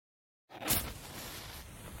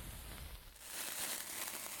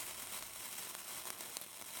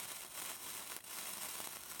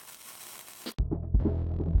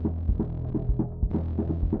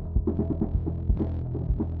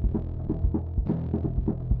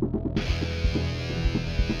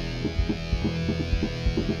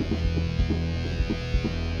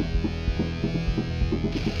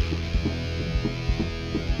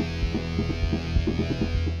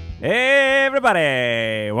Hey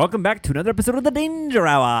everybody! Welcome back to another episode of the Danger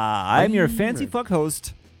Hour. I'm your fancy fuck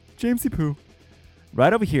host, Jamesy Poo.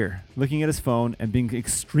 Right over here, looking at his phone and being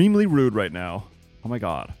extremely rude right now. Oh my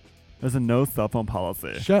god. There's a no cell phone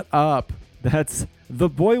policy. Shut up. That's the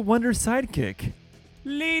Boy Wonder Sidekick.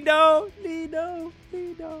 Lido! Lido!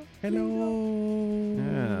 Lido! Hello.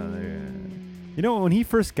 You know, when he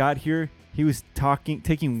first got here, he was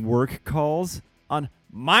taking work calls on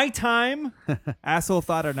my time. Asshole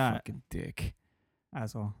thought or not? Fucking dick.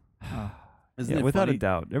 Asshole. Oh. Isn't Yeah, it without funny? a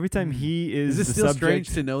doubt. Every time he is Is it the still subject, strange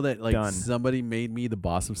to know that like done. somebody made me the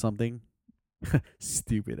boss of something?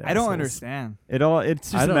 Stupid. I don't assholes. understand.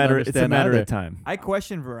 it's just I a don't matter. It's a understand matter either. of time. I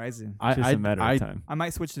question Verizon. It's just a matter of time. I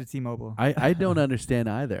might switch to T-Mobile. I don't understand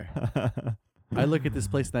either. I look at this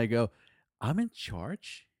place and I go, I'm in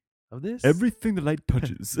charge of this? Everything the light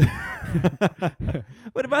touches.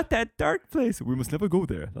 What about that dark place? We must never go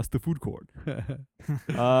there. That's the food court.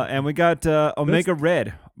 And we got Omega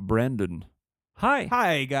Red, Brandon. Hi.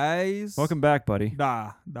 Hi guys. Welcome back, buddy.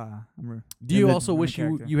 Da. Do you And the- also wish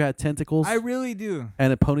character. you had tentacles I really do.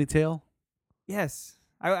 and a ponytail? Yes.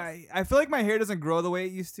 I feel like my hair doesn't grow the way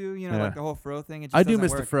it used to. You know, Yeah. like the whole fro thing. It just I do doesn't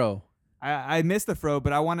miss work. the fro. I miss the fro,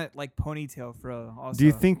 but I want it like ponytail fro. Also. Do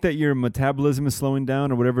you think that your metabolism is slowing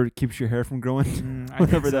down or whatever keeps your hair from growing? I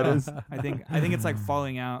Whatever think that so. is. I think it's like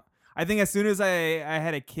falling out. I think as soon as I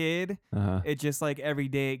had a kid, Uh-huh. it just like every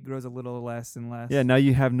day it grows a little less and less. Yeah, now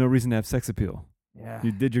you have no reason to have sex appeal. Yeah.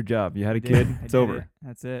 You did your job. You had a I did. kid. I It's did over. it.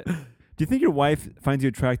 That's it. Do you think your wife finds you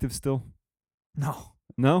attractive still? No.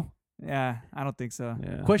 No? Yeah, I don't think so.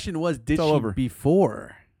 Yeah. Question was, did all she over.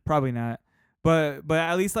 before? Probably not. But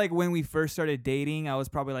at least like when we first started dating, I was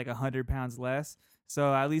probably like 100 pounds less.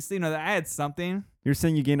 So at least I had something. You're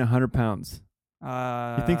saying you gained 100 pounds.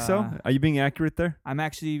 You think so? Are you being accurate there? I'm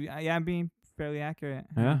actually I'm being fairly accurate.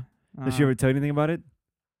 Yeah? Does she ever tell you anything about it?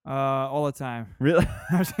 All the time. Really?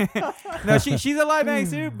 No, she's a lot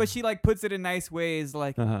nicer, but she like puts it in nice ways,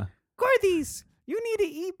 like Uh-huh. Gordies, you need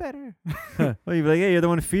to eat better. Well, you'd be like, hey, you're the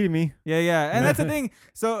one feeding me. Yeah, and that's the thing.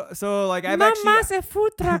 So like I've actually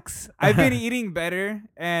food trucks. I've been eating better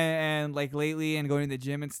and like lately and going to the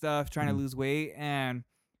gym and stuff, trying to Mm. lose weight. And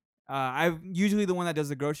I'm usually the one that does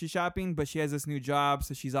the grocery shopping, but she has this new job,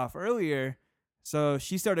 so she's off earlier. So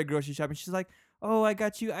she started grocery shopping. She's like, oh, I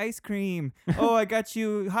got you ice cream. Oh, I got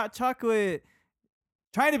you hot chocolate.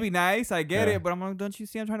 Trying to be nice, I get Yeah. it, but I'm like, don't you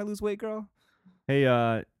see I'm trying to lose weight, girl? Hey,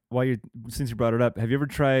 since you brought it up, have you ever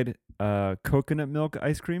tried coconut milk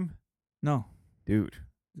ice cream? No, Dude,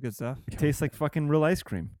 good stuff. it tastes like fucking real ice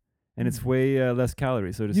cream. And it's way less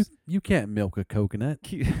calories. So just You can't milk a coconut.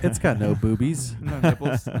 It's got no boobies. No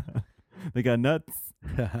nipples. They got nuts.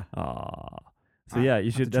 Aw. So yeah, you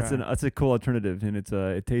I'll should. have to try. That's a cool alternative, and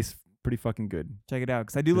it tastes pretty fucking good. Check it out,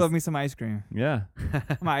 because I do love me some ice cream. Yeah,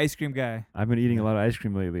 I'm an ice cream guy. I've been eating a lot of ice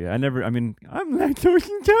cream lately. I'm lactose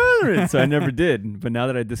intolerant, so I never did. But now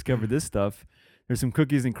that I discovered this stuff, there's some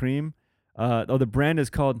cookies and cream. The brand is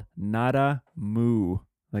called Nada Moo.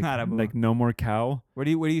 Nada Moo. Like no more cow. Where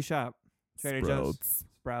do you shop? Trader Joe's.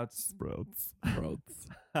 Sprouts. Sprouts. Sprouts.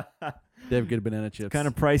 They have good banana chips. Kind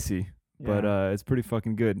of pricey, but Yeah. it's pretty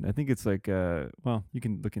fucking good. I think it's like well, you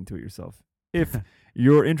can look into it yourself if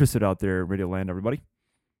you're interested out there, Radio Land, everybody.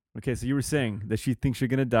 Okay, so you were saying that she thinks you're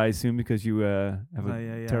gonna die soon because you have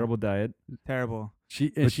a Yeah. terrible diet. Terrible.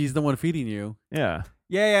 she's the one feeding you. Yeah.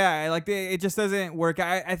 Yeah. Like it just doesn't work.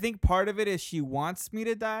 I think part of it is she wants me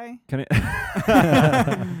to die. Can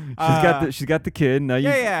I? she's got the kid now.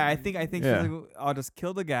 Yeah. I think Yeah. she's like, I'll just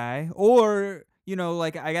kill the guy, or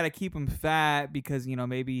like I gotta keep him fat because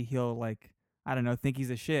maybe he'll like I don't know think he's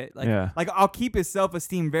a shit. Like Yeah. like I'll keep his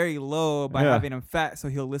self-esteem very low by Yeah. having him fat so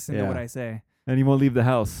he'll listen to Yeah. what I say. And you won't leave the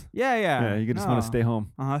house. Yeah. Yeah, you just want to stay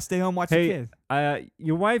home. Stay home, watch Hey, the kid.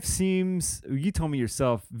 your wife seems. You told me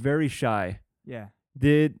yourself very shy. Yeah.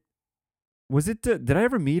 Did I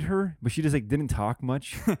ever meet her? But she just like didn't talk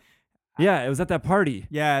much. Yeah, it was at that party.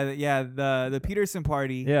 Yeah. The Peterson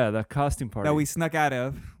party. Yeah, the costume party. That we snuck out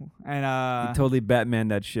of, and You totally Batman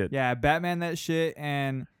that shit. yeah, Batman that shit,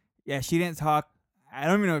 and yeah, she didn't talk. I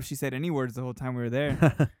don't even know if she said any words the whole time we were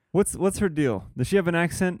there. What's her deal? Does she have an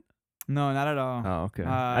accent? No, not at all. Oh, okay.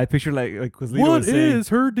 Uh, I picture like because Lido What was saying. is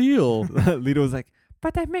her deal? Lido was like,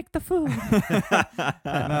 but I make the food.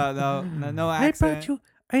 No accent.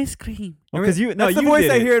 ice cream. That's the voice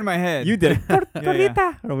I hear in my head. You did.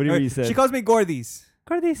 Yeah. Or whatever you said. She calls me Gordies.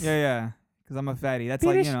 Gordies. Yeah, because I'm a fatty. That's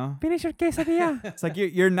like Finish your quesadilla. it's like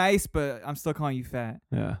you're nice, but I'm still calling you fat.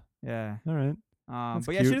 Yeah. Yeah. All right. That's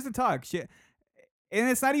But yeah, she cute. doesn't talk. And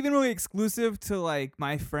it's not even really exclusive to like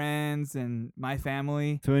my friends and my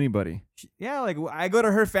family. To anybody. Yeah, like I go to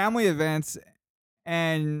her family events,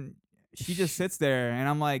 and she just sits there, and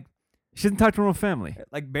I'm like She doesn't talk to her own family.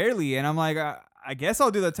 barely, and I'm like, I guess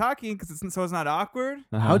I'll do the talking so it's not awkward.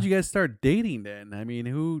 How'd you guys start dating then? I mean,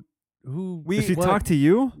 who? Did she what? talk to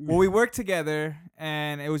you? Well, we worked together,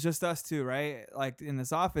 and it was just us two, right? Like in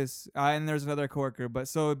this office, and there's another coworker. But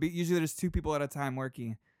so usually there's 2 people at a time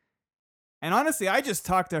working. And honestly, I just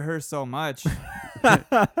talked to her so much that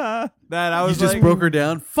I was You just broke her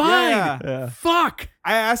down. Fine. Yeah. Fuck.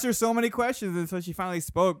 I asked her so many questions until she finally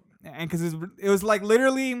spoke. And because it was like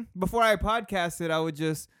literally before I podcasted, I would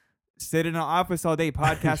just sit in an office all day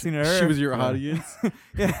podcasting to her. She was your audience.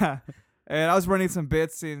 Yeah. And I was running some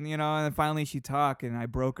bits, and and then finally she talked, and I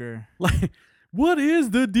broke her. Like, what is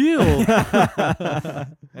the deal?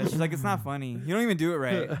 And she's like, "It's not funny. You don't even do it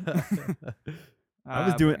right." I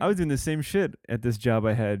was doing the same shit at this job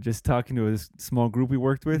I had, just talking to a small group we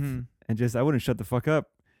worked with, Mhm. and I wouldn't shut the fuck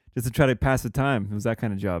up, just to try to pass the time. It was that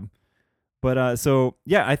kind of job. But so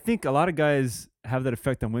yeah, I think a lot of guys have that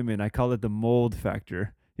effect on women. I call it the mold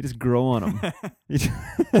factor. You just grow on them.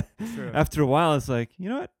 True. After a while, it's like, you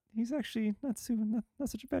know what? He's actually not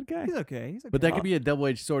such a bad guy. He's okay. He's okay. But that could be a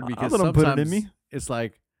double-edged sword I'll because let 'em put it in sometimes me. it's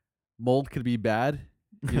like mold could be bad.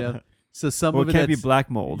 So some Well, of it it can't be that's- black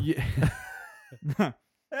mold. Yeah.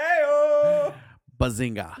 Hey-oh!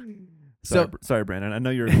 Bazinga. Sorry, Brandon. I know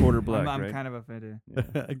you're a quarter black, I'm right? kind of offended.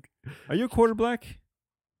 Are you a quarter black?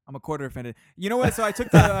 I'm a quarter offended. You know what? So I took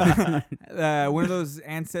the one of those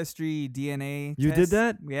ancestry DNA. You did tests.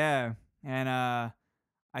 that? Yeah, and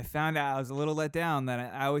I found out I was a little let down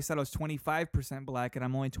that I always thought I was 25% black, and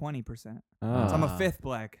I'm only 20%. So I'm a Ah. fifth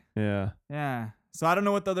black. Yeah. Yeah. So I don't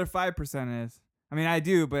know what the other 5% is. I mean, I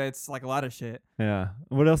do, but it's like a lot of shit. Yeah.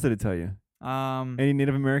 What else did it tell you? Any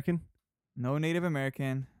Native American? No Native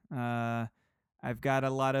American. I've got a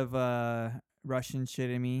lot of Russian shit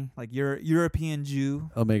in me, like European Jew.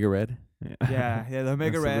 Omega Red. Yeah, the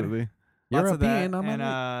Omega Red. Absolutely. Lots of that. European,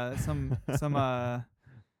 Omega And some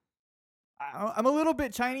I'm a little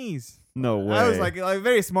bit Chinese. No way. I was like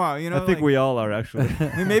very small, I think like, we all are actually.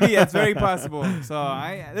 I mean, maybe it's very possible. So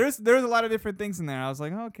there's a lot of different things in there. I was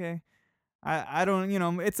like, okay, I don't,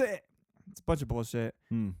 it's a bunch of bullshit.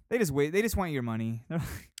 They just want your money.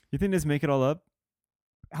 You think just make it all up?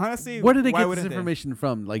 Honestly, Where did they why get this wouldn't they? information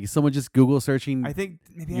from? Like someone just Google searching. I think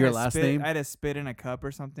maybe Your I had to last spit, name? I had to spit in a cup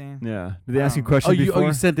or something. Yeah. Did they ask you Oh, questions before?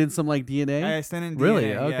 you sent in some like DNA. I sent in DNA, Really?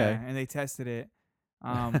 yeah, Okay. and they tested it.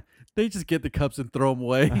 They just get the cups and throw them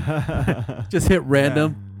away. Just hit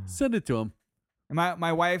random. Send it to them. And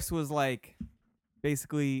my wife's was like,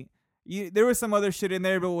 basically, there was some other shit in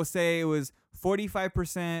there, but we'll say it was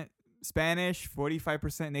 45% Spanish,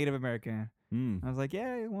 45% Native American. I was like,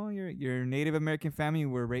 yeah, well, your Native American family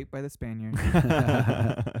were raped by the Spaniards.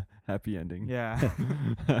 Happy ending. Yeah.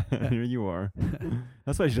 Here you are.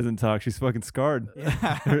 That's why she doesn't talk. She's fucking scarred. Yeah.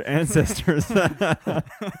 Her ancestors.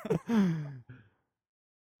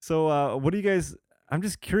 So, what do you guys? I'm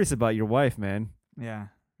just curious about your wife, man. Yeah.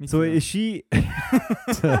 Me So, too. is she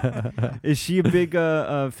is she a big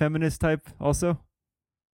feminist type also?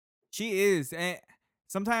 She is. And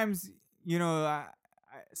sometimes,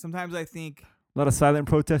 sometimes I think, A lot of silent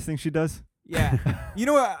protesting she does. yeah. You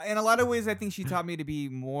know what? In a lot of ways, I think she taught me to be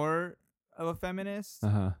more of a feminist.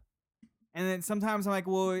 Uh-huh. And then sometimes I'm like,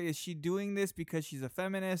 well, is she doing this because she's a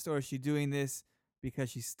feminist, or is she doing this because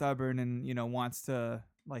she's stubborn and, wants to,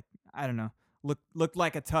 like, I don't know, look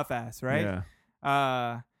like a tough ass, right?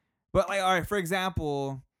 Yeah. But like, all right, for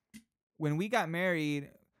example, when we got married,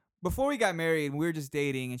 before we got married, we were just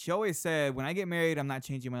dating, and she always said, when I get married, I'm not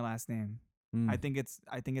changing my last name. I think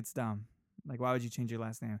it's dumb. Like, why would you change your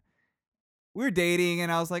last name? We were dating, and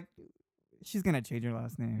I was like, she's gonna change her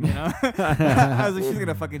last name, I was like, she's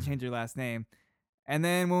gonna fucking change her last name. And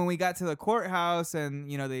then when we got to the courthouse, and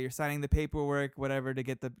they're signing the paperwork, whatever, to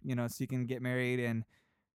get the so you can get married, and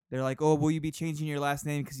they're like, oh, will you be changing your last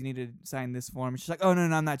name because you need to sign this form? And she's like, oh, no,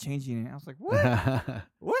 I'm not changing it. I was like, what?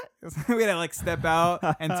 What? We had to like step out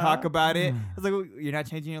and talk about it. I was like, well, you're not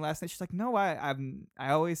changing your last name? She's like, no, I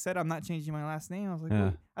always said I'm not changing my last name. I was like, Yeah.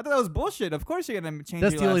 well, I thought that was bullshit. Of course you're gonna change.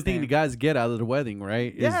 That's your the only last thing name. the guys get out of the wedding,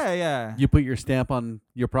 right? Is Yeah. You put your stamp on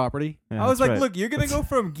your property. Yeah, I was that's like, right. look, you're gonna go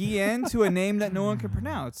from Guillen to a name that no one can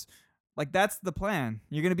pronounce. Like, that's the plan.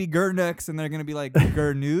 You're gonna be Gernux, and they're gonna be like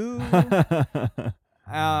Gernu.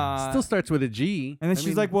 Still starts with a G. And then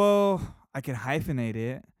she's like, well, I can hyphenate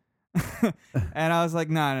it. And I was like,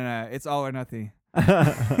 no, it's all or nothing. And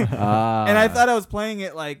I thought I was playing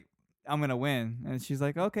it like I'm gonna win. And she's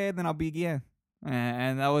like, okay, then I'll be again.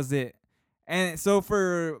 And that was it. And so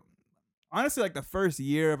for honestly, like the first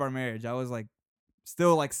year of our marriage, I was like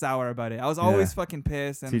still like sour about it. I was always fucking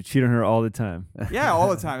pissed. So And you cheat on her all the time. yeah, all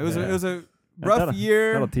the time. It was Yeah. rough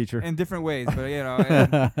year that'll teach her. in different ways, but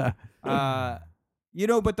and,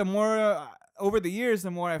 but the more over the years,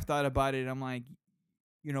 the more I've thought about it, I'm like,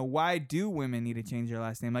 why do women need to change their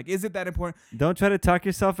last name? Like, is it that important? Don't try to talk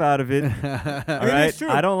yourself out of it. All right, it's true.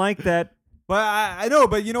 I don't like that. But I know,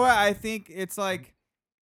 but you know what? I think it's like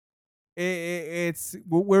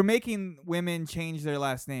we're making women change their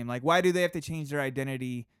last name. Like, why do they have to change their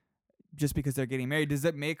identity just because they're getting married? Does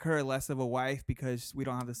it make her less of a wife because we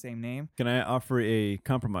don't have the same name? Can I offer a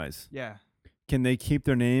compromise? Yeah. Can they keep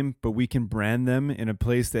their name, but we can brand them in a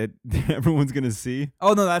place that everyone's gonna see?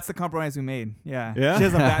 Oh no, that's the compromise we made. Yeah. Yeah? She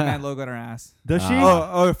has a Batman logo on her ass. Does she?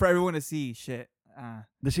 Oh, for everyone to see. Shit.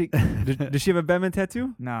 Does she? Does she have a Batman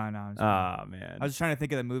tattoo? No. Ah, man. I was just trying to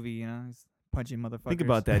think of the movie. He's punching motherfuckers. Think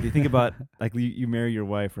about that. Do you think about like you marry your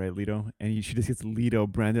wife, right, Lido, and she just gets Lido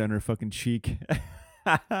branded on her fucking cheek?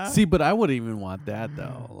 See, but I wouldn't even want that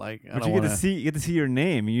though. Like, but you get to see your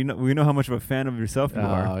name. We know how much of a fan of yourself you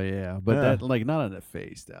are. Oh yeah, but that like not on the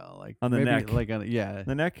face though. Like on the maybe, neck. like on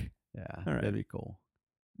the neck. Yeah, all right. that'd be cool.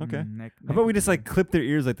 Okay. Neck How about we just like clip their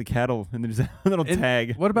ears like the cattle and then just a little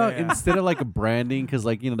tag? What about Yeah. instead of like a branding? Because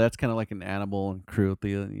like that's kind of like an animal and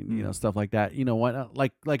cruelty, stuff like that. Why not?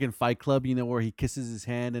 Like in Fight Club, where he kisses his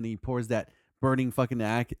hand and he pours that burning fucking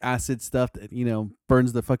acid stuff that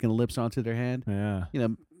burns the fucking lips onto their hand. Yeah.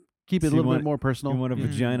 Keep it So a little bit more You personal. want a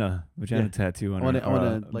vagina Yeah. tattoo on I her.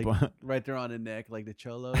 want to like right there on the neck, like the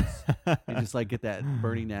cholos, and just like get that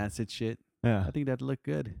burning acid shit. yeah. I think that'd look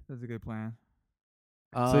good. That's a good plan.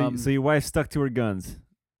 So your wife stuck to her guns.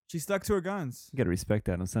 She stuck to her guns. You gotta respect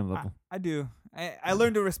that on some level. I do. I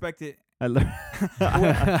learned to respect it. I learned.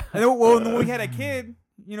 And then, when we had a kid,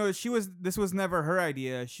 this was never her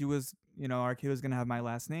idea. She was, our kid was gonna have my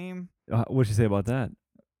last name. What'd she say about that?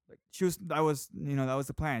 That was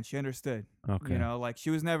the plan. She understood. Okay. Like she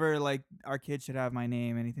was never like our kid should have my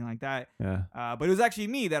name, anything like that. Yeah. But it was actually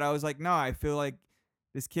me that I was like, no, I feel like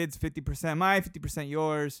this kid's 50% mine, 50%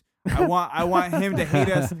 yours. I want him to hate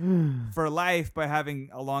us for life by having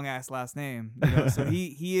a long ass last name. So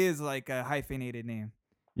he is like a hyphenated name.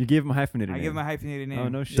 You gave him a hyphenated name. I give him a hyphenated name. Oh,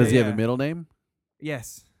 no shit. Does he have a middle name?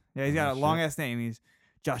 Yes. Yeah, he's got a long ass name. He's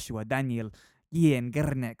Joshua Daniel Ian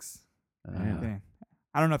Gernex. Yeah.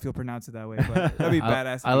 I don't know if you'll pronounce it that way, but that'd be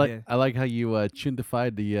badass. I like how you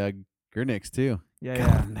chuntified the Gernix too. Yeah.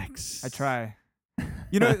 Gernix. I try.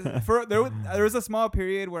 There was a small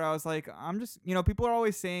period where I was like, I'm just, people are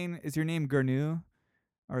always saying, is your name Gernu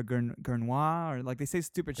or Gernois, or like they say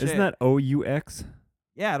stupid shit. Isn't that OUX?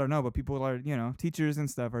 Yeah, I don't know, but people are, teachers and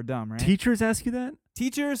stuff are dumb, right? Teachers ask you that?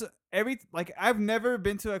 Teachers, I've never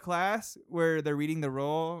been to a class where they're reading the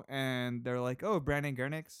roll and they're like, oh, Brandon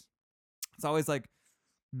Gernix. It's always like,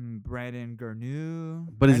 Brandon Gernu.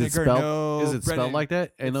 But Brandon is it spelled? Gernot, Is it spelled Brandon- like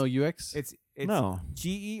that? NOUX. It's No.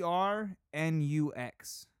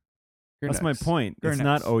 GERNUX. That's my point. It's Gernix.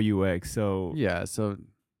 not OUX. So Yeah. So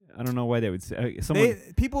I don't know why they would say someone.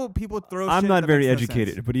 People throw. I'm shit not that very makes no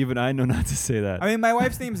educated, sense. but even I know not to say that. I mean, my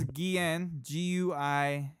wife's name's Guillen,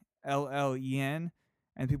 Guillen,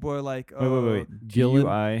 and people are like, oh, wait.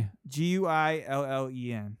 Gillen?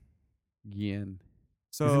 Guillen. Yin.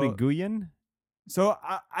 So Isn't it Guyen? So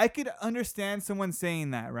I could understand someone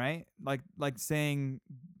saying that, right? Like saying,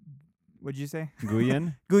 what'd you say?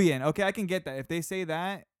 Guyen? Guyen. Okay, I can get that. If they say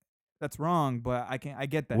that, that's wrong, but I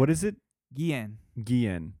get that. What is it? Guyen.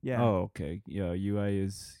 Guyen. Yeah. Oh, okay. Yeah, UI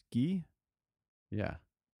is Gi? Yeah.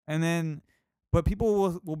 And then, but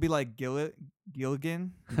people will be like Gilligan.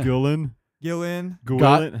 Gillen? Gillen.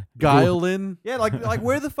 Gwilyn? Guilin. Yeah, like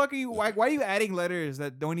where the fuck are you? Why are you adding letters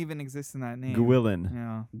that don't even exist in that name?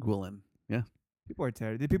 Gwilyn. Gwilyn. Yeah. People are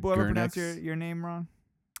terrible. Did people ever pronounce Gernix. your name wrong?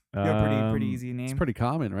 You have a pretty easy name. It's pretty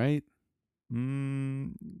common, right?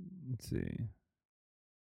 Let's see.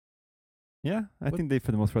 Yeah, I think they,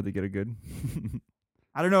 for the most part, they get it good.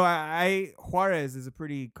 I don't know. I Juarez is a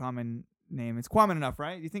pretty common name. It's common enough,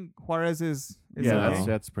 right? You think Juarez is Yeah, okay?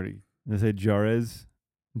 that's pretty. They say Juarez.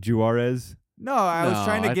 No, I was No,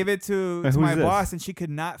 trying to I give it to Who's my this? boss, and she could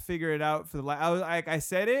not figure it out for the I was like, I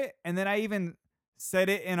said it, and then I even said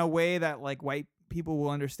it in a way that like white people will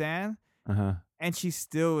understand, and she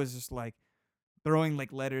still was just like throwing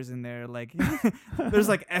like letters in there, like there's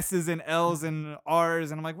like S's and L's and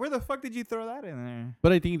R's, and I'm like, where the fuck did you throw that in there?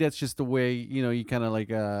 But I think that's just the way, you kind of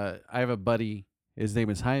like, I have a buddy, his name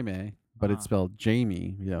is Jaime, but it's spelled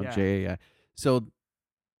Jamie, Yeah. J-A-I. So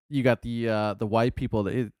you got the white people,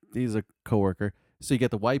 he's a coworker. So you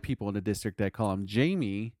get the white people in the district that call him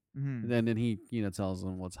Jamie, Mm-hmm. and then he, tells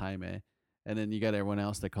them what's Jaime. And then you got everyone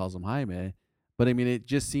else that calls him Jaime. But I mean, it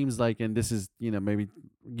just seems like, and this is, maybe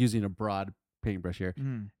using a broad paintbrush here,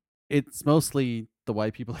 Mm-hmm. it's mostly the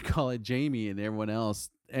white people that call it Jamie, and everyone else,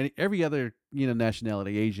 and every other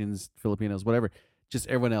nationality, Asians, Filipinos, whatever, just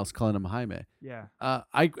everyone else calling him Jaime. Yeah.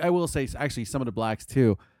 I will say actually some of the blacks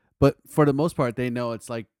too, but for the most part they know it's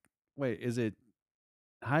like, wait, is it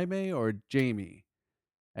Jaime or Jamie?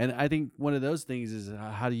 And I think one of those things is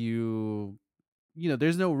how do you,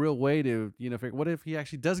 there's no real way to figure, what if he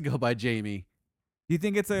actually does go by Jamie? Do you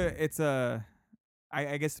think it's a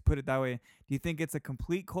I guess to put it that way, do you think it's a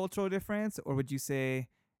complete cultural difference, or would you say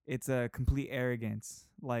it's a complete arrogance,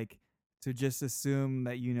 like to just assume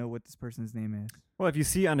that you know what this person's name is? Well, if you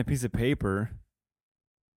see on a piece of paper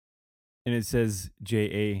and it says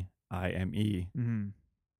Jaime, Mm-hmm.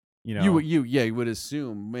 You would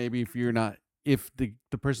assume maybe if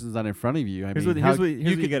the person's not in front of you. Here's what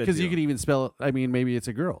you gotta because do. you can even spell it. I mean, maybe it's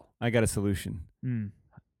a girl. I got a solution. Mm.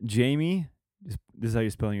 Jamie, this is how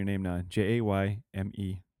you're spelling your name now.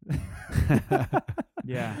 Jayme.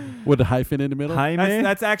 Yeah. With a hyphen in the middle. Jaime.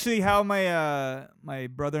 That's actually how my my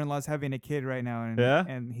brother-in-law's having a kid right now, and Yeah?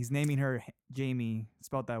 and he's naming her Jamie,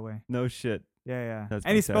 spelled that way. No shit. Yeah. That's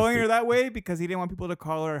and he's spelling her fantastic. that way because he didn't want people to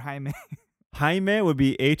call her Jaime. Jaime would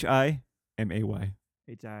be Himay.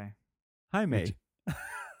 H-I. Jaime.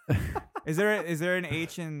 Is there an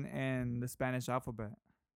H in the Spanish alphabet?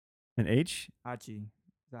 An H? Hachi.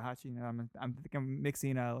 Is that Hachi? No, I'm think I'm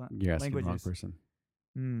mixing You're asking the wrong languages. person.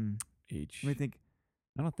 H. Let me think.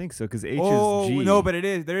 I don't think so because H Oh is G. no, but it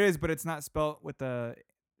is. There is, but it's not spelled with the.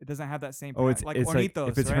 It doesn't have that same. Oh, it's like it's Hornitos,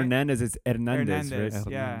 like if it's right? Hernandez, it's Hernandez, Hernandez.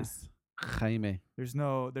 right? Yeah. Jaime. There's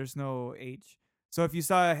no H. So if you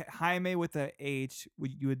saw Jaime with a H,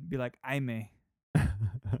 you would be like Jaime.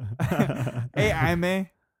 Hey Jaime.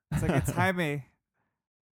 It's like it's Jaime.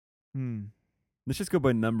 Let's just go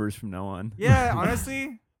by numbers from now on. Yeah,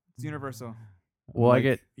 honestly, it's universal. Well, Like I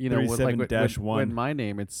get with 37-1. my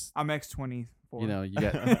name, it's I'm X24.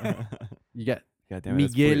 you got God damn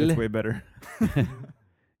it, Miguel. that's way better.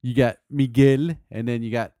 you got Miguel, and then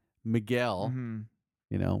you got Miguel. Mhm.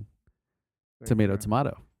 There Tomato, you go.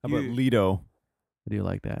 tomato. How about You- Lido? How do you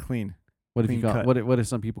like that? Clean. What if you clean call cut. what if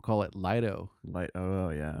some people call it Lido? Light. Oh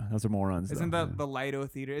yeah, those are morons. Isn't though. that the Lido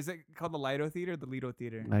Theater? Is it called the Lido Theater or the Lido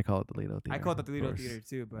Theater? I call it the Lido Theater. I call it the of Lido course. Theater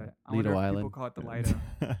too, but I Lido wonder if people Island. call it the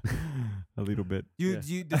Lido. a little bit?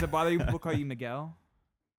 Does it bother you when people call you Miguel?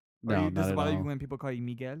 Or No, does not it at bother you all. when people call you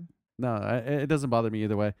Miguel? No, it doesn't bother me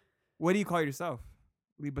either way. What do you call yourself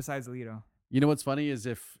besides Lido? You know what's funny is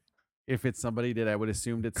if it's somebody that I would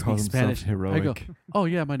assume that Call speaks himself Spanish, heroic. I go, oh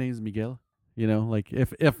yeah, my name's Miguel. Like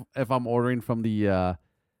if I'm ordering from the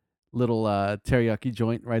little teriyaki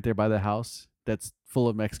joint right there by the house that's full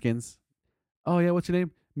of Mexicans. Oh yeah, what's your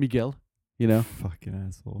name? Miguel. Fucking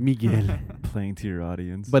asshole. Miguel. Playing to your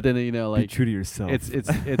audience. But then be like true to yourself.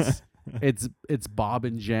 it's Bob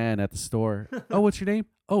and Jan at the store. Oh, what's your name?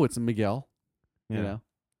 Oh, it's Miguel. Yeah.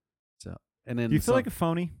 So and then Do you feel like a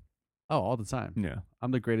phony? all the time. Yeah.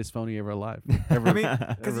 I'm the greatest phony ever alive. I mean,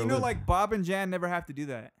 because Ever lived. like Bob and Jan never have to do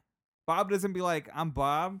that. Bob doesn't be like, I'm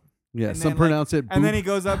Bob. Yeah, and some then, pronounce it. And then boop. he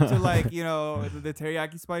goes up to like, the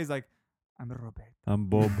teriyaki spot. He's like, I'm Robert. I'm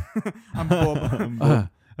Bob. I'm Bob. I'm Bob.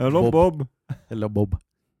 Hello, Bob. Hello, Bob.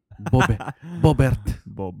 Bobert.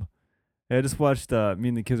 Bob. Yeah, I just watched. Me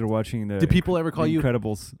and the kids are watching the. Do people ever call the you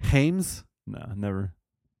Incredibles? Hames? No, never.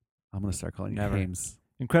 I'm gonna start calling Never. you Hames.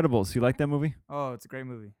 Incredibles. You like that movie, Oh, it's a great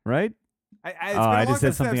movie. right? It's Oh, been a I long just said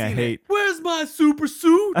time since something I've I seen it. hate. Where's my super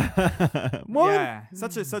suit? What? Yeah,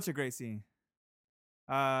 such a great scene.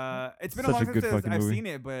 It's been Such a long a good time since fucking I've movie. seen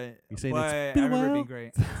it, but You saying but it's I been a remember it being while?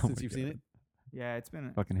 great. Oh Since my you've seen God. it. Yeah, it's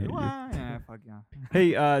been. Fucking hate you. Yeah, fuck yeah.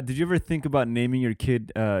 Hey, did you ever think about naming your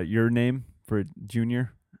kid your name for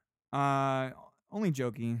Junior? Only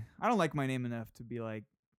joking. I don't like my name enough to be like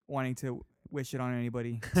wanting to wish it on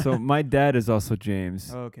anybody. So my dad is also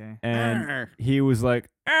James, Okay. and he was like,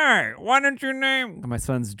 "Hey, why don't you name my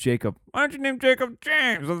son's Jacob? Why don't you name Jacob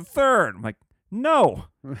James the third?" I'm like, "No,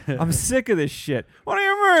 I'm sick of this shit. What do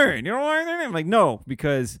you mean? You don't like their name?" I'm like, "No,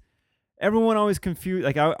 because everyone always confused.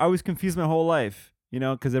 Like I was confused my whole life,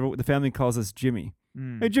 because the family calls us Jimmy.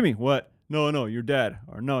 Hey, Jimmy, what? No, your dad,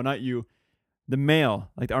 or no, not you." The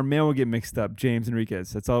mail, like our mail would get mixed up. James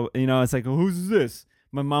Enriquez. That's all. It's like, who's this?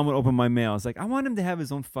 My mom would open my mail. It's like, I want him to have his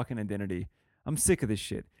own fucking identity. I'm sick of this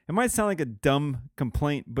shit. It might sound like a dumb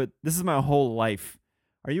complaint, but this is my whole life.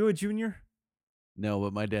 Are you a junior? No,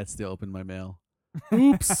 but my dad still opened my mail.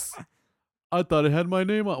 Oops. I thought it had my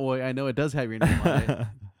name on. Well, I know it does have your name on it.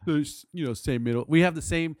 There's, same middle. We have the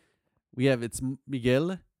same. It's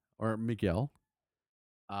Miguel or Miguel.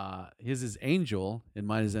 His is Angel and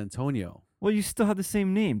mine is Antonio. Well, you still have the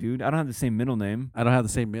same name, dude. I don't have the same middle name. I don't have the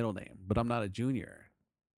same middle name, but I'm not a junior.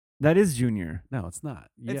 That is Junior. No, it's not.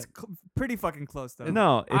 It's pretty fucking close though.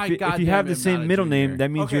 No, if you goddamn have the am not same a middle name, junior. that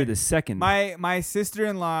means Okay. you're the second. My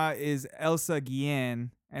sister-in-law is Elsa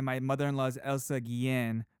Guillen, and my mother-in-law is Elsa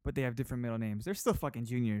Guillen, but they have different middle names. They're still fucking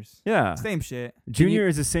juniors. yeah. Same shit. Junior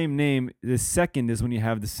is the same name. The second is when you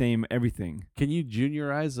have the same everything. Can you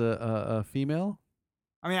juniorize a female?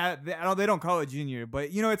 I mean, they don't call it junior,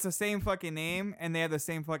 but you know, it's the same fucking name, and they have the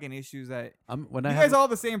same fucking issues that When you I guys have, all have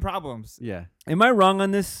the same problems. yeah. Am I wrong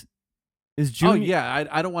on this? Is Junior? Oh yeah,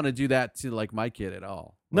 I don't want to do that to like my kid at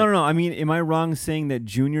all. No. I mean, am I wrong saying that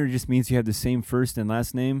Junior just means you have the same first and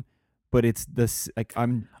last name, but it's like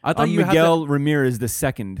I'm Miguel Ramirez the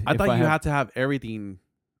second. I thought you had to have everything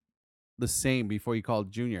the same before you call it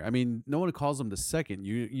junior. I mean, no one calls them the second.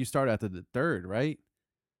 You start after the third, right?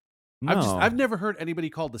 No. I've never heard anybody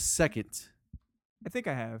called the second. I think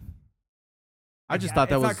I have. I just thought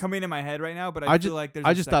that it's was not coming to my head right now, but I feel like there's.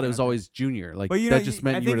 I a just thought second it was after. always junior. Like But you know, that just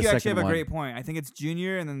meant I you think were you the actually second have a one. great point. I think it's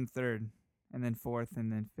junior and then third, and then fourth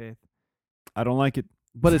and then fifth. I don't like it.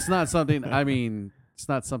 But it's not something. I mean, it's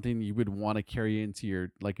not something you would want to carry into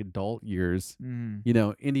your like adult years. Mm. You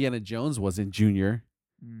know, Indiana Jones wasn't junior.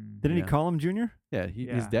 Didn't Yeah. he call him Junior? Yeah, his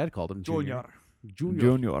Yeah. dad called him junior.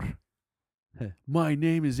 Junior. My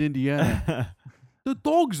name is Indiana. The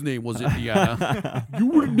dog's name was Indiana. You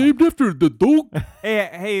were named after the dog.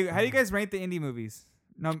 Hey, how do you guys rank the indie movies?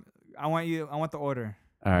 No, I want the order.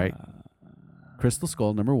 All right. Crystal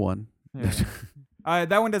Skull, number 1. Yeah.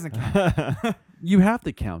 That one doesn't count. You have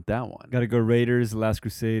to count that one. Got to go Raiders, Last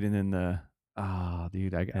Crusade, and then the. Oh,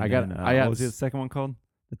 dude, I and got. then, I got what was the second one called?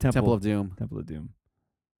 The Temple of Doom. Temple of Doom.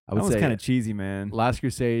 I would That was say kind of cheesy, man. Last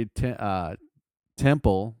Crusade,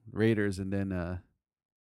 Temple, Raiders, and then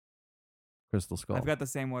Crystal Skull. I've got the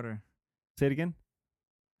same order. Say it again.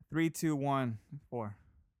 3, 2, 1, 4.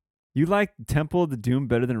 You like Temple of the Doom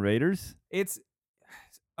better than Raiders? It's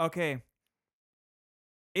okay.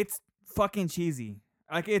 It's fucking cheesy.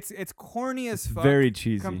 Like it's corny as fuck. Very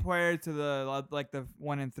cheesy. compared to the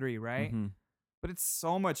 1 and 3, right? Mhm. But it's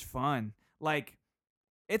so much fun. Like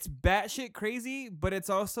it's batshit crazy, but it's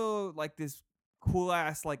also like this cool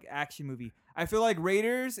ass like action movie. I feel like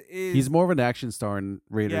Raiders is He's more of an action star in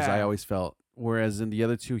Raiders. I Yeah. always felt, whereas in the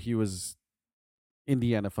other two, he was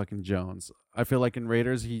Indiana fucking Jones. I feel like in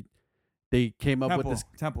Raiders, they came up with this.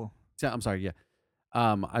 Temple. I'm sorry, yeah.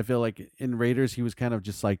 I feel like in Raiders, he was kind of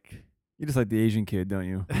just like You just like the Asian kid, don't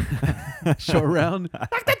you? show around.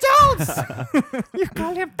 Dr. Jones. You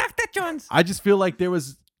call him Dr. Jones. I just feel like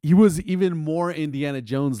he was even more Indiana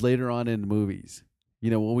Jones later on in the movies.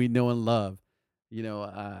 You know, what we know and love. You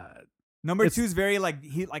know, Number It's- 2 is very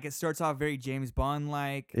it starts off very James Bond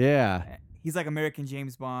like. yeah. He's like American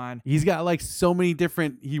James Bond. He's got like so many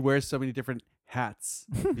different. He wears so many different hats.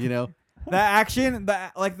 You know. The action,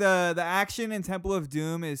 the action in Temple of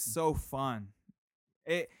Doom is so fun.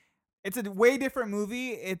 It's a way different movie.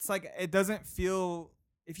 It's like it doesn't feel.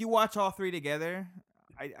 If you watch all 3 together,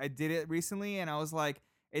 I did it recently, and I was like,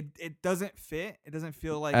 it doesn't fit. It doesn't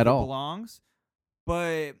feel like At it all. belongs.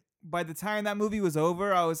 But by the time that movie was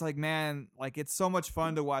over, I was like, man, like it's so much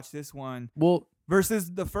fun to watch this one Well,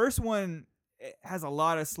 versus the first one. It has a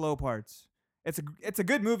lot of slow parts. It's a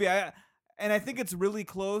good movie. I think it's really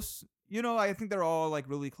close. You know, I think they're all like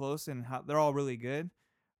really close and they're all really good.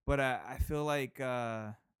 But I feel like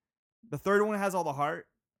the third one has all the heart,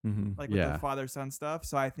 Mm-hmm. like with Yeah. the father son stuff.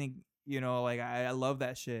 So I think like I love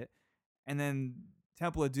that shit. And then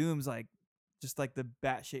Temple of Doom's like just like the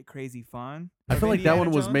batshit crazy fun. I of feel like that Indiana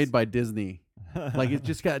one was Jones. made by Disney. Like it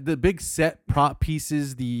just got the big set prop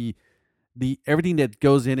pieces, the everything that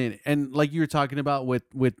goes in it, and like you were talking about with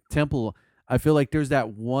Temple, I feel like there's that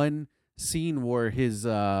one scene where his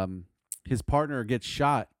partner gets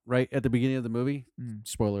shot right at the beginning of the movie. Mm.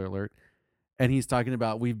 Spoiler alert. And he's talking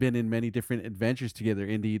about we've been in many different adventures together.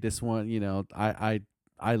 Indy, this one, you know, I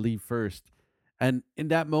leave first, and in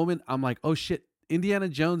that moment, I'm like, oh shit, Indiana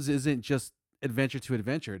Jones isn't just adventure to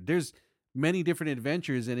adventure. There's many different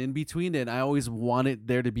adventures, and in between it, I always wanted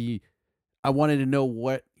there to be. I wanted to know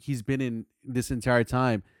what he's been in this entire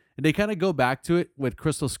time. And they kind of go back to it with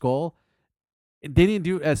Crystal Skull. They didn't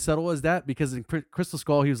do it as subtle as that because in Crystal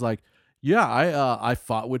Skull, he was like, yeah, I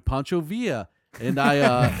fought with Pancho Villa. And and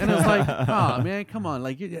I was like, oh man, come on.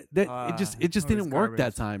 Like it just that was didn't work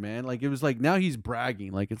that garbage. time, man. Like it was like now he's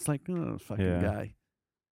bragging. Like it's like, oh fucking Yeah. guy.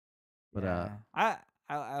 But Yeah.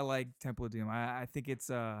 I like Temple of Doom. I think it's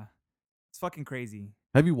fucking crazy.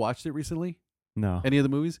 have you watched it recently? No, Any of the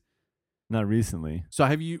movies? not recently. So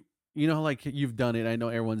have you know, like you've done it. I know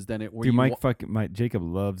everyone's done it. Where Dude, you Mike Jacob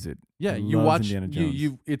loves it. Yeah, He you loves watch Indiana Jones.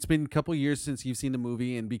 you. It's been a couple years since you've seen the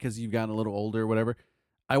movie, and because you've gotten a little older or whatever,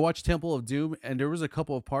 I watched Temple of Doom, and there was a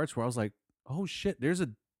couple of parts where I was like, "Oh shit!" There's a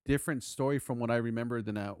different story from what I remember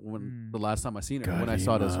than when the last time I seen it when I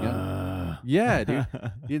saw it as young. Yeah, dude,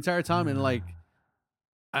 the entire time, and like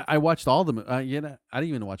I watched all of them. I didn't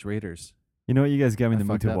even watch Raiders. You know what? You guys got me in the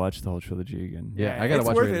mood fucked to up. watch the whole trilogy again. Yeah, I gotta it's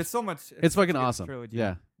watch worth Raiders. it. It's so much. It's fucking such a good awesome. trilogy.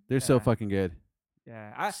 Yeah, they're so Yeah. fucking good.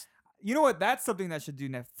 Yeah, you know what? That's something that should do.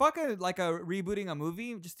 Like a rebooting a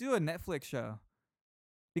movie. Just do a Netflix show,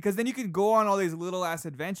 because then you can go on all these little ass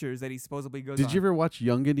adventures that he supposedly goes on. Did you ever watch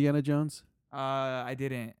Young Indiana Jones? I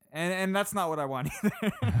didn't, and that's not what I want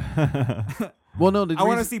either. Well, no, I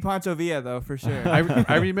want to see Pancho Villa though for sure.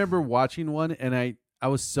 I remember watching one, and I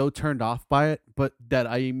was so turned off by it, but that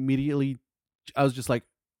I was just like,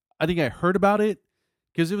 I think I heard about it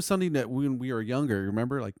because it was something that when we were younger,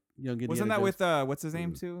 remember, like Young Indiana Wasn't that Jones? with what's his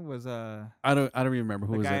name too? Was I don't remember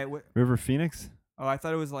who the was guy? it. River Phoenix? Oh, I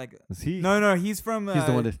thought it was like Was he? no. He's from. He's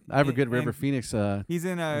the one that I have a good in- River Phoenix. He's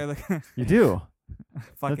in like You do?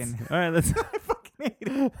 fucking. All right, let's I fucking hate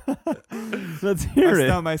it. let's hear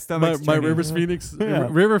it. My stomach's my turning. Rivers Phoenix, Yeah.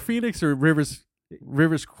 River Phoenix or Rivers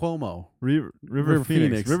Cuomo. River River Phoenix.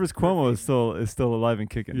 Phoenix. Rivers Cuomo is still alive and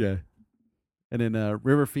kicking. Yeah, and then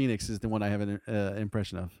River Phoenix is the one I have an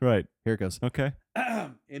impression of. Right. Here it goes. Okay.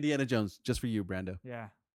 Indiana Jones, just for you, Brando. Yeah.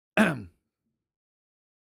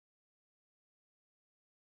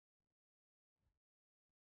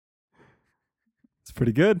 It's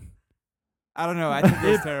pretty good. I don't know. I think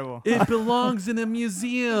it's terrible. It belongs in a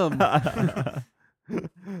museum. I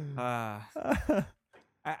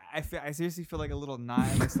seriously feel like a little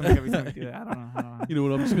knot in my stomach every time I do that. I don't know. You know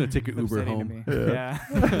what? I'm just gonna take an It's Uber upsetting home. to me.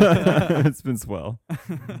 Yeah. It's been swell.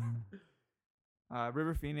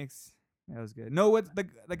 River Phoenix. That was good. No, what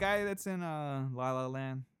the guy that's in La La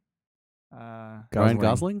Land? Ryan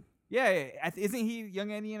Gosling? Yeah. Isn't he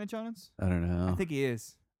young Indiana Jones? I don't know. I think he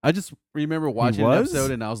is. I just remember watching an was? episode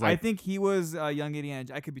and I was I like, think he was young Indiana.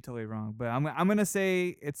 I could be totally wrong, but I'm gonna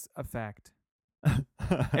say it's a fact.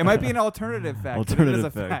 It might be an alternative fact. but it is a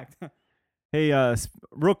Alternative fact. Hey,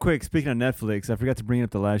 real quick, speaking of Netflix, I forgot to bring it up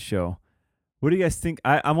the last show. What do you guys think?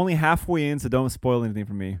 I'm only halfway in, so don't spoil anything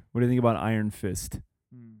for me. What do you think about Iron Fist?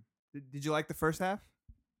 Did you like the first half?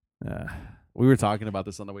 we were talking about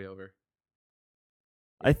this on the way over.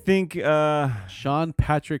 I think, Sean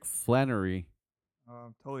Patrick Flannery.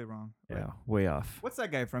 I'm totally wrong. yeah, way off. What's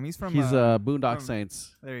that guy from? He's from. He's Boondock from-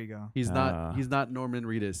 Saints. There you go. He's not Norman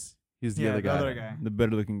Reedus. He's the Yeah, other the guy. other guy. The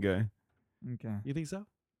better looking guy. Okay. You think so?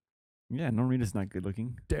 Yeah, Norman Reedus not good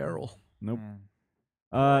looking. Daryl. Nope.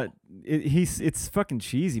 Man. It's fucking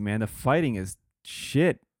cheesy, man. The fighting is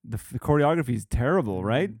shit. The choreography is terrible,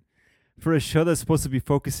 right? For a show that's supposed to be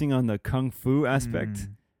focusing on the kung fu aspect,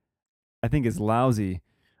 I think is lousy.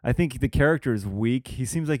 I think the character is weak. He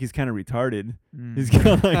seems like he's kind of retarded. He's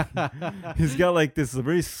got like this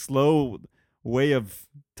very slow way of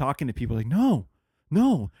talking to people. Like, no,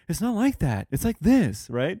 it's not like that. It's like this,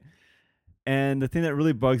 right? And the thing that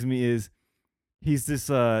really bugs me is he's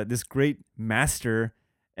this great master,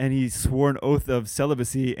 and he swore an oath of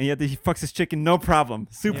celibacy, and yet he fucks his chicken, no problem,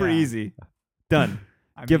 super Yeah. easy, done.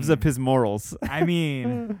 I Gives mean, up his morals. I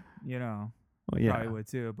mean, you know, Well, yeah. probably would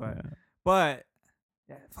too, but Yeah. but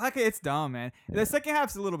yeah, fuck it, it's dumb, man. The second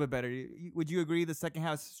half's a little bit better. Would you agree the second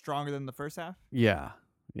half's stronger than the first half? Yeah.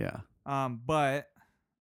 But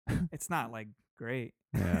it's not like great.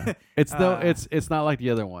 Yeah. It's it's not like the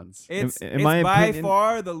other ones. It's in my by opinion-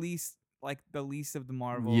 far the least of the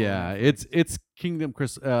Marvel. Yeah, it's Kingdom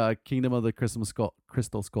of the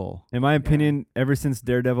Crystal Skull. In my opinion, ever since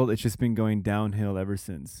Daredevil, it's just been going downhill ever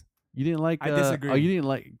since. You didn't like. I disagree. Oh, you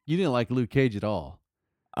didn't like Luke Cage at all.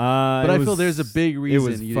 But I feel there's a big reason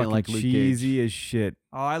it was you fucking didn't like Luke cheesy Cage. as shit.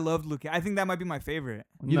 Oh, I loved Luke. I think that might be my favorite.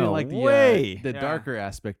 You No didn't like way. the Yeah. darker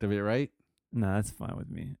aspect of it, right? No, that's fine with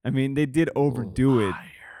me. I mean, they did overdo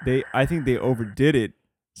it. I think they overdid it.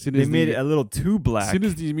 They made it a little too black. As soon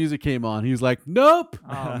as the music came on, he was like, "Nope,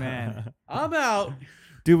 Oh man. I'm out."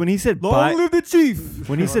 Dude, when he said Long bye, live the chief.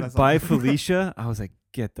 when he I love that said song. bye Felicia, I was like,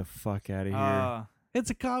 get the fuck out of here. It's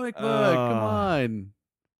a comic book. Come on.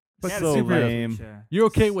 But yeah, so super lame. Felicia. You're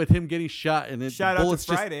okay with him getting shot and then Shout out bullets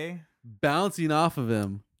to just Friday. bouncing off of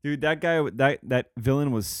him? Dude, that guy, that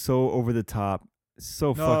villain was so over the top.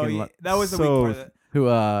 So No, fucking. that was the so, weak part of it. Who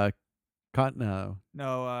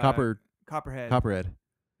No, Copperhead. Copperhead.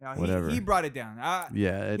 No, Whatever. He brought it down.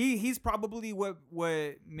 Yeah. He's probably what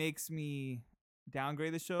makes me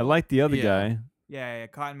downgrade the show. I like the other Yeah. guy. Yeah,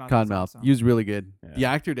 Cottonmouth. is Cottonmouth. awesome. He was really good. Yeah. The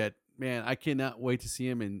actor that, man, I cannot wait to see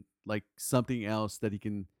him in like something else that he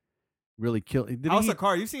can really kill. House of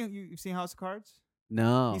Cards. You've seen House of Cards?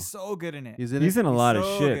 No, He's so good in it. he's in He's it. in a lot of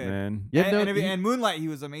so shit, good. man. Yeah, And Moonlight, he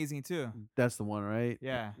was amazing too. that's the one, right?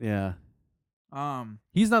 Yeah. Yeah. Um,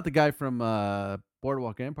 He's not the guy from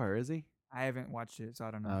Boardwalk Empire, is he? I haven't watched it, so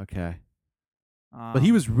I don't know. Okay. But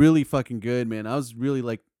he was really fucking good, man. I was really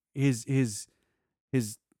like his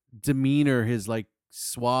demeanor, his like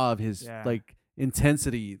suave, his Yeah. like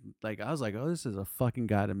intensity. Like I was like, oh, this is a fucking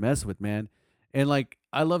guy to mess with, man. And like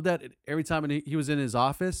I love that every time he was in his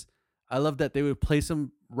office, I love that they would place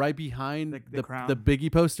him right behind The crown. the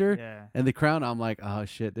Biggie poster Yeah. and the crown. I'm like, oh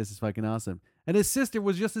shit, this is fucking awesome. And his sister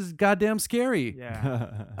was just as goddamn scary.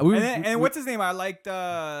 Yeah. We- And what's his name? I liked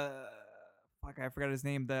fuck, I forgot his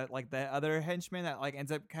name. The other henchman that like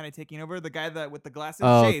ends up kind of taking over. The guy that with the glasses,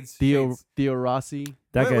 shades. Shades. Theo Rossi.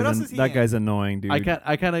 That What else is he in? guy's annoying, dude. I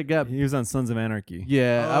kind of got He was on Sons of Anarchy.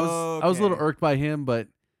 yeah. I was a little Okay. irked by him, but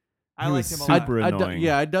I He liked was him a lot. super annoying.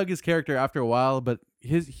 I dug his character after a while, but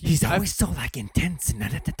He's always so like intense. And I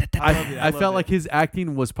loved it. I felt like his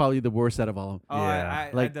acting was probably the worst out of all of them. Oh, Yeah.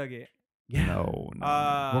 I Like- dug it. Yeah, no.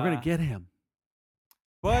 we're gonna get him.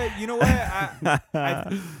 But you know what?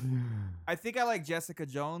 I think I like Jessica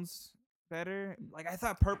Jones better. Like I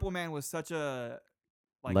thought Purple Man was such a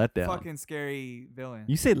like Letdown. fucking scary villain.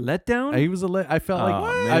 You say letdown? He was I felt like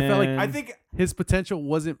Oh, I felt like man. I think. his potential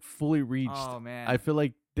wasn't fully reached. Oh man. I feel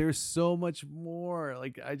like there's so much more.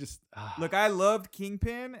 Like I just Look, I loved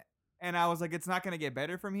Kingpin, and I was like, it's not gonna get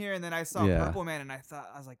better from here. And then I saw Yeah. Purple Man, and I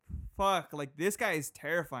was like, fuck, like this guy is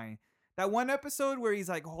terrifying. That one episode where he's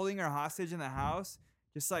like holding her hostage in the house,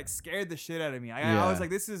 just like scared the shit out of me. I Yeah. was like,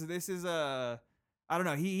 this is I don't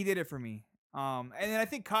know. He did it for me. And then I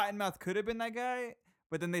think Cottonmouth could have been that guy,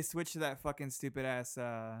 but then they switched to that fucking stupid ass.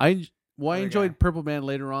 I other enjoyed guy. Purple Man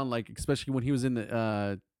later on, like especially when he was in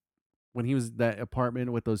the when he was in that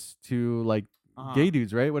apartment with those two like Uh-huh. gay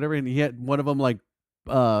dudes, right? Whatever, and he had one of them like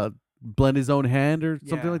blend his own hand or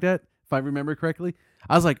something Yeah. like that, if I remember correctly.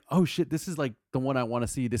 I was like, oh shit, this is like the one I want to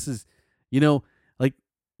see. This is, you know, like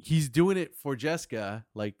he's doing it for Jessica.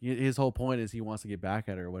 Like his whole point is he wants to get back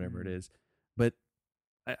at her or whatever it is. But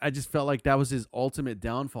I just felt like that was his ultimate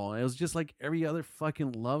downfall. And it was just like every other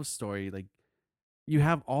fucking love story. Like you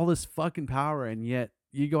have all this fucking power and yet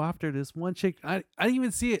you go after this one chick. I didn't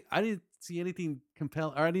even see it. I didn't see anything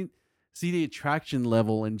compelling, or I didn't see the attraction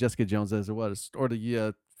level in Jessica Jones as it was, or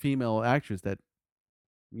the female actress that,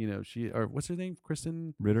 you know, or what's her name?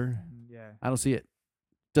 Kristen Ritter. Yeah. I don't see it.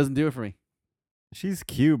 Doesn't do it for me. She's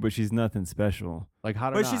cute, but she's nothing special. Like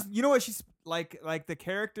hot or But not. she's, you know what? She's like the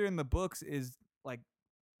character in the books is like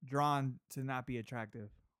drawn to not be attractive.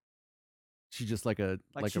 She's just like a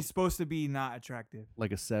Like she's supposed to be not attractive.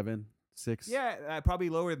 like a 7, 6. Yeah, probably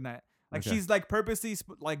lower than that. Like Okay. she's like purposely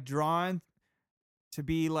like drawn to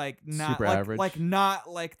be like not Super like, average. like not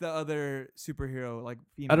like the other superhero like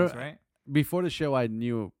I don't- females, right? Before the show, I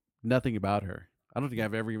knew nothing about her. I don't think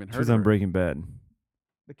I've ever even heard She was of on her. Breaking Bad.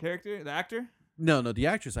 The character, the actor. No, the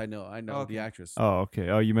actress I know. Okay. the actress. Oh, okay.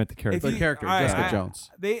 Oh, you meant the character. The character, all Jessica I-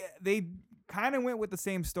 Jones. They kind of went with the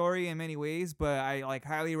same story in many ways, but I like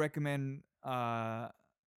highly recommend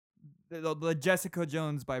the Jessica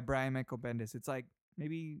Jones by Brian Michael Bendis. It's like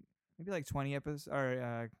maybe like 20 episodes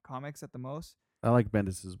or comics at the most, I like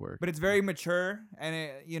Bendis's work. but it's very mature and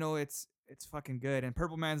it's fucking good. And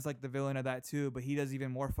Purple Man's like the villain of that too, but he does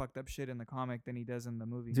even more fucked up shit in the comic than he does in the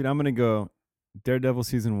movie. Dude, I'm going to go Daredevil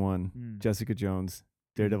Season 1, Mm. Jessica Jones.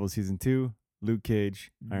 Daredevil Season 2, Luke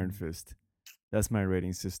Cage, Iron Mm. Fist. That's my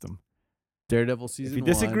rating system. Daredevil season If you 1.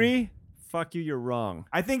 disagree, fuck you, you're wrong.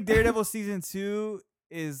 I think Daredevil season 2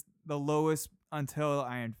 is the lowest until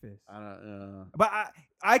Iron Fist. I don't, But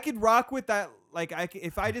I could rock with that. Like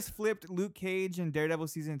if I just flipped Luke Cage and Daredevil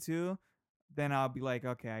season 2, then I'll be like,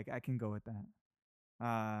 okay, I can go with that.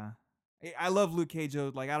 I love Luke Cage.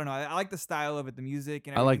 Like I don't know, I like the style of it, the music,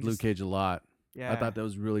 and I like everything Luke just- Cage a lot. Yeah, I thought that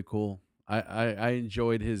was really cool. I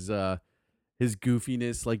enjoyed his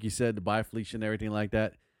goofiness, like you said, the bifleece and everything like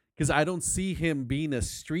that. Because I don't see him being a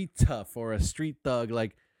street tough or a street thug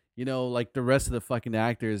like, you know, like the rest of the fucking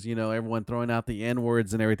actors, you know, everyone throwing out the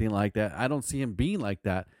N-words and everything like that. I don't see him being like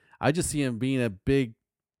that. I just see him being a big,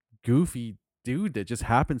 goofy dude that just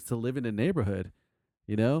happens to live in a neighborhood,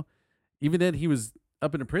 you know? Even then, he was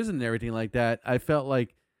up in a prison and everything like that. I felt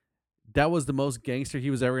like that was the most gangster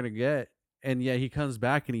he was ever going to get. And yeah, he comes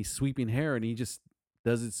back and he's sweeping hair and he just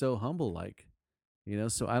does it so humble like, you know?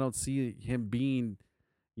 So I don't see him being,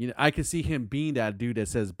 you know, I can see him being that dude that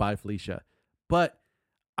says, bye, Felicia. But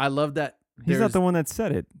I love that. He's not the one that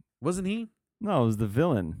said it. Wasn't he? No, it was the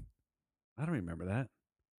villain. I don't remember that.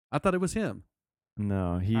 I thought it was him.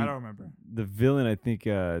 No, I don't remember. The villain, I think,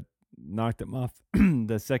 knocked him off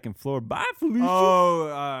the second floor. Bye, Felicia.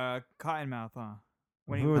 Oh, Cottonmouth, huh?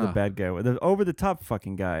 When Who were the bad guy? The over the top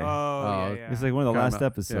fucking guy. Oh, yeah. It's like one of the Kinda- last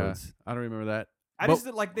episodes. Yeah, I don't remember that. I But- just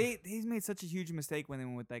like he's made such a huge mistake when they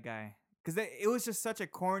went with that guy because it was just such a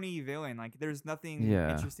corny villain. Like there's nothing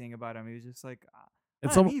Yeah. interesting about him. He was just like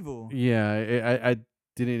It's I'm almo- evil. Yeah, I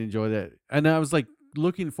didn't enjoy that, and I was like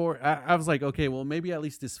looking for. I was like, okay, well maybe at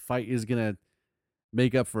least this fight is gonna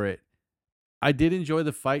make up for it. I did enjoy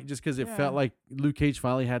the fight just because it Yeah. felt like Luke Cage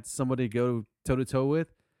finally had somebody to go toe to toe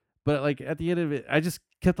with, but like at the end of it, I just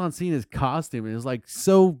kept on seeing his costume. And it was like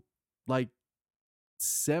so like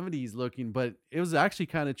 70s looking, but it was actually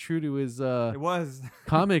kind of true to his It was.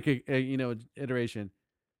 comic, iteration.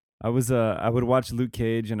 I would watch Luke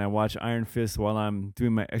Cage and I watch Iron Fist while I'm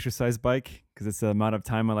doing my exercise bike because it's the amount of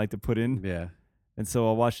time I like to put in. Yeah. And so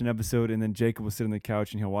I'll watch an episode and then Jacob will sit on the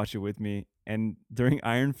couch and he'll watch it with me. And during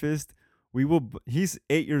Iron Fist, he's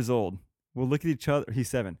 8 years old. We'll look at each other. He's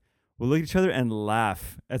 7. We'll look at each other and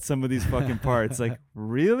laugh at some of these fucking parts. Like,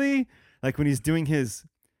 really? Like when he's doing his.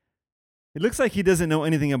 It looks like he doesn't know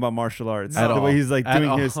anything about martial arts. At the all. way he's like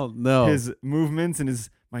doing his no. his movements and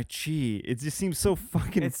my chi. It just seems so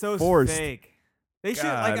fucking It's so forced. fake. They should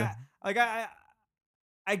God.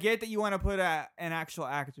 I get that you want to put an actual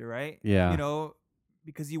actor, right? Yeah. You know,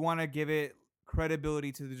 because you want to give it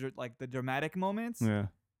credibility to the dramatic moments. Yeah.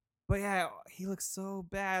 But yeah, he looks so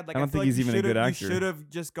bad. Like I don't feel think like he's even a good actor. You should have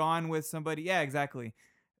just gone with somebody. Yeah, exactly.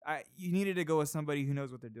 You needed to go with somebody who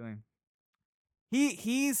knows what they're doing.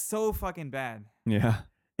 He's so fucking bad. Yeah.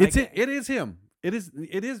 It Like, is him. It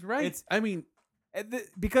is right. It's- I mean,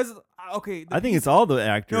 Because okay, I think it's all the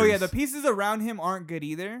actors. No, yeah, the pieces around him aren't good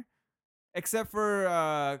either, except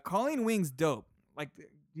for Colleen Wing's dope. Like, do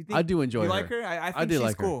you think I do enjoy you her. like her? I think do she's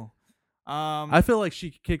like her. cool. I feel like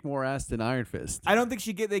she could kick more ass than Iron Fist. I don't think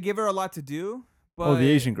they give her a lot to do. But the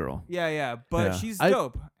Asian girl. Yeah, but Yeah. she's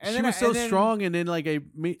dope. And she was so strong, and then like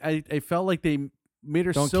I felt like they made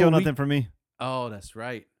her Don't so kill weak. nothing for me. Oh, that's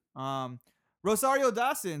right. Rosario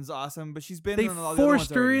Dawson's awesome, but she's been They in all the other ones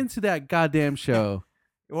forced her already. into that goddamn show.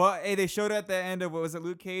 Well, hey, they showed at the end of what was it,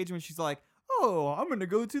 Luke Cage, when she's like, "Oh, I'm gonna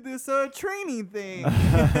go to this training thing,"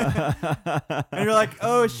 and you're like,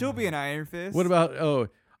 "Oh, she'll be an Iron Fist." What about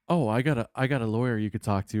I got a lawyer you could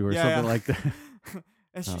talk to or something like that.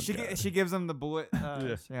 And Oh, she gives him the bullet.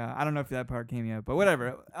 Yeah. Yeah, I don't know if that part came yet, but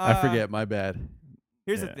whatever. I forget. My bad.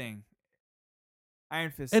 Here's the Yeah. thing.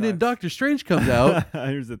 Iron Fist. And then sucks. Doctor Strange comes out.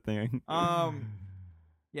 Here's the thing.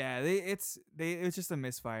 Yeah, it's just a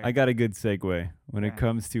misfire. I got a good segue when Yeah. it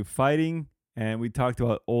comes to fighting, and we talked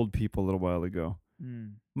about old people a little while ago.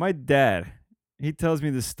 Mm. My dad, he tells me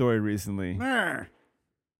this story recently.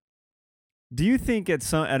 Do you think at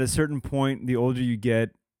a certain point, the older you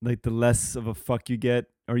get, like the less of a fuck you get,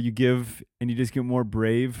 or you give, and you just get more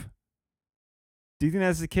brave? Do you think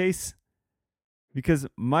that's the case? Because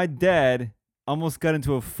my dad almost got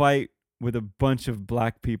into a fight with a bunch of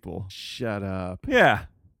black people. Shut up. Yeah.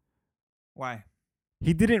 Why?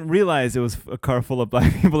 He didn't realize it was a car full of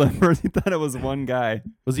black people at first. He thought it was one guy.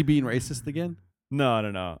 Was he being racist again?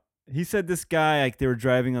 No. He said this guy, like they were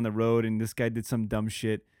driving on the road and this guy did some dumb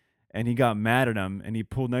shit and he got mad at him and he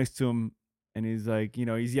pulled next to him and he's like,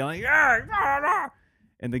 he's yelling, "Yeah!"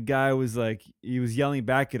 And the guy was like, he was yelling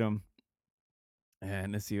back at him.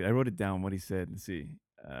 And let's see, I wrote it down what he said. Let's see.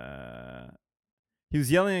 He was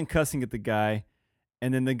yelling and cussing at the guy.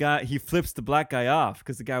 And then the guy, he flips the black guy off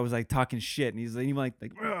because the guy was like talking shit. And he's like,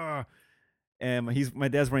 "Ugh." And my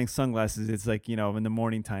dad's wearing sunglasses. It's like, in the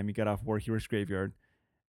morning time, he got off work, he works graveyard.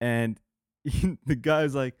 And the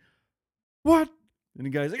guy's like, "What?" And the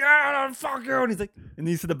guy's like, "Fuck you." And he's like, and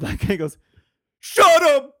he said the black guy goes, "Shut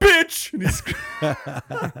up, bitch." And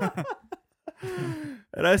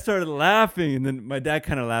and I started laughing. And then my dad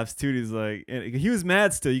kind of laughs too. He's like, and he was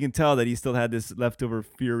mad still. You can tell that he still had this leftover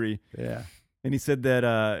fury. Yeah. And he said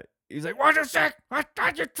that he's like, "What is that?"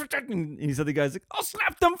 And he said the guy's like, "I'll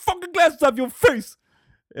slap them fucking glasses off your face."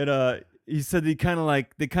 And he said they kind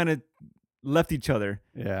of left each other.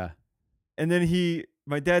 Yeah. And then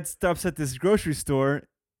my dad stops at this grocery store and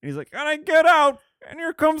he's like, "And I get out and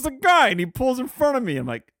here comes a guy and he pulls in front of me." I'm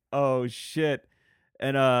like, "Oh shit."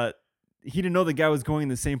 And he didn't know the guy was going in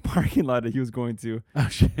the same parking lot that he was going to. Oh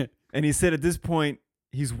shit. And he said at this point,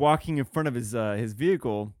 he's walking in front of his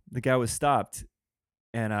vehicle. The guy was stopped.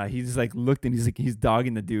 And he just like looked and he's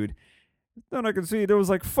dogging the dude. Then I could see there was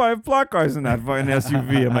like 5 black guys in that fucking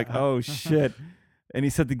SUV. I'm like, "Oh shit." And he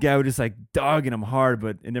said the guy was just like dogging him hard,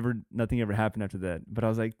 but nothing ever happened after that. But I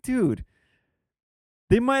was like, dude,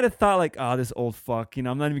 they might have thought like, "Oh, this old fuck, I'm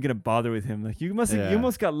not even gonna bother with him." Like you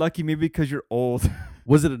almost got lucky maybe because you're old.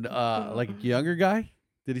 Was it like a younger guy?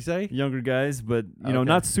 Did he say? Younger guys, but Okay.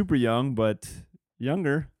 not super young, but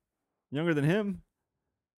younger than him.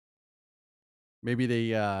 Maybe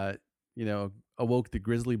they, awoke the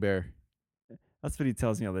grizzly bear. That's what he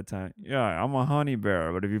tells me all the time. Yeah, I'm a honey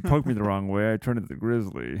bear, but if you poke me the wrong way, I turn into the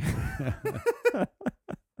grizzly.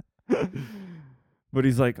 But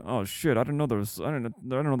he's like, oh shit, I didn't know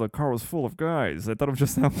the car was full of guys. I thought it was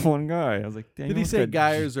just that one guy. I was like, dang. Did he say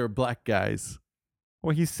guys or black guys?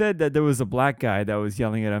 Well, he said that there was a black guy that was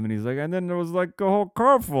yelling at him, and he's like, and then there was like a whole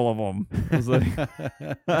car full of them. I was like,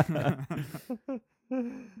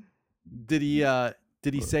 Did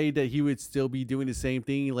he say that he would still be doing the same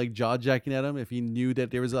thing, like jaw jacking at him, if he knew that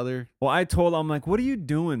there was other? well, I told him, I'm like, what are you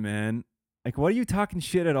doing, man? Like, why are you talking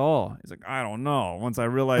shit at all? He's like, I don't know. Once I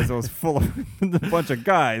realized I was full of a bunch of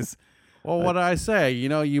guys. Well, what did I say?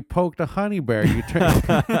 You poked a honey bear. You turned.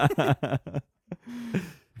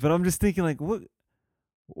 But I'm just thinking, like, what?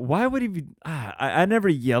 Why would he be? I never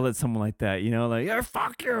yell at someone like that. Like, yeah,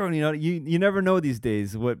 fuck you. And, you never know these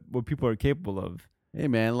days what people are capable of. Hey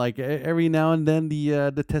man, like every now and then the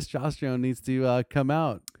testosterone needs to come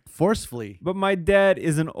out forcefully. But my dad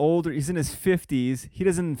is he's in his 50s. He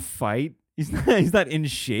doesn't fight. He's not in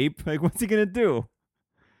shape. Like, what's he gonna do?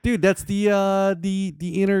 Dude, that's the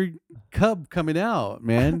inner cub coming out,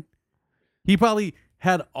 man. He probably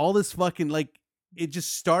had all this fucking, like, it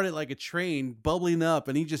just started like a train bubbling up,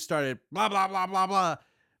 and he just started blah blah blah blah blah,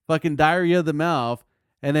 fucking diarrhea of the mouth.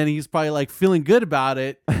 And then he's probably like feeling good about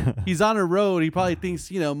it. He's on a road. He probably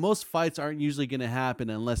thinks, most fights aren't usually going to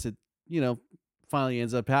happen unless it, finally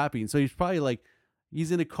ends up happening. So he's probably like,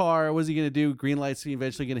 he's in a car. What's he going to do? Green light's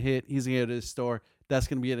eventually going to hit. He's going to go to the store. That's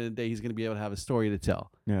going to be the end of the day. He's going to be able to have a story to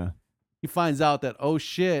tell. Yeah. He finds out that, oh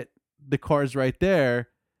shit, the car's right there.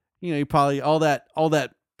 He probably, all that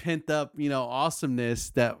pent up,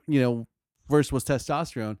 awesomeness that, first was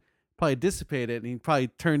testosterone, probably dissipated, and he probably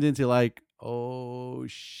turned into like, oh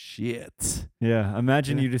shit. Yeah.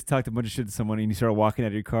 Imagine you just talked a bunch of shit to someone and you start walking out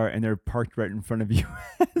of your car and they're parked right in front of you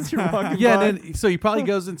as you're walking by. And then so he probably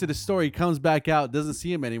goes into the store, he comes back out, doesn't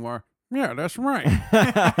see him anymore. Yeah, that's right.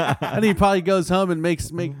 And he probably goes home and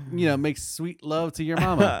makes sweet love to your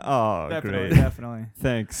mama. Oh, great. Definitely.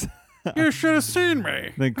 Thanks. You should have seen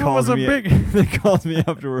me. Then calls me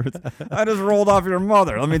afterwards. I just rolled off your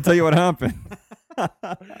mother. Let me tell you what happened.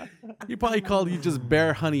 He probably called you just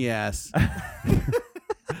bear honey ass.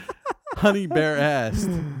 Honey bear ass.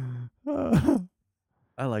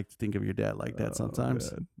 I like to think of your dad like that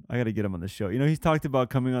sometimes. Man. I got to get him on the show. He's talked about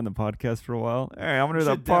coming on the podcast for a while. Hey, I'm going to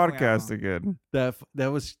do Should that podcast again.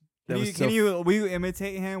 Will you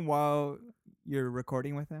imitate him while you're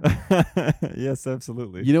recording with him? Yes,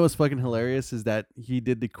 absolutely. You know what's fucking hilarious is that he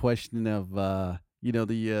did the question of,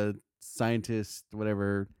 the scientist,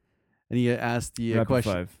 whatever, and he asked the Rapid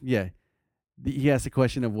question. five. Yeah. He asked the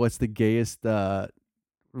question of what's the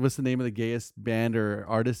name of the gayest band or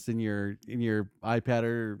artist in your iPad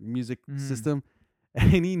or music system,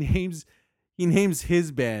 and he names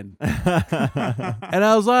his band, and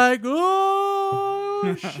I was like,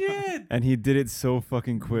 oh shit! And he did it so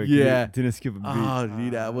fucking quick. Yeah, he didn't skip a beat. Oh,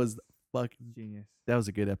 dude, that was fucking Genius. That was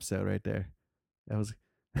a good episode right there. That was.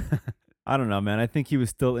 I don't know, man. I think he was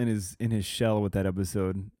still in his shell with that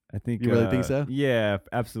episode. I think you really think so? Yeah,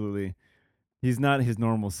 absolutely. He's not his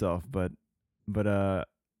normal self, but I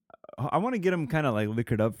want to get him kind of like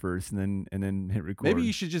liquored up first, and then hit record. Maybe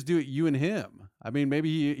you should just do it, you and him. I mean,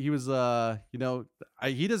 maybe he was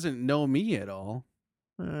he doesn't know me at all.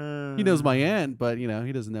 He knows my aunt, but he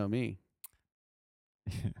doesn't know me.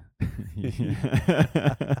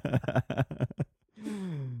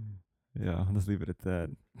 Yeah, let's leave it at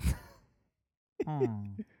that. Oh.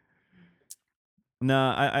 No,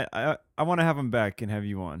 I want to have him back and have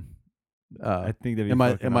you on. I think that'd be am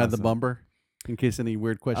I awesome. the bumper? In case any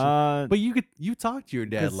weird questions. But you talk to your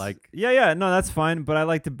dad like. Yeah, no, that's fine. But I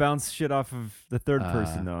like to bounce shit off of the third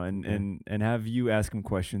person though, and have you ask him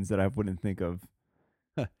questions that I wouldn't think of.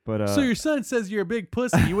 But so your son says you're a big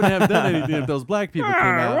pussy. You wouldn't have done anything if those black people came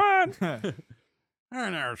out. What? I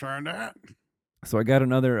never said that. So I got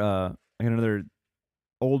another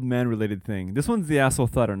old man related thing. This one's the asshole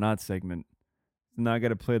thought or not segment. Now I got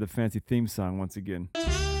to play the fancy theme song once again.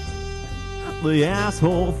 The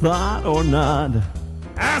asshole thought or not.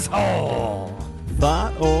 Asshole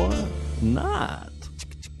thought or not.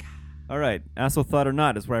 All right, asshole thought or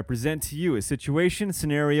not is where I present to you a situation,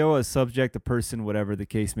 scenario, a subject, a person, whatever the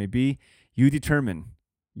case may be. You determine.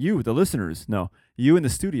 You, the listeners, no, you in the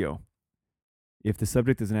studio. If the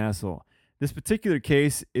subject is an asshole. This particular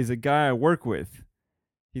case is a guy I work with.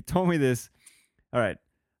 He told me this. All right.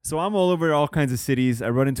 So I'm all over all kinds of cities. I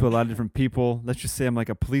run into a lot of different people. Let's just say I'm like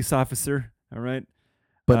a police officer. All right.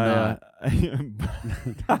 But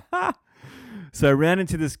not. So I ran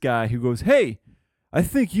into this guy who goes, "Hey, I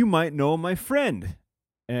think you might know my friend.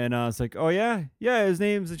 And I was like, oh, yeah? Yeah, his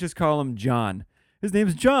name's, let's just call him John. His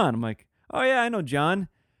name's John. I'm like, oh, yeah, I know John.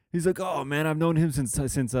 He's like, oh, man, I've known him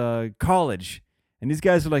since college. And these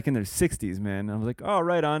guys are like in their 60s, man. I was like, oh,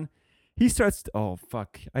 right on. He starts, oh,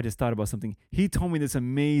 fuck. I just thought about something. He told me this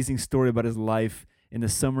amazing story about his life in the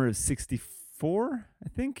summer of 64, I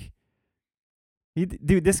think.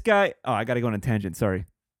 Dude, this guy, oh, I got to go on a tangent. Sorry.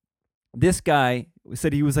 This guy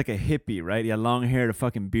said he was like a hippie, right? He had long hair, a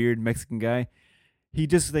fucking beard, Mexican guy. He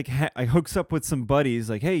just like hooks up with some buddies.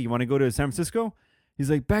 Like, hey, you want to go to San Francisco? He's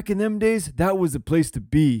like, back in them days, that was the place to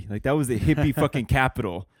be. Like, that was the hippie fucking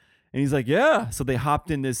capital. And he's like, yeah. So they hopped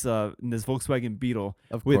in this Volkswagen Beetle,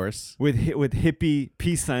 Of course. with hippie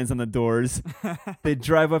peace signs on the doors. They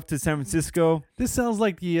drive up to San Francisco. This sounds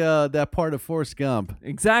like the that part of Forrest Gump.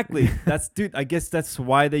 Exactly. Dude. I guess that's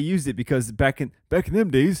why they used it, because back in them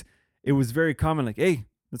days, it was very common. Like, hey,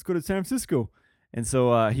 let's go to San Francisco. And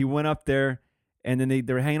so he went up there. And then they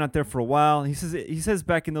were hanging out there for a while. He says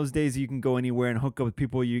back in those days you can go anywhere and hook up with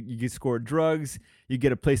people. You get score drugs. You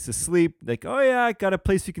get a place to sleep. Like, oh yeah, I got a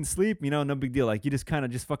place you can sleep. No big deal. Like, you just kind of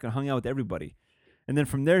just fucking hung out with everybody. And then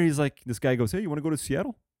from there he's like, this guy goes, hey, you want to go to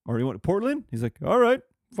Seattle or you want to Portland? He's like, all right,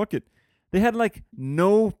 fuck it. They had like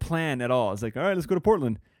no plan at all. It's like, all right, let's go to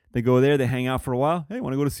Portland. They go there. They hang out for a while. Hey,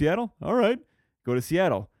 want to go to Seattle? All right, go to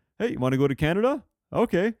Seattle. Hey, you want to go to Canada?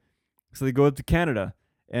 Okay. So they go up to Canada.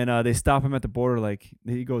 And they stop him at the border. Like,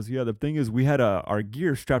 he goes, yeah, the thing is, we had our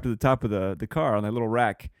gear strapped to the top of the car on that little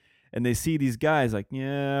rack. And they see these guys like,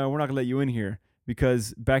 yeah, we're not going to let you in here.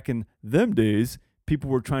 Because back in them days, people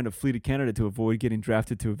were trying to flee to Canada to avoid getting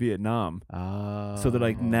drafted to Vietnam. So they're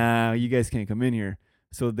like, nah, you guys can't come in here.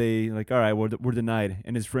 So they like, all right, we're denied.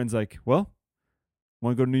 And his friend's like, well,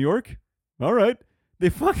 want to go to New York? All right. They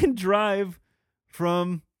fucking drive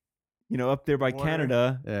from... up there by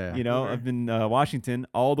Canada, up in Washington,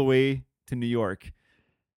 all the way to New York.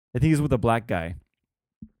 I think he's with a black guy.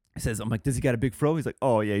 He says, I'm like, does he got a big fro? He's like,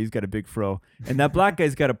 oh, yeah, he's got a big fro. And that black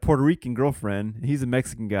guy's got a Puerto Rican girlfriend. He's a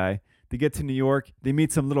Mexican guy. They get to New York. They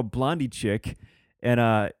meet some little blondie chick.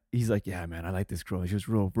 And he's like, yeah, man, I like this girl. She was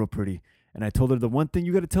real pretty. And I told her the one thing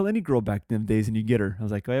you got to tell any girl back in them days and you get her. I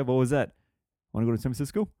was like, oh, yeah, what was that? Want to go to San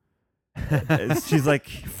Francisco? She's like,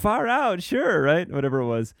 far out, sure, right? Whatever it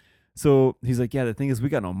was. So he's like, yeah, the thing is, we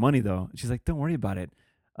got no money, though. She's like, don't worry about it.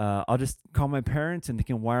 I'll just call my parents and they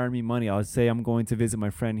can wire me money. I'll say I'm going to visit my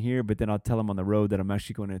friend here, but then I'll tell them on the road that I'm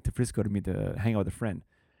actually going to Frisco to hang out with a friend.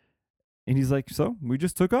 And he's like, so we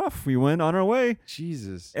just took off. We went on our way.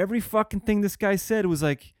 Jesus. Every fucking thing this guy said was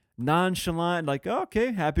like nonchalant, like, oh,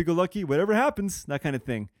 okay, happy-go-lucky, whatever happens, that kind of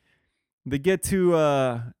thing. They get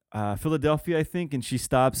to Philadelphia, I think, and she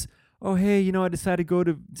stops. Oh, hey, I decided to go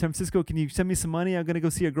to San Francisco. Can you send me some money? I'm going to go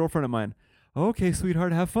see a girlfriend of mine. Okay,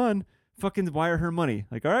 sweetheart, have fun. Fucking wire her money.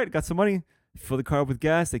 Like, all right, got some money. Fill the car up with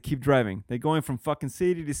gas. They keep driving. They're going from fucking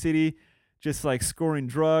city to city, just like scoring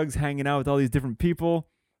drugs, hanging out with all these different people.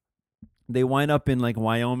 They wind up in like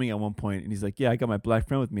Wyoming at one point, and he's like, yeah, I got my black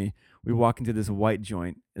friend with me. We walk into this white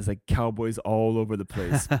joint. It's like cowboys all over the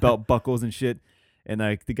place, belt buckles and shit. And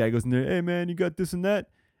like the guy goes in there, hey, man, you got this and that?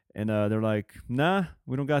 And they're like, nah,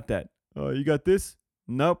 we don't got that. You got this?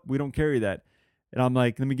 Nope, we don't carry that. And I'm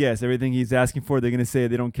like, let me guess, everything he's asking for, they're going to say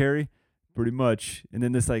they don't carry? Pretty much. And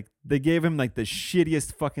then they gave him like the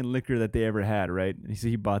shittiest fucking liquor that they ever had, right? And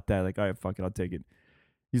he bought that. Like, all right, fuck it, I'll take it.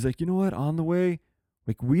 He's like, you know what? On the way,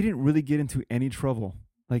 like, we didn't really get into any trouble.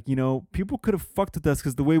 Like, people could have fucked with us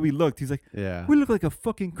because the way we looked. He's like, yeah, we look like a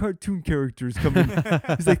fucking cartoon characters coming.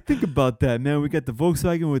 He's like, think about that, man. We got the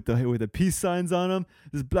Volkswagen with the peace signs on them.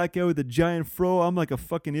 This black guy with a giant fro. I'm like a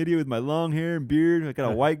fucking idiot with my long hair and beard. I got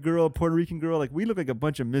a white girl, a Puerto Rican girl. Like, we look like a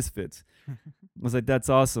bunch of misfits. I was like, that's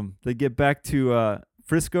awesome. They get back to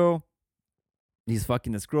Frisco. He's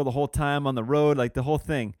fucking this girl the whole time on the road, like the whole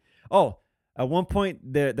thing. Oh, at one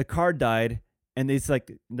point the car died, and it's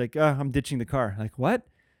like I'm ditching the car. Like, what?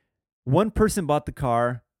 One person bought the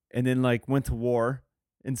car and then like went to war,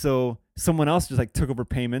 and so someone else just like took over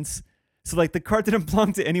payments. So like the car didn't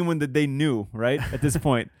belong to anyone that they knew, right? At this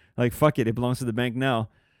point, like, fuck it belongs to the bank now.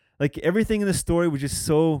 Like, everything in the story was just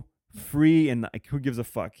so free and like, who gives a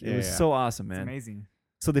fuck? It was so awesome, man. It's amazing.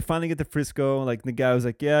 So they finally get to Frisco. Like, the guy was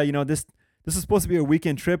like, yeah, this is supposed to be a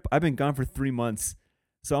weekend trip. I've been gone for 3 months,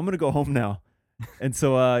 so I'm gonna go home now. And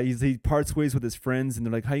so he parts ways with his friends, and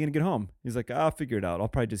they're like, how you gonna get home? He's like, I'll figure it out. I'll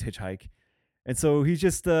probably just hitchhike. And so he's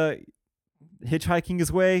just hitchhiking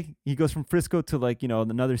his way. He goes from Frisco to like,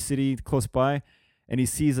 another city close by, and he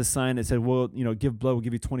sees a sign that said, well, give blood, we'll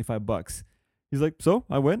give you $25. He's like, so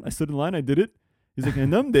I went, I stood in line, I did it. He's like, in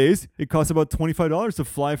them days, it costs about $25 to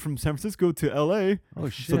fly from San Francisco to LA. Oh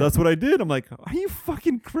shit! So that's what I did. I'm like, are you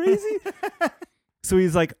fucking crazy? So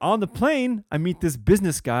he's like, on the plane, I meet this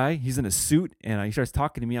business guy. He's in a suit, and he starts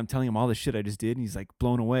talking to me. I'm telling him all the shit I just did, and he's like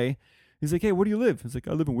blown away. He's like, hey, where do you live? I was like,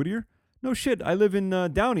 I live in Whittier. No shit, I live in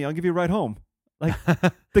Downey. I'll give you a ride home. Like,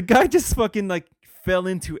 the guy just fucking like fell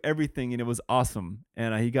into everything, and it was awesome.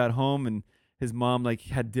 And he got home, and his mom like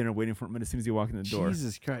had dinner waiting for him as soon as he walked in the door.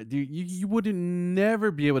 Jesus Christ, dude, you wouldn't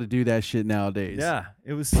never be able to do that shit nowadays. Yeah,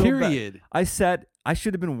 it was so Period. bad. I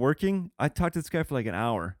should have been working. I talked to this guy for like an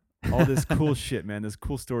hour. All this cool shit, man. This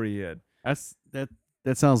cool story he had.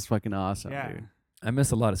 That sounds fucking awesome, Yeah. dude. I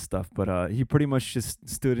miss a lot of stuff, but he pretty much just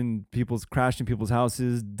crashed in people's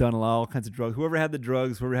houses, done all kinds of drugs. Whoever had the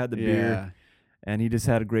drugs, whoever had the beer. And he just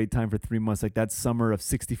had a great time for 3 months. Like that summer of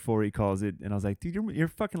 64, he calls it. And I was like, dude, your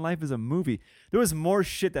fucking life is a movie. There was more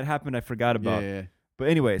shit that happened I forgot about. Yeah. But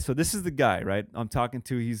anyway, so this is the guy, right? I'm talking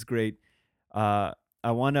to. He's great. I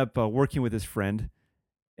wound up working with his friend.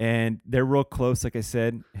 And they're real close, like I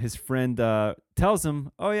said. His friend tells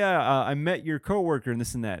him, oh, yeah, I met your coworker and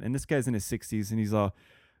this and that. And this guy's in his 60s. And he's like,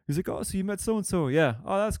 oh, so you met so-and-so. Yeah.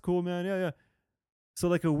 Oh, that's cool, man. Yeah. So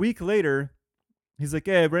like a week later, he's like,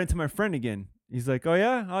 hey, I ran into my friend again. He's like, oh,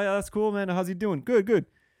 yeah, that's cool, man. How's he doing? Good.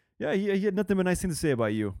 Yeah, he had nothing but nice things to say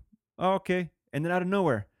about you. Oh, okay. And then out of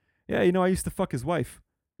nowhere, yeah, I used to fuck his wife.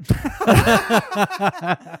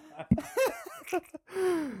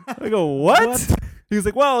 I go, what? He was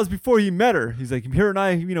like, well, it was before he met her. He's like, her and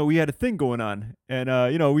I, we had a thing going on. And,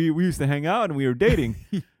 we used to hang out and we were dating.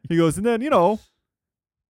 He goes, and then,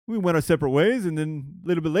 we went our separate ways. And then a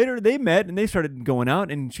little bit later, they met and they started going out.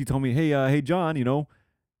 And she told me, hey, John,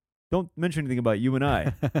 don't mention anything about you and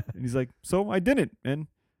I. And he's like, so I didn't. And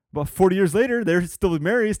about 40 years later, they're still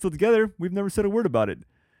married, still together. We've never said a word about it.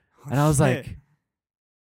 And I was like,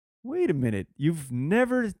 wait a minute. You've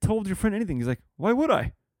never told your friend anything. He's like, why would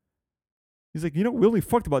I? He's like, we only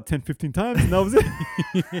fucked about 10, 15 times, and that was it.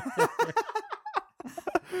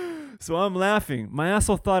 So I'm laughing. My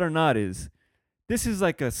asshole thought or not is, this is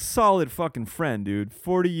like a solid fucking friend, dude.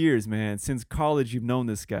 40 years, man. Since college, you've known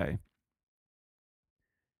this guy.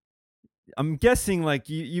 I'm guessing like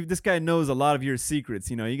this guy knows a lot of your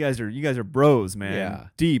secrets. You guys are bros, man. Yeah.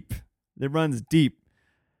 Deep. It runs deep.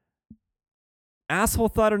 Asshole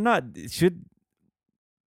thought or not,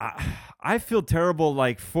 I feel terrible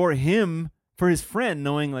like for him, for his friend,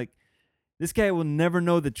 knowing like this guy will never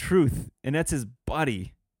know the truth, and that's his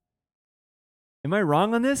buddy. Am I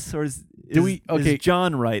wrong on this, or is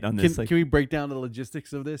John right on this? Can we break down the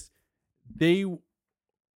logistics of this? They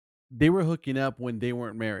were hooking up when they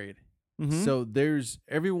weren't married. Mm-hmm. So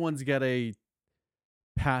everyone's got a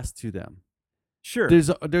past to them. Sure.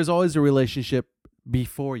 There's always a relationship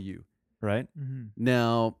before you. Right. Mm-hmm.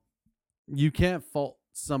 Now, you can't fault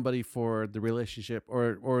somebody for the relationship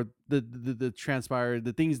or the transpired,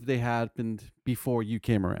 the things that they happened before you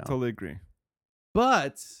came around. Totally agree.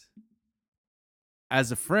 But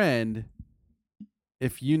as a friend,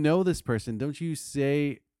 if you know this person, don't you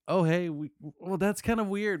say, oh, hey, well, that's kind of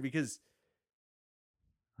weird because,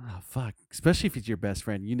 oh, fuck, especially if it's your best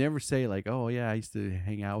friend. You never say like, oh, yeah, I used to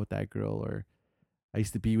hang out with that girl or I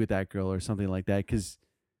used to be with that girl or something like that. Because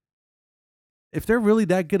if they're really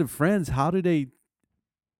that good of friends, how do they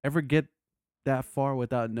ever get that far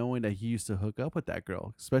without knowing that he used to hook up with that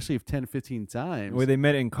girl, especially if 10, 15 times? Well, they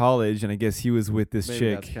met in college, and I guess he was with this Maybe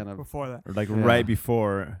chick that's kind of Before that. or like Yeah. right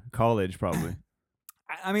before college, probably.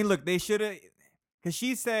 I mean, look, they should have, because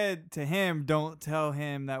she said to him, don't tell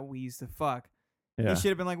him that we used to fuck. Yeah. He should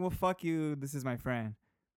have been like, well, fuck you. This is my friend.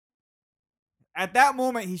 At that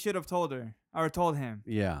moment, he should have told her or told him.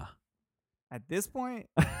 Yeah. At this point,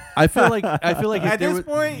 I feel like if at there this was-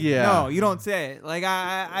 point, yeah. no, you don't say it. Like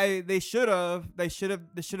they should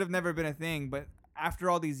have never been a thing. But after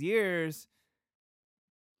all these years,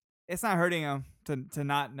 it's not hurting him to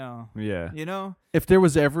not know. Yeah. You know? If there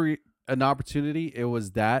was ever an opportunity, it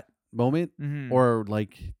was that moment, Mm-hmm. or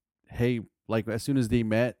like, hey, like as soon as they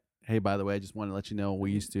met, hey, by the way, I just want to let you know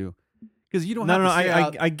we used to, because you don't No, have no, to stray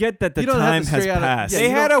out- I get that the you don't have to time has stray out of- passed. Yeah, They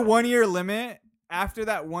you had a 1-year limit. After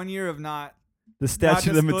that 1 year of not The statute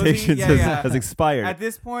of disclosing- limitations yeah. has expired. at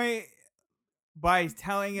this point, by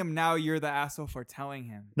telling him now, you're the asshole for telling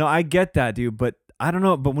him. No, I get that, dude, but I don't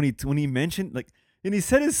know. But when he mentioned like, and he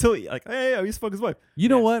said it so like, hey, I used to fuck his wife. You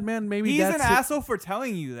know Yes. what, man? Maybe He's that's an asshole for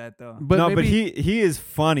telling you that, though. But no, maybe, but he is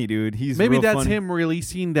funny, dude. He's maybe real that's funny. him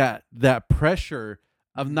releasing that pressure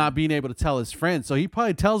of not being able to tell his friends. So he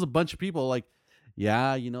probably tells a bunch of people like,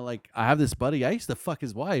 yeah, like I have this buddy. I used to fuck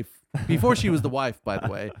his wife before she was the wife, by the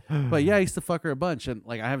way. But yeah, I used to fuck her a bunch, and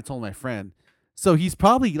like I haven't told my friend. So he's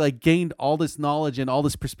probably like gained all this knowledge and all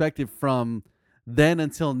this perspective from then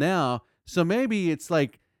until now. So maybe it's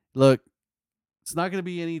like, look, it's not going to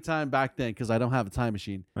be any time back then because I don't have a time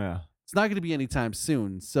machine. Yeah. It's not going to be anytime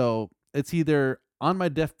soon. So it's either on my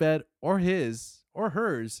deathbed or his or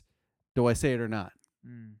hers. Do I say it or not?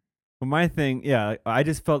 Well, my thing, yeah, I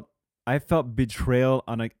felt betrayal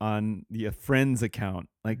on the friend's account.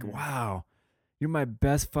 Like, wow, you're my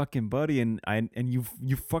best fucking buddy, and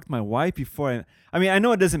you fucked my wife before. I mean, I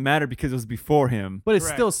know it doesn't matter because it was before him, But it's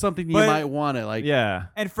Correct. still something you But- might want to like. yeah,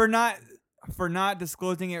 And for not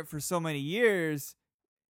disclosing it for so many years,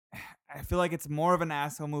 I feel like it's more of an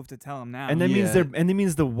asshole move to tell him now. and that Yeah.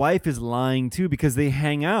 means the wife is lying too because they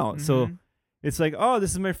hang out. So Mhm. it's like, oh,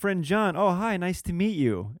 this is my friend John. Oh, hi, nice to meet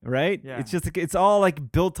you. Right? Yeah. It's just like, it's all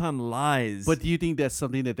like built on lies. But do you think that's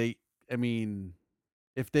something that they? I mean,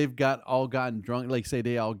 if they've all gotten drunk, like say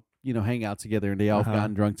they all hang out together and they all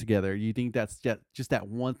gotten drunk together, you think that's just that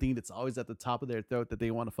one thing that's always at the top of their throat that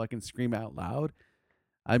they want to fucking scream out loud?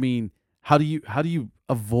 I mean, how do you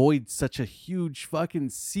avoid such a huge fucking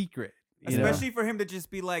secret? you know? Especially for him to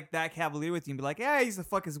just be like that cavalier with you and be like, yeah, he used to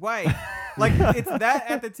fuck his wife. Like, it's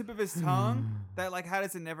that at the tip of his tongue that, like, how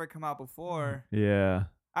does it never come out before? yeah.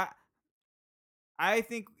 I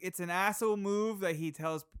think it's an asshole move that he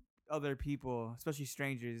tells other people, especially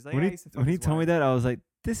strangers. He's like, When yeah, he I used to fuck when he his told me wife. that, I was like,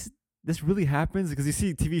 this really happens, because you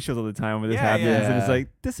see TV shows all the time where this Yeah, happens, and it's yeah. like,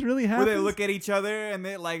 this really Where happens. they look at each other and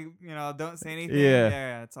they, like, don't say anything. Yeah.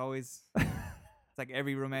 Yeah, it's always, it's like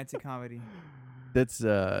every romantic comedy That's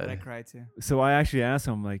that I cry to. So I actually asked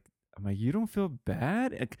him, I'm like, you don't feel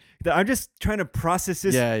bad? I'm just trying to process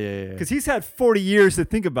this. yeah. Because he's had 40 years to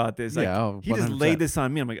think about this. Like, Yeah, oh, he just 100%. laid this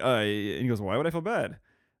on me. I'm like, and he goes, why would I feel bad?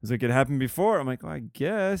 He's like, it happened before. I'm like, well, I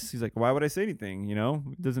guess. He's like, why would I say anything?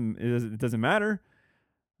 It doesn't matter.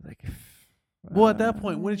 Like, Well, at that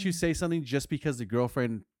point, wouldn't you say something just because the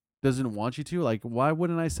girlfriend doesn't want you to? Like, why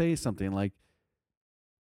wouldn't I say something? Like,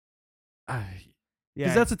 because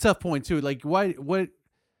Yeah. that's a tough point too. Like, why? What?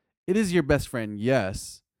 It is your best friend,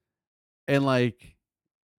 yes, and like,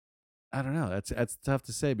 I don't know. That's tough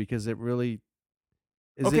to say because it really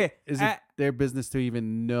is. Okay, Is it their business to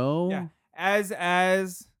even know? Yeah. As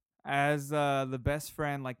the best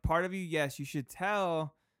friend, like, part of you, yes, you should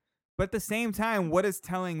tell. But at the same time, what does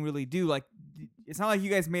telling really do? Like, it's not like you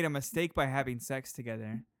guys made a mistake by having sex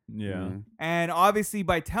together. yeah. Mhm. And obviously,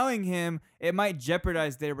 by telling him, it might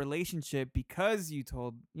jeopardize their relationship because you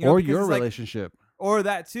told, Or because your it's like- relationship. or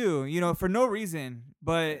that too, for no reason.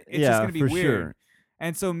 But it's Yeah, just gonna be for weird. sure.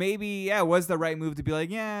 And so maybe, it was the right move to be like,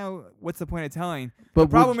 yeah, what's the point of telling? But The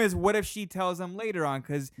problem is, what if she tells him later on?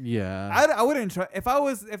 Because yeah, I wouldn't trust if that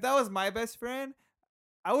was my best friend.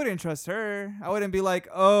 I wouldn't trust her. I wouldn't be like,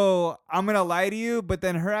 oh, I'm gonna lie to you, but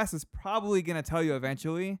then her ass is probably gonna tell you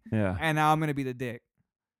eventually, Yeah. and now I'm gonna be the dick.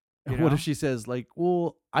 you what know? if she says like,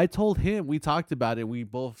 "Well, I told him. We talked about it. We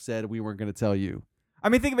both said we weren't going to tell you." I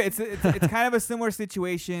mean, think of it. It's kind of a similar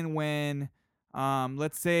situation when,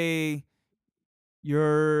 let's say,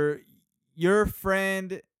 your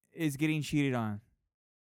friend is getting cheated on,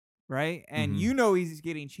 right? And Mhm. he's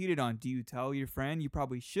getting cheated on. Do you tell your friend? You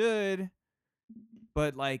probably should,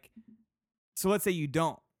 but like, so let's say you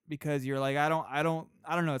don't, because you're like, I don't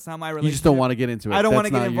know. It's not my relationship. You just don't want to get into it. I don't want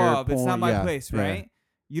That's to get not your involved. It's not point. my Yeah, place, yeah. right?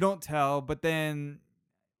 You don't tell, but then,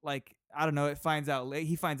 like, I don't know. He finds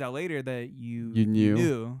out later that you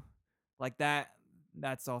knew. like that.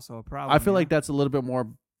 That's also a problem. I feel like that's a little bit more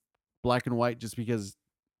black and white, just because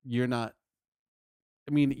you're not.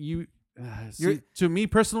 I mean, to me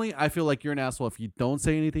personally, I feel like you're an asshole if you don't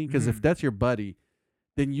say anything. Because if Mhm. that's your buddy,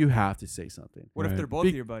 then you have to say something. What if Right. they're both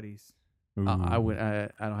your buddies? I Ooh. would. I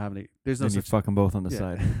don't have any. There's no Then you such. fuck them both on the Yeah.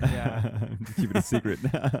 side. Yeah. Keep it a secret.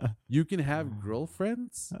 You can have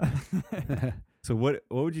girlfriends. So what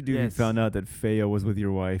would you do if you Yes. found out that Feo was with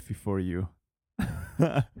your wife before you?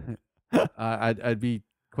 I'd be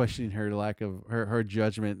questioning her lack of her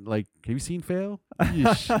judgment. Like, have you seen Fail?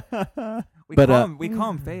 Yeesh. We But,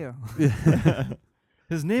 call him Feo.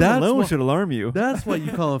 His name That's alone what- should alarm you. That's why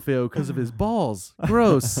you call him Fail, because of his balls.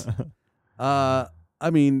 Gross. I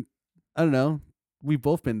mean, I don't know. We've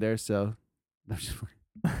both been there, so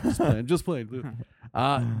I'm just playing.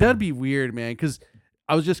 That'd be weird, man. Because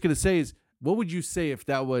I was just gonna say, is what would you say if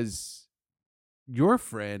that was your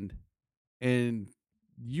friend and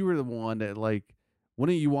you were the one that, like,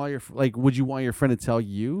 wouldn't you want would you want your friend to tell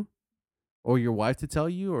you, or your wife to tell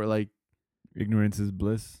you, or like, Ignorance is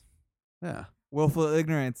bliss. yeah. Willful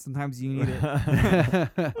ignorance. Sometimes you need it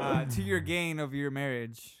to your gain of your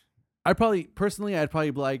marriage. I'd probably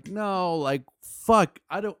be like, no, like, fuck,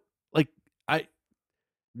 I don't, like,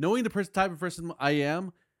 knowing the type of person I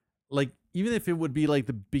am, like even if it would be like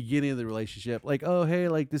the beginning of the relationship, like, oh hey,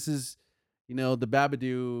 like this is, the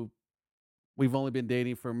Babadoo. We've only been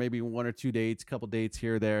dating for maybe 1 or 2 dates, couple dates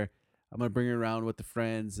here or there. I'm gonna bring her around with the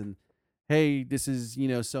friends, and hey, this is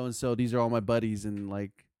so and so. These are all my buddies, and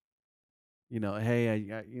like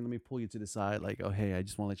hey, let me pull you to the side. Like, oh hey, I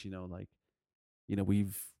just want to let you know, like,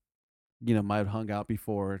 we've might have hung out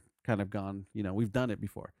before, kind of gone. We've done it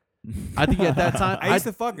before. I think at that time, I used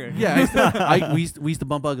to fuck her. Yeah, we used to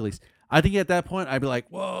bump uglies. I think at that point, I'd be like,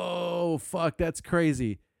 whoa, fuck, that's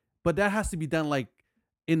crazy. But that has to be done like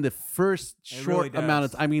in the first short amount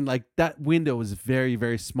of. I mean, like that window is very,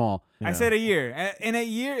 very small. Yeah. I said a year. In a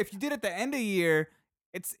year, if you did it at the end of the year,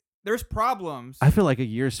 there's problems. I feel like a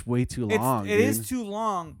year's way too long. It is too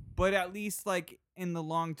long, but at least like in the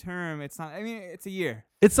long term, it's not. I mean, it's a year.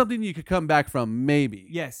 It's something you could come back from, maybe.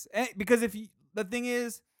 Yes, because the thing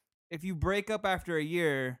is, if you break up after a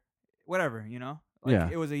year, whatever,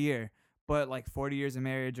 it was a year, but like 40 years of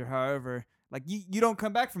marriage or however, like you don't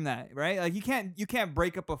come back from that, right? Like you can't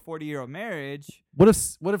break up a 40-year-old marriage. What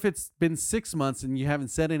if it's been 6 months and you haven't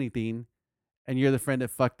said anything, and you're the friend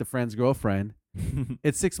that fucked the friend's girlfriend?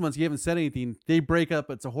 It's 6 months, you haven't said anything. They break up.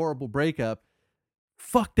 It's a horrible breakup.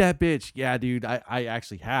 Fuck that bitch. Yeah, dude, I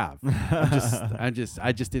actually have. I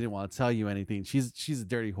just didn't want to tell you anything. She's a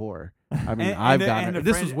dirty whore. I mean, I've got her.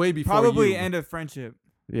 This was way before probably you. End of friendship.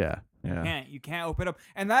 Yeah. You can't open up,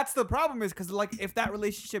 and that's the problem. Is because like if that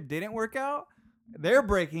relationship didn't work out, they're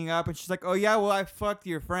breaking up, and she's like, "Oh yeah, well I fucked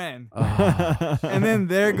your friend," and then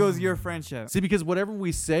there goes your friendship. See, because whatever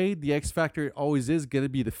we say, the X factor always is gonna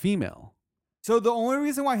be the female. So the only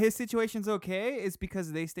reason why his situation's okay is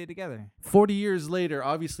because they stay together. 40 years later,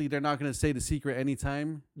 obviously they're not going to say the secret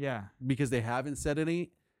anytime. Yeah. Because they haven't said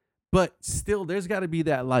any. But still, there's got to be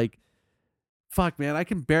that like, fuck, man, I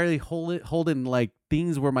can barely hold in like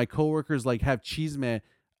things where my coworkers like have chisme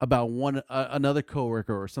about another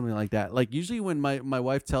coworker or something like that. Like usually when my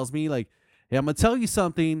wife tells me like, hey, I'm going to tell you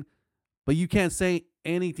something, but you can't say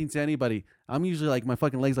anything to anybody. I'm usually like my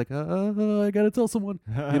fucking legs like, I gotta tell someone.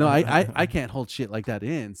 I can't hold shit like that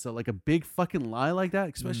in. So like a big fucking lie like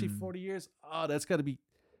that, especially 40 years, that's gotta be.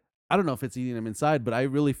 I don't know if it's eating him inside, but I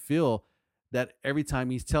really feel that every time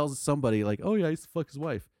he tells somebody like, oh yeah, I used to fuck his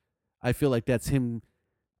wife, I feel like that's him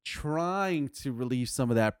trying to relieve some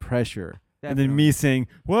of that pressure. Definitely. And then me saying,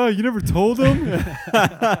 well, you never told him?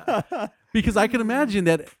 Because I can imagine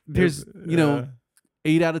that there's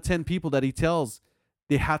 8 out of 10 people that he tells,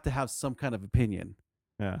 they have to have some kind of opinion.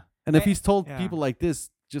 Yeah. And if he's told people like this,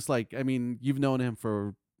 just like, I mean, you've known him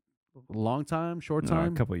for a long time, short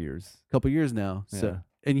time? A couple of years. Couple of years now. Yeah. So,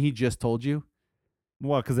 and he just told you?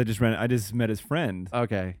 Well, because I just met his friend.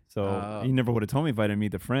 Okay. So he never would have told me if I didn't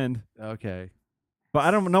meet the friend. Okay. But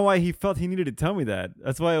I don't know why he felt he needed to tell me that.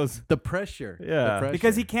 That's why it was... The pressure. Yeah. The pressure.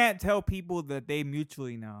 Because he can't tell people that they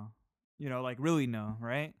mutually know. Like really know,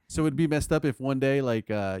 right? So it'd be messed up if one day, like,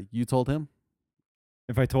 you told him?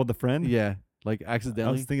 If I told the friend? Yeah, like accidentally.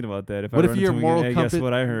 I was thinking about that. What if your moral compass? Guess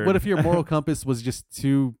what I heard? What if your moral compass was just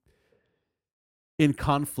too in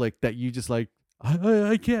conflict that you just like,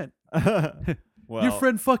 I can't. Well, your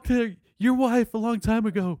friend fucked your wife a long time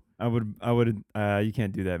ago. I would. You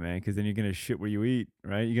can't do that, man, because then you're gonna shit where you eat,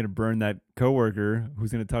 right? You're gonna burn that coworker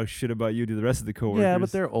who's gonna talk shit about you to the rest of the coworkers. Yeah,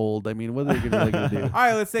 but they're old. I mean, what are they gonna do? All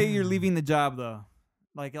right, let's say you're leaving the job though.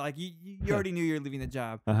 Like you already knew you were leaving the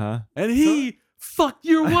job. And he fucked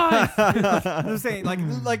your wife. I'm just saying,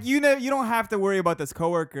 like you don't have to worry about this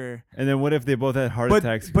coworker. And then what if they both had heart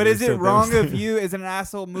attacks? But is it wrong of you? Is it an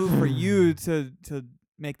asshole move for you to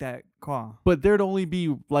make that call? But there'd only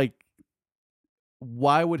be like,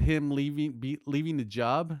 why would him leaving the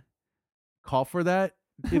job call for that?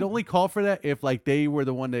 It'd only call for that if like they were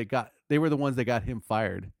the ones that got him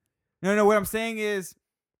fired. No. What I'm saying is,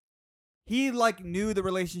 he like knew the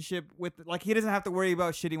relationship with, like, he doesn't have to worry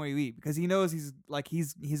about shitting where you eat because he knows he's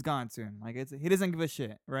gone soon. Like he doesn't give a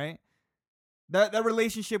shit, right? That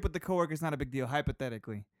relationship with the coworker is not a big deal,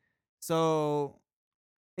 hypothetically. So,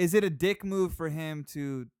 is it a dick move for him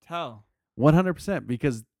to tell? 100%,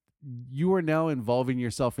 because you are now involving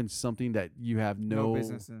yourself into something that you have no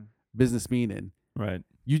business meaning. Right.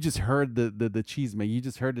 You just heard the cheese, man. You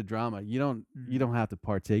just heard the drama. You don't have to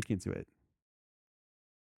partake into it.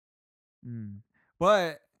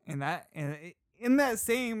 But in that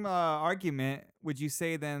same argument, would you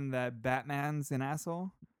say then that Batman's an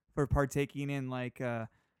asshole for partaking in like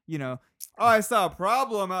I saw a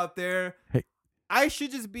problem out there. Hey. I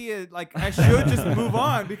should just I should just move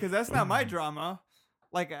on because that's not my drama.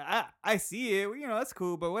 Like I see it, that's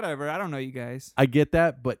cool, but whatever. I don't know you guys. I get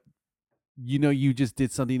that, but you just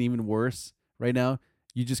did something even worse right now.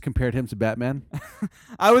 You just compared him to Batman.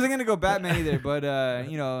 I wasn't gonna go Batman either, but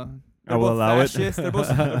you know, I they're will both allow it. fascists. They're both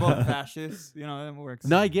fascists. You know, that works.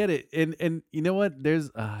 No, I get it. And you know what?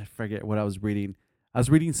 There's I forget what I was reading. I was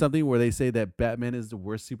reading something where they say that Batman is the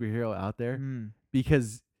worst superhero out there Mm.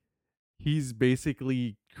 because he's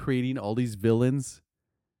basically creating all these villains,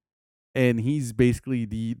 and he's basically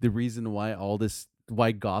the reason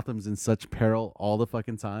why Gotham's in such peril all the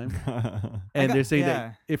fucking time. And they're saying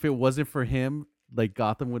that if it wasn't for him, like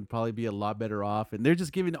Gotham would probably be a lot better off. And they're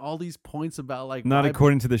just giving all these points about like Not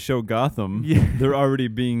according to the show Gotham. Yeah. They're already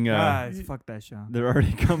being. Fuck that show. They're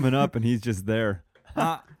already coming up, and he's just there.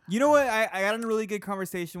 You know what? I got in a really good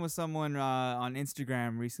conversation with someone on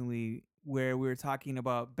Instagram recently where we were talking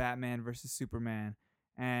about Batman versus Superman,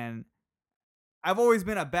 and I've always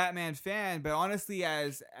been a Batman fan, but honestly,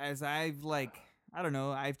 as I've like, I don't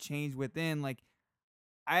know, I've changed within. Like,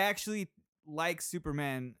 I actually like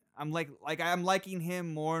Superman. I'm I'm liking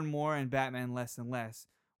him more and more, and Batman less and less.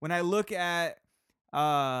 When I look at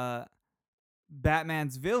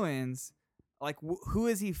Batman's villains, like who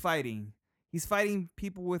is he fighting? He's fighting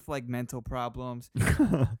people with like mental problems.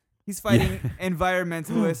 He's fighting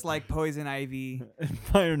environmentalists like Poison Ivy.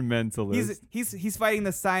 Environmentalists. He's fighting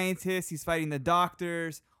the scientists. He's fighting the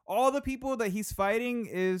doctors. All the people that he's fighting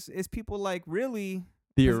is people like really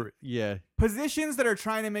positions that are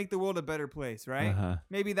trying to make the world a better place, right? Uh-huh.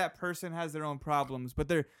 Maybe that person has their own problems, but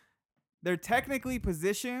they're technically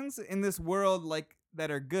positions in this world like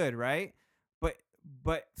that are good, right?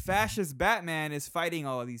 But fascist Batman is fighting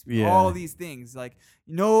all these things, like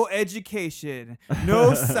no education,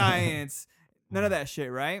 no science, none of that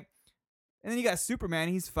shit, right? And then you got Superman.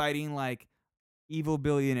 He's fighting like evil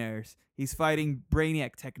billionaires. He's fighting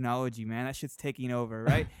brainiac technology, man. That shit's taking over,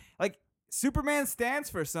 right? Like Superman stands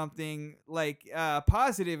for something like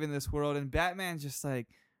positive in this world, and Batman's just like,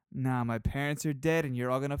 nah, my parents are dead, and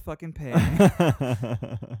you're all gonna fucking pay.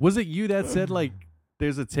 Was it you that said like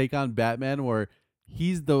there's a take on Batman where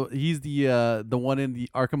he's the one in the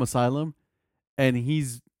Arkham Asylum, and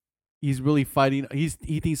he's really fighting. He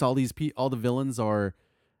thinks all the villains are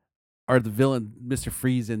the villain, Mr.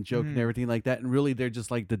 Freeze and Joke and everything like that, and really they're just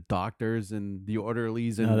like the doctors and the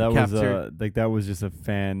orderlies and that was just a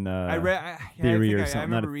fan theory or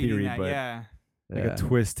something. Not a theory, but like a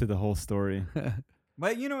twist to the whole story.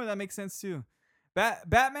 But you know, that makes sense too.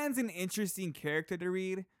 Batman's an interesting character to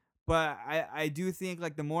read. But I do think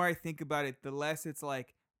like the more I think about it, the less it's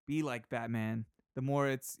like be like Batman. The more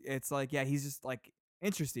it's like, yeah, he's just like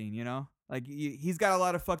interesting, you know? Like he's got a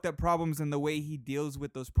lot of fucked up problems, and the way he deals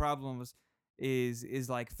with those problems is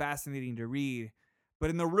like fascinating to read. But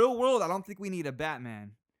in the real world, I don't think we need a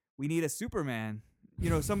Batman. We need a Superman. You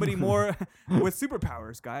know, somebody more with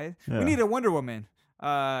superpowers, guys. Yeah. We need a Wonder Woman.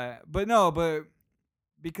 But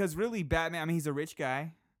because really Batman, I mean, he's a rich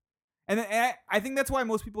guy. And I think that's why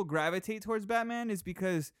most people gravitate towards Batman, is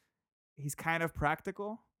because he's kind of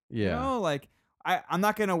practical. Yeah. You know, like I'm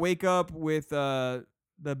not going to wake up with the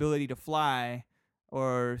ability to fly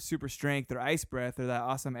or super strength or ice breath or that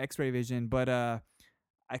awesome X-ray vision, but I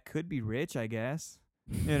could be rich, I guess.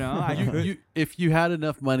 You know, if you had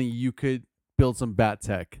enough money, you could build some bat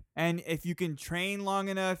tech. And if you can train long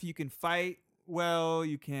enough, you can fight well,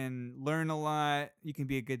 you can learn a lot, you can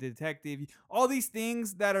be a good detective. All these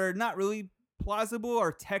things that are not really plausible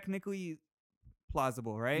are technically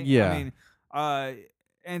plausible, right? Yeah. I mean,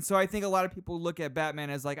 and so I think a lot of people look at Batman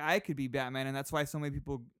as like, I could be Batman, and that's why so many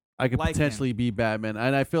people I could like potentially him. Be Batman.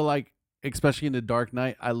 And I feel like, especially in The Dark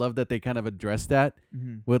Knight, I love that they kind of address that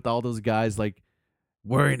with all those guys like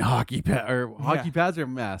wearing hockey pads or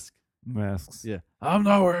masks. Yeah. I'm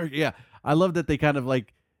not wearing. Yeah. I love that they kind of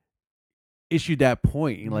like issued that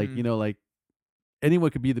point, like, you know, like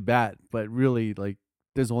anyone could be the Bat, but really, like,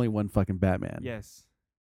 there's only one fucking Batman. Yes.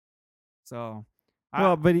 So,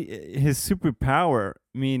 but his superpower,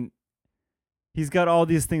 I mean, he's got all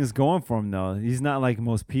these things going for him, though. He's not like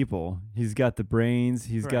most people. He's got the brains.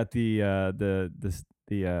 He's got the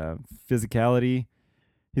physicality.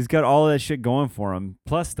 He's got all of that shit going for him,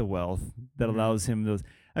 plus the wealth that allows him those.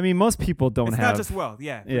 I mean, most people don't have. It's not just wealth,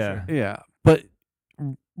 yeah. Yeah. Sure. Yeah. But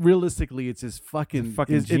realistically, it's his fucking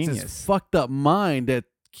genius. It's his fucked up mind that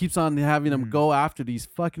keeps on having him go after these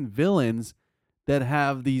fucking villains that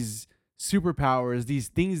have these superpowers, these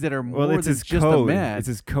things that are more than just a man. It's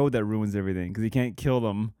his code that ruins everything because he can't kill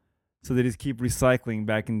them, so they just keep recycling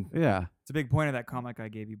back in. Yeah, it's a big point of that comic I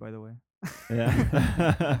gave you, by the way.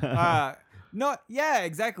 Yeah. No, yeah,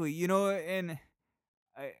 exactly. You know, and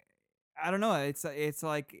I don't know. It's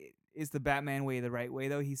like, is the Batman way the right way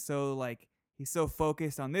though? He's so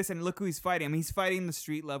focused on this, and look who he's fighting. I mean, he's fighting the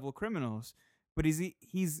street level criminals, but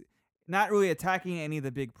he's not really attacking any of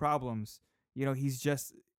the big problems.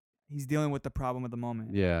 He's dealing with the problem of the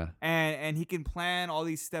moment. Yeah. And he can plan all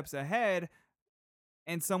these steps ahead,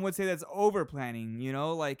 and some would say that's over planning,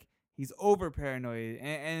 like he's over paranoid.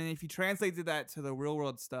 And if you translated that to the real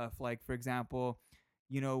world stuff, like for example,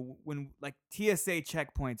 when like TSA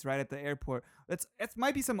checkpoints right at the airport, that's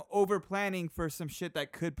might be some over planning for some shit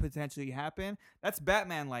that could potentially happen. That's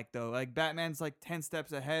Batman like though. Like Batman's like 10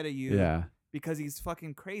 steps ahead of you Yeah. because he's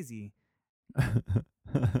fucking crazy.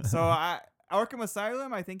 So Arkham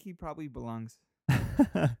Asylum, I think he probably belongs.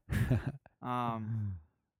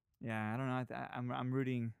 Yeah, I don't know. I'm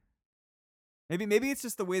rooting. Maybe it's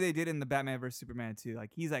just the way they did in the Batman vs Superman too.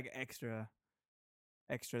 Like he's like extra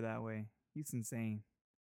that way. He's insane.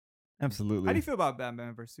 Absolutely. How do you feel about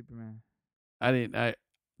Batman vs Superman?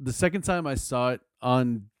 The second time I saw it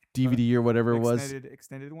on DVD or whatever it was,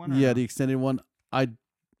 Extended one. yeah, the extended one, I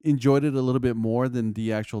enjoyed it a little bit more than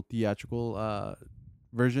the actual theatrical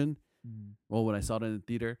version. Well, when I saw it in the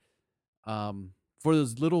theater, for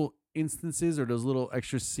those little instances or those little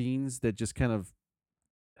extra scenes that just kind of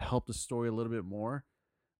help the story a little bit more,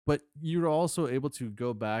 but you're also able to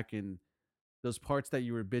go back and those parts that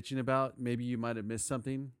you were bitching about, maybe you might have missed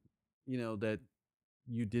something, that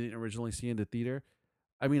you didn't originally see in the theater.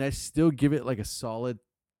 I mean, I still give it like a solid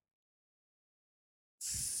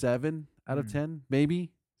 7 out of 10,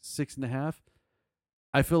 maybe 6.5.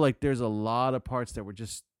 I feel like there's a lot of parts that were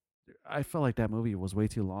just. I felt like that movie was way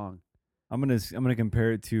too long. I'm gonna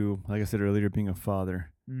compare it to, like I said earlier, being a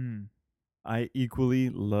father. I equally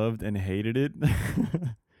loved and hated it.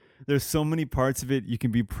 There's so many parts of it you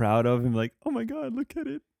can be proud of and like, oh my god, look at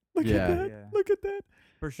it, look at that, look at that.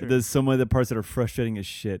 For sure. And there's so many of the parts that are frustrating as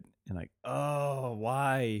shit, and like, oh,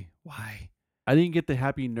 why? I didn't get the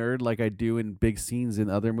happy nerd like I do in big scenes in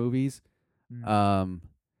other movies,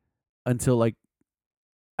 until like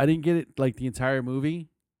I didn't get it like the entire movie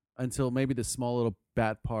until maybe the small little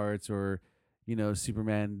bat parts or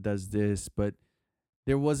Superman does this, but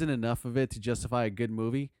there wasn't enough of it to justify a good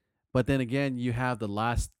movie. But then again, you have the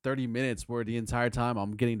last 30 minutes where the entire time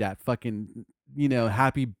I'm getting that fucking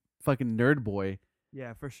happy fucking nerd boy.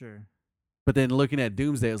 Yeah, for sure. But then looking at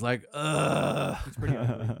Doomsday, it was like, ugh. It's pretty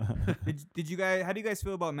ugly. Did you guys? How do you guys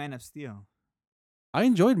feel about Man of Steel? I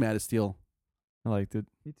enjoyed Man of Steel. I liked it.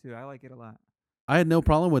 Me too. I like it a lot. I had no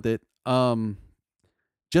problem with it.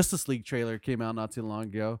 Justice League trailer came out not too long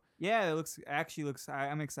ago. Yeah, it looks.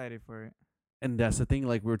 I'm excited for it. And that's the thing,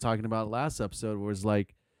 like we were talking about last episode, was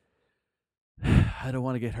like, I don't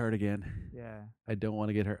want to get hurt again. Yeah. I don't want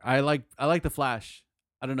to get hurt. I like the Flash.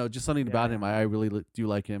 I don't know, just something about him. I really do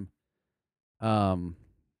like him.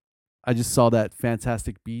 I just saw that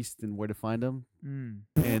Fantastic Beast and Where to Find Him.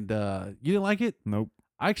 And you didn't like it? Nope.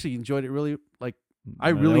 I actually enjoyed it really. Like, I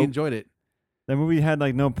really enjoyed it. That movie had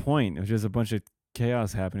like no point. It was just a bunch of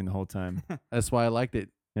chaos happening the whole time. That's why I liked it.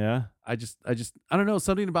 Yeah. I don't know,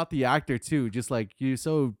 something about the actor too. Just like you're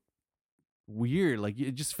so weird. Like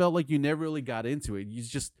it just felt like you never really got into it. You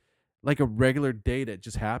just like a regular day that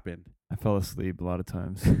just happened. I fell asleep a lot of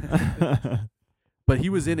times. But he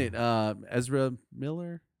was in it. Ezra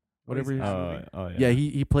Miller, whatever. Yeah,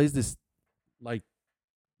 he plays this like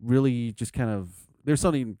really just kind of. There's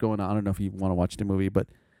something going on. I don't know if you want to watch the movie, but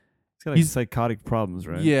he's got like psychotic problems,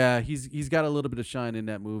 right? Yeah, he's got a little bit of shine in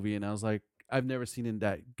that movie, and I was like, I've never seen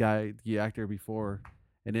the actor before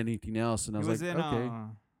in anything else, and I was like, okay.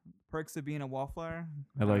 Perks of Being a Wallflower.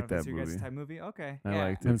 I like that that's your movie. guys' type movie. Okay, I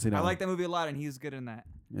liked it. I like that movie a lot, and he's good in that.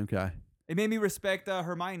 Okay. It made me respect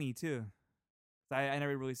Hermione too. I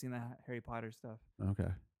never really seen the Harry Potter stuff.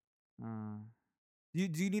 Okay. Do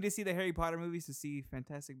you need to see the Harry Potter movies to see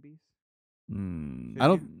Fantastic Beasts?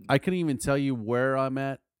 I couldn't even tell you where I'm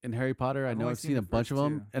at in Harry Potter. I know I've seen a bunch of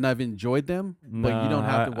them and I've enjoyed them, but you don't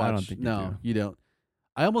have to watch. I don't think you don't.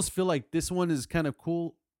 I almost feel like this one is kind of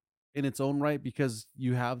cool in its own right because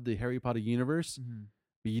you have the Harry Potter universe,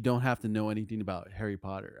 but you don't have to know anything about Harry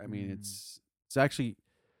Potter. I mean, it's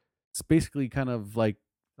basically kind of like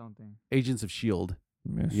something Agents of S.H.I.E.L.D.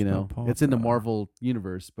 Mr. It's in the Marvel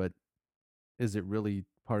universe, but is it really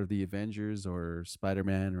part of the Avengers or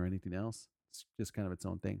Spider-Man or anything else? It's just kind of its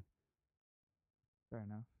own thing. Fair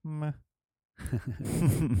enough. Meh.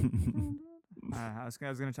 I was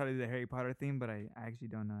gonna try to do the Harry Potter theme, but I actually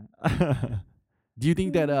don't know it. Do you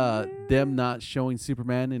think that them not showing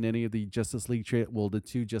Superman in any of the Justice League the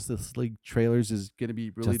two Justice League trailers is gonna be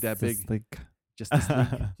really that big? Justice League.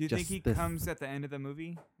 Do you think he comes at the end of the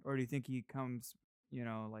movie, or do you think he comes,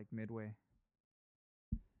 like midway?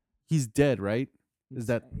 He's dead, right?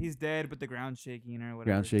 He's dead, but the ground's shaking or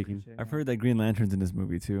whatever. Ground shaking. I've heard that Green Lantern's in this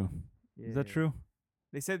movie too. Yeah. Is that true?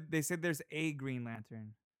 They said there's a Green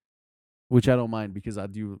Lantern. which I don't mind because I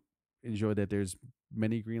do enjoy that there's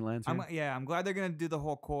many Green Lanterns. I'm glad they're gonna do the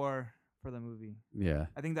whole core for the movie. Yeah.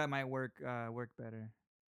 I think that might work better.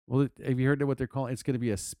 Well, have you heard of what they're calling? It's going to be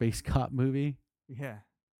a space cop movie. Yeah,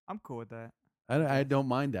 I'm cool with that. I don't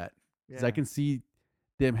mind that because I Yeah. can see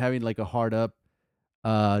them having like a hard up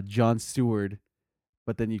Jon Stewart,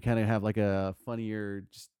 but then you kind of have like a funnier,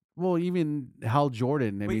 even Hal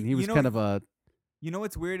Jordan. I Wait, mean, he you was know- kind of a You know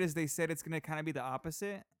what's weird is they said it's gonna kind of be the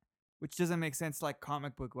opposite, which doesn't make sense like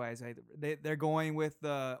comic book wise. They're going with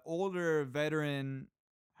the older veteran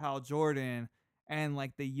Hal Jordan and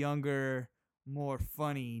like the younger, more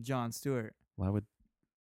funny Jon Stewart. why would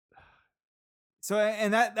So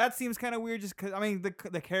and that seems kind of weird, just because I mean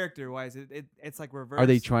the character wise, it's like reverse. are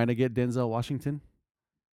they trying to get Denzel Washington?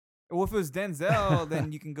 Well, if it was Denzel,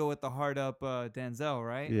 then you can go with the hard up Denzel,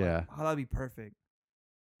 right? Yeah. Like, oh, that'd be perfect.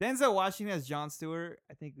 Denzel Washington as Jon Stewart,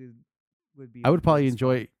 I think would be. I would probably perfect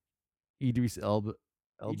spot. enjoy Idris Elba.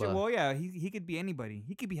 Well, yeah, he could be anybody.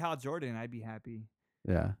 He could be Hal Jordan. I'd be happy.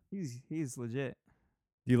 Yeah. He's legit.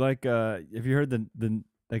 Do you like? Have you heard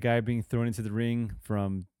the guy being thrown into the ring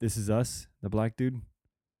from This Is Us, the black dude?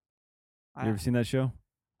 You ever seen that show?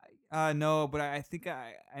 No, but I think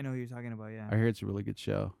I know who you're talking about. Yeah. I hear it's a really good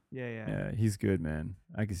show. Yeah. Yeah, he's good, man.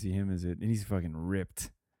 I can see him as it, and he's fucking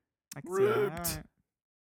ripped. I can see that. Ripped. Alright.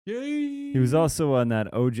 Yay! He was also on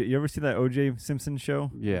that OJ. You ever see that OJ Simpson show?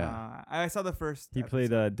 Yeah. I saw the first. He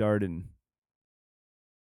played episode. Darden.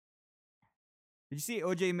 Did you see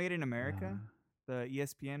OJ Made in America? The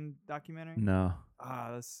ESPN documentary. No.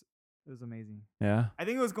 It was amazing. Yeah. I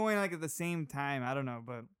think it was going like at the same time. I don't know,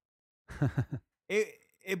 but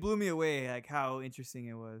it blew me away, like how interesting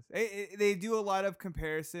it was. They do a lot of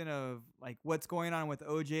comparison of like what's going on with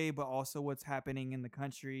OJ, but also what's happening in the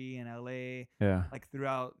country in LA, Yeah. like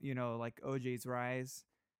throughout, like OJ's rise,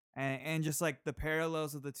 and just like the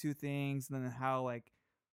parallels of the two things, and then how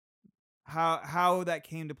that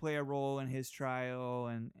came to play a role in his trial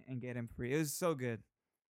and get him free. It was so good.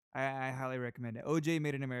 I highly recommend it. OJ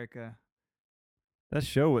Made in America. That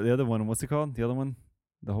show, the other one, what's it called? The other one?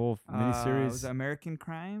 The whole miniseries? Was it American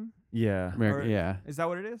Crime? Yeah. Or- yeah. Is that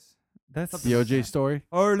what it is? That's something The like OJ that. story?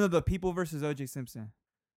 Or no, The People versus OJ Simpson.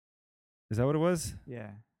 Is that what it was?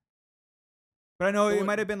 Yeah. But I know The it one-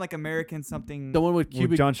 might have been like American something. The one with With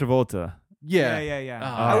Cubic. John Travolta. Yeah. Yeah.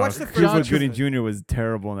 Ah, I watched the first Cuba episode. Gooding Jr. was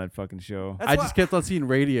terrible in that fucking show. That's I why- just kept on seeing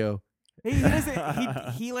radio. He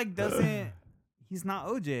doesn't. He like doesn't. He's not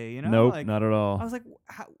OJ. You know. Nope, Like, not at I all. was like,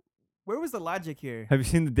 where was the logic here? Have you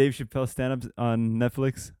seen the Dave Chappelle stand-ups on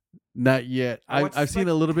Netflix? Not yet. watched, I've seen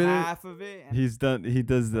like, a little bit of it. half of it. And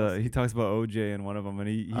He talks about OJ in one of them, and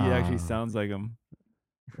he actually Ah. sounds like him.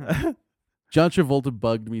 John Travolta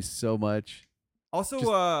bugged me so much. also, just-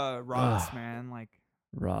 Ross, man, like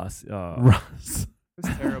Ross. Ross. it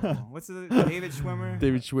was terrible. What's the David Schwimmer?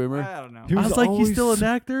 David Schwimmer. I don't know. He I was was like, he's always still an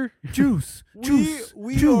actor? Juice.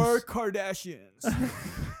 We juice. are Kardashians.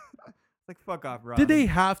 Like fuck off, Ross. Did they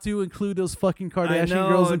have to include those fucking I Kardashian know,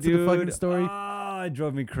 girls into the fucking dude. story? Ah, it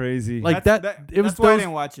drove me crazy. Like That's it was that's why I those-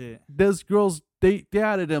 didn't watch it. Those girls, they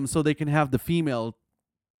added them so they can have the female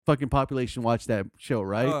fucking population watch that show,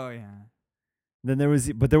 right? Oh yeah. Then there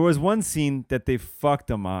was one scene that they fucked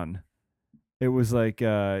him on. It was like,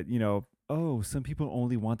 some people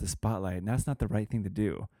only want the spotlight, and that's not the right thing to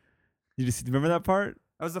do. You just remember that part?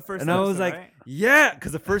 That was the first. And I was episode, like, right? yeah,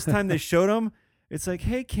 because the first time they showed him, it's like,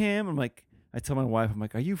 hey, Cam. I'm like, I tell my wife, I'm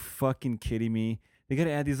like, are you fucking kidding me? They got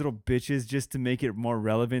to add these little bitches just to make it more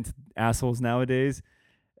relevant to assholes nowadays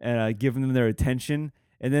and giving them their attention.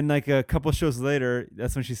 And then like a couple shows later,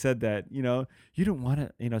 that's when she said that, you don't want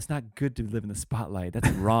to, it's not good to live in the spotlight. That's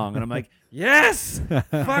wrong. And I'm like, yes,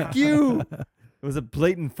 fuck you. It was a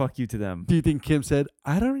blatant fuck you to them. Do you think Kim said,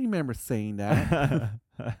 I don't remember saying that?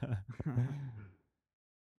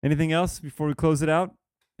 Anything else before we close it out?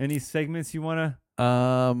 Any segments you want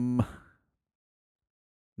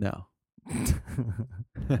No. to?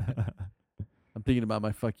 I'm thinking about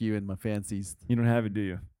my fuck you and my fancies. You don't have it, do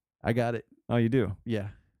you? I got it. Oh, you do. Yeah.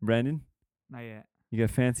 Brandon, Not yet. you got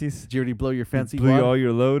fancies? Did you already blow your fancy Blew wad? all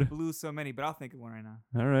your load? Blew so many, but I'll think of one right now.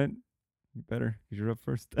 All right. You better, because you're up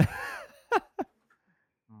first. Oh.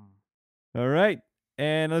 All right.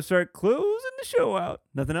 And let's start closing the show out.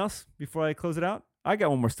 Nothing else before I close it out? I got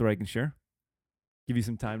one more story I can share. Give you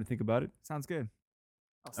some time to think about it. Sounds good.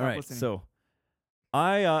 I'll stop All right. listening.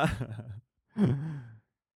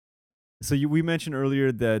 So we mentioned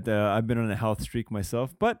earlier that I've been on a health streak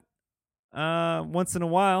myself, but once in a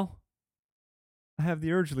while, I have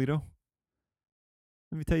the urge, Lido.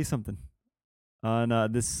 Let me tell you something.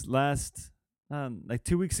 On this last,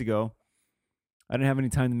 2 weeks ago, I didn't have any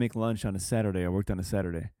time to make lunch on a Saturday. I worked on a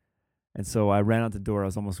Saturday. And so I ran out the door. I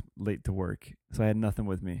was almost late to work. So I had nothing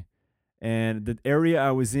with me. And the area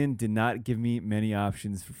I was in did not give me many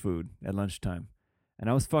options for food at lunchtime. And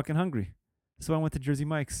I was fucking hungry. So I went to Jersey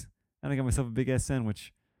Mike's and I got myself a big ass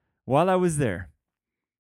sandwich. While I was there,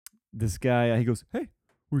 this guy, he goes, "Hey,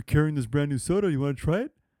 we're carrying this brand new soda. You want to try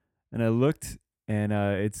it?" And I looked, and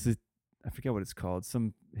I forget what it's called,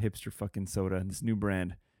 some hipster fucking soda, this new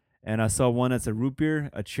brand. And I saw one that's a root beer,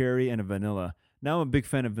 a cherry, and a vanilla. Now I'm a big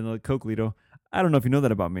fan of vanilla Coke, Lido. I don't know if you know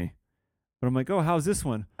that about me, but I'm like, oh, how's this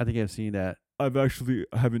one? I think I've seen that. I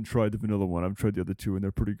haven't tried the vanilla one. I've tried the other two, and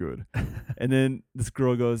they're pretty good. And then this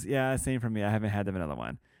girl goes, "Yeah, same for me. I haven't had the vanilla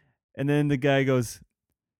one." And then the guy goes,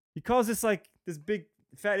 he calls this big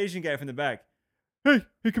fat Asian guy from the back. Hey,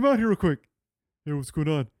 come out here real quick. Hey, what's going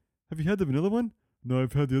on? Have you had the vanilla one? No,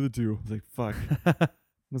 I've had the other two. I was like, fuck. I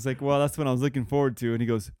was like, well, that's what I was looking forward to. And he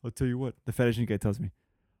goes, I'll tell you what. The fat Asian guy tells me,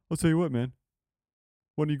 I'll tell you what, man.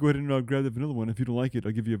 Why don't you go ahead and grab the vanilla one? If you don't like it,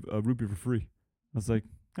 I'll give you a root beer for free. I was like,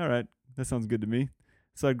 all right, that sounds good to me.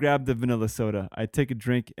 So I grabbed the vanilla soda. I take a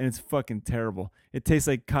drink, and it's fucking terrible. It tastes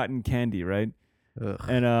like cotton candy, right? Ugh.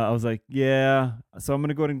 And I was like, yeah. So I'm going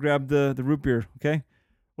to go ahead and grab the root beer, okay?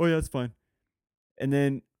 Oh, yeah, that's fine. And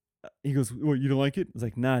then he goes, "What, you don't like it?" I was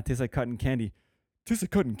like, "Nah, it tastes like cotton candy." "It tastes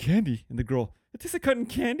like cotton candy?" And the girl, "It tastes like cotton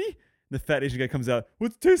candy?" And the fat Asian guy comes out,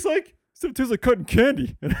 "What it tastes like?" I said, "It tastes like cotton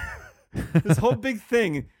candy." And this whole big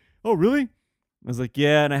thing. "Oh, really?" I was like,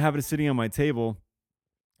 "Yeah," and I have it sitting on my table.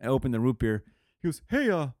 I open the root beer. He goes, "Hey,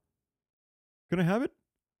 can I have it?"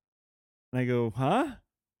 And I go, "Huh?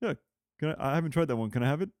 Yeah, I haven't tried that one. Can I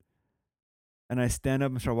have it?" And I stand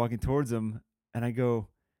up and start walking towards him, and I go,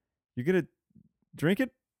 "You're going to drink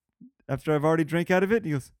it after I've already drank out of it?"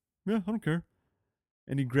 He goes, "Yeah, I don't care."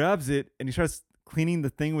 And he grabs it and he starts cleaning the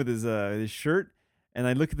thing with his shirt. And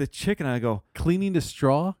I look at the chick and I go, Cleaning the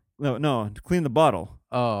straw? No, to clean the bottle.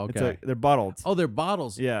 Oh, okay. They're bottled. Oh, they're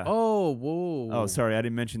bottles. Yeah. Oh, whoa. Oh, sorry, I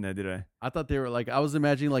didn't mention that, did I? I thought they were like, I was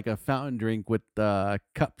imagining like a fountain drink with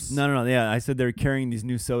cups. No. Yeah, I said they're carrying these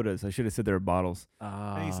new sodas. I should have said they were bottles.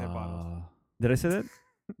 I think you said bottles. Did I say that?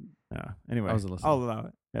 No. Anyway, I was listening. I'll allow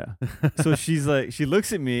it. yeah. So she's like, she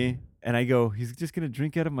looks at me and I go, "He's just gonna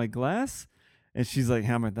drink out of my glass?" And she's like,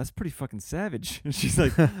 "Hammer, that's pretty fucking savage." And she's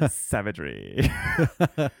like, "Savagery."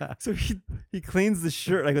 So he cleans the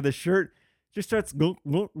shirt, like with the shirt, just starts.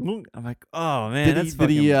 I'm like, "Oh man, Did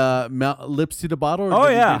he mount lips to the bottle? Or Oh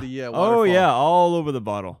did yeah, He do the, oh waterfall? yeah, all over the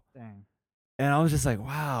bottle." Dang. And I was just like,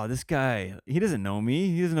 "Wow, this guy, he doesn't know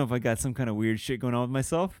me. He doesn't know if I got some kind of weird shit going on with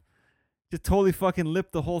myself." Just totally fucking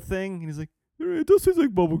lipped the whole thing, and he's like, "It does taste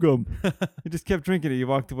like bubble gum." He just kept drinking it. He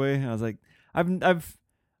walked away, and I was like, I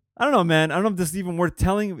don't know, man. I don't know if this is even worth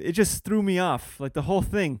telling. It just threw me off, like the whole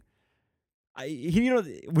thing.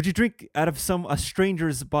 Would you drink out of a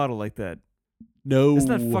stranger's bottle like that? No. Isn't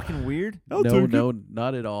that fucking weird? No,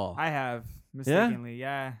 not at all. I have mistakenly,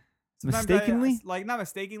 yeah. Sometimes Mistakenly? like not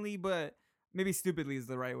mistakenly, but maybe stupidly is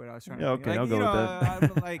the right word I was trying Yeah, to okay, think. I'll go with that.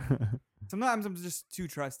 I'm like sometimes I'm just too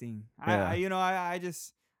trusting. Yeah.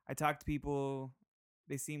 I talk to people,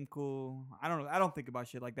 they seem cool. I don't think about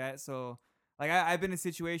shit like that. So like I've been in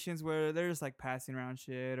situations where they're just like passing around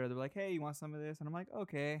shit, or they're like, "Hey, you want some of this?" And I'm like,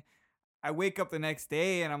 "Okay." I wake up the next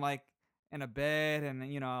day and I'm like in a bed, and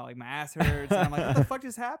like my ass hurts, and I'm like, "What the fuck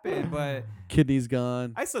just happened?" But Kidney's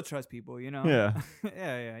gone. I still trust people, Yeah.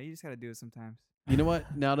 yeah. You just gotta do it sometimes. You know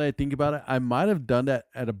what? Now that I think about it, I might have done that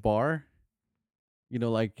at a bar.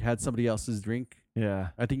 Like had somebody else's drink. Yeah.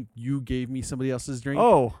 I think you gave me somebody else's drink.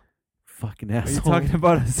 Oh, Fucking are asshole. you talking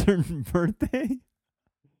about a certain birthday?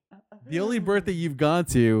 The only birthday you've gone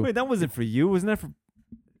to. Wait, that wasn't for you. Was that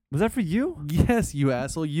for you? Yes, you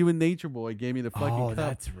asshole. You and Nature Boy gave me the fucking Oh, cup.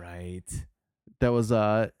 that's right. That was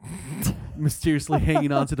mysteriously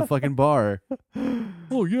hanging on to the fucking bar.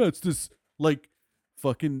 Oh yeah, it's this like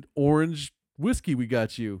fucking orange whiskey we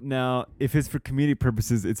got you. Now, if it's for comedic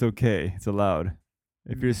purposes, it's okay. It's allowed.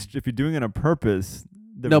 If you're doing it on purpose,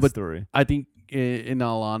 different story. I think in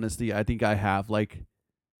all honesty, I think I have like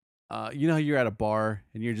you know how you're at a bar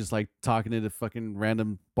and you're just like talking to the fucking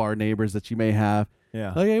random bar neighbors that you may have.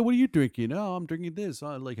 Yeah. Like, "Hey, what are you drinking?" "No, I'm drinking this."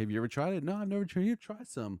 Like, "Have you ever tried it?" "No, I've never tried it." "Here, try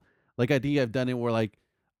some." Like, I think I've done it where like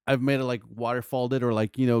I've made it like waterfalled it, or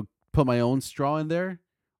like put my own straw in there,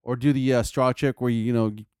 or do the straw trick where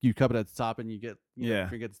you cup it at the top and you get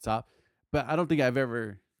drink at the top. But I don't think I've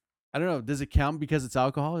ever. I don't know. Does it count because it's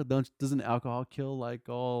alcohol? Doesn't alcohol kill like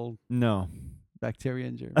all No. bacteria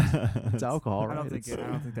and germs? It's alcohol, right? I don't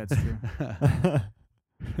think that's true.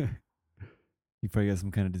 You probably got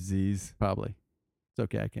some kind of disease. Probably. It's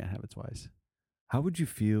okay. I can't have it twice. How would you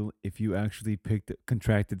feel if you actually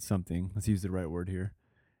contracted something? Let's use the right word here.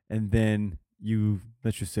 And then you,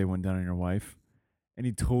 let's just say, went down on your wife, and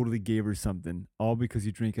you totally gave her something, all because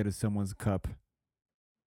you drink out of someone's cup,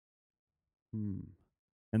 and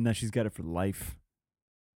now she's got it for life.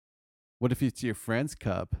 What if it's your friend's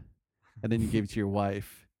cup, and then you gave it to your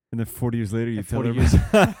wife? And then 40 years later, you And tell 40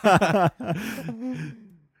 her.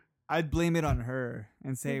 I'd blame it on her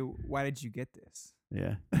and say, "Why did you get this?"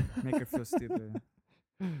 Yeah. Make her feel stupid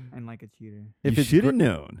and like a cheater. You it's should have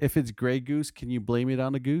known. If it's Grey Goose, can you blame it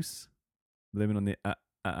on the goose? Blame it on the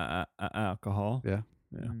alcohol. Yeah.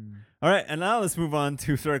 Yeah. Mm. All right, and now let's move on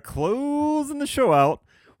to start closing the show out.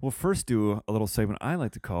 We'll first do a little segment I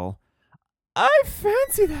like to call I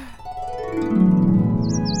Fancy That.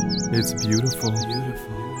 It's beautiful.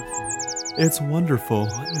 It's wonderful.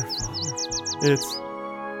 It's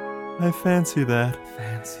I fancy that.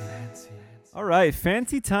 All right,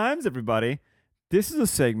 fancy times, everybody. This is a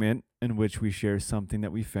segment in which we share something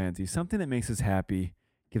that we fancy, something that makes us happy,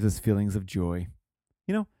 gives us feelings of joy.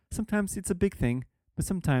 You know, sometimes it's a big thing, but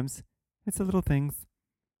sometimes it's the little things.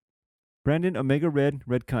 Brandon, Omega Red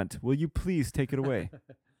Cunt, will you please take it away?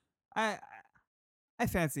 I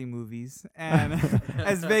fancy movies, and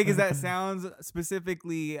as vague as that sounds,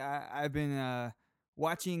 specifically, I've been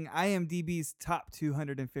watching IMDb's top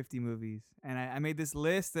 250 movies, and I made this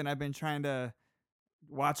list, and I've been trying to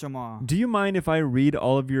watch them all. Do you mind if I read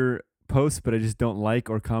all of your posts, but I just don't like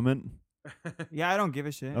or comment? Yeah, I don't give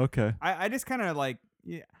a shit. Okay. I just kind of like,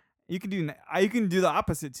 yeah, you can do the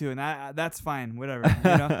opposite too, and that's fine, whatever.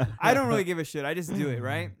 You know, I don't really give a shit. I just do it,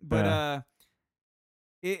 right? But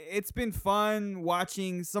it's been fun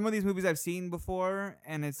watching some of these movies I've seen before,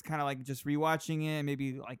 and it's kind of like just rewatching it,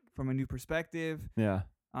 maybe like from a new perspective. Yeah.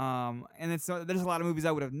 And there's a lot of movies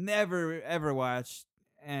I would have never ever watched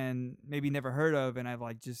and maybe never heard of, and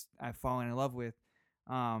I've fallen in love with.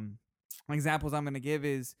 Examples I'm gonna give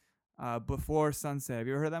is Before Sunset. Have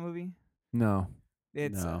you ever heard that movie? No.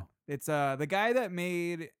 It's No. it's the guy that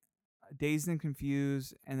made Dazed and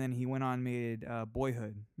Confused, and then he went on and made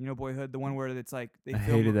Boyhood. You know Boyhood, the one where it's like they I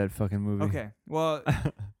film hated that fucking movie. Okay, well,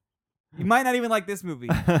 you might not even like this movie.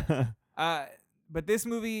 But this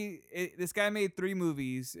movie, this guy made 3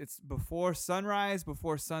 movies. It's Before Sunrise,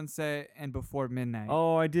 Before Sunset, and Before Midnight.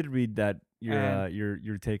 Oh, I did read that.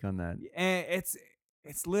 Your take on that. And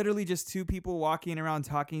it's literally just 2 people walking around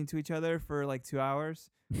talking to each other for like 2 hours.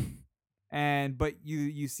 But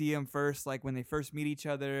you see them first, like when they first meet each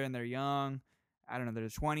other and they're young, I don't know, they're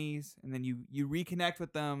 20s, and then you reconnect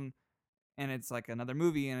with them, and it's like another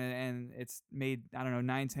movie, and it's made, I don't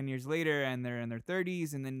know, 9-10 years later, and they're in their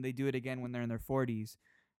 30s, and then they do it again when they're in their 40s,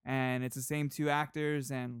 and it's the same 2 actors,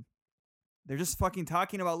 and they're just fucking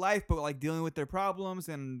talking about life, but like dealing with their problems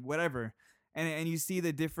and whatever, and you see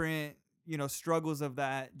the different, you know, struggles of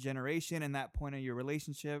that generation and that point of your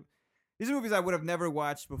relationship. These are movies I would have never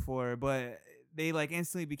watched before, but they like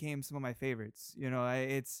instantly became some of my favorites. You know,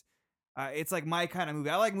 it's like my kind of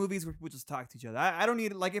movie. I like movies where people just talk to each other. I don't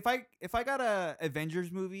need, like, if I got a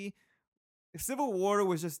Avengers movie, if Civil War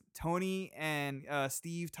was just Tony and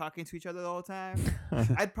Steve talking to each other the whole time,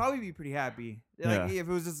 I'd probably be pretty happy. Like if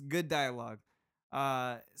it was just good dialogue.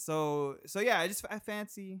 So yeah, I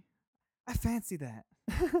fancy that.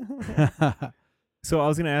 So I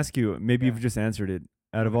was gonna ask you, maybe Yeah. you've just answered it.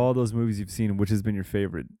 Out of all those movies you've seen, which has been your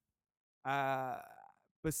favorite?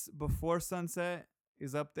 Before Sunset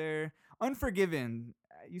is up there. Unforgiven,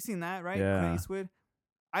 you seen that, right? Yeah. Clint Eastwood.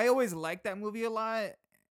 I always liked that movie a lot,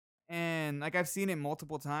 and like I've seen it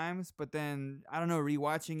multiple times. But then I don't know,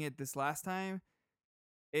 rewatching it this last time,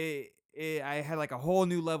 I had like a whole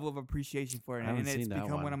new level of appreciation for it, I haven't and it's seen that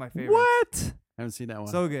become one one. of my favorites. What? I haven't seen that one.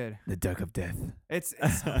 So good. The Duck of Death. It's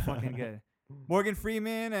so fucking good. Morgan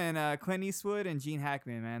Freeman and Clint Eastwood and Gene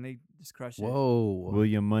Hackman, man, they just crush it. Whoa.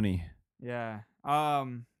 William Money. Yeah.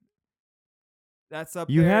 That's up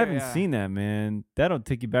You there. haven't yeah. seen that, man. That'll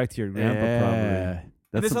take you back to your grandpa, Yeah.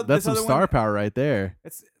 That's This some, oth- that's this some other star one- power right there.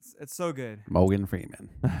 It's so good. Morgan Freeman.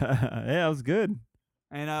 probably. Yeah, it was good.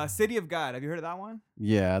 And City of God. Have you heard of that one?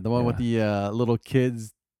 Yeah, the one with the little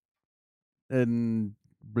kids in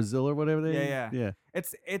Brazil or whatever they. Yeah.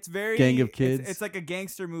 It's very Gang of kids. It's like a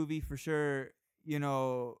gangster movie for sure, you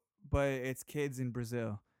know, but it's kids in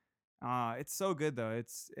Brazil. It's so good though.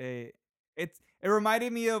 It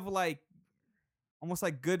reminded me of like almost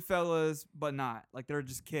like Goodfellas, but not. Like they're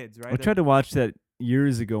just kids, right? I tried to watch that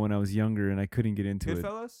years ago when I was younger, and I couldn't get into it.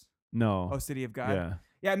 Goodfellas? No. Oh, City of God. Yeah.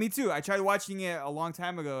 Yeah, me too. I tried watching it a long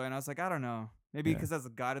time ago, and I was like, I don't know. Maybe Yeah. because there's a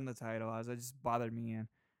God in the title. It just bothered me, and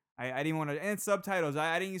I didn't want to. And subtitles.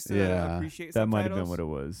 I didn't used to Yeah. appreciate That subtitles. might have been what it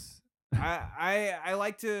was. I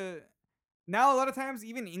like to. Now a lot of times,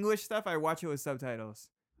 even English stuff, I watch it with subtitles.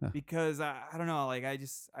 because I don't know, like I Do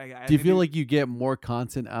you feel maybe- like you get more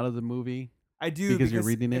content out of the movie? I do because you're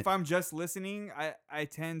reading if it? I'm just listening, I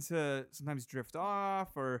tend to sometimes drift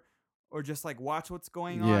off or just like watch what's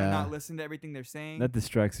going on and Yeah. not listen to everything they're saying. That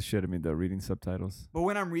distracts the shit out of me though, reading subtitles. But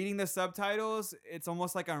when I'm reading the subtitles, it's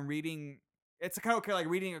almost like I'm reading. It's kind of like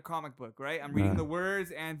reading a comic book, right? I'm reading the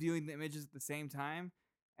words and viewing the images at the same time,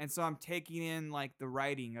 and so I'm taking in like the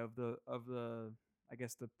writing of the I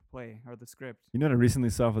guess the play or the script. You know what I recently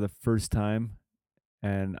saw for the first time,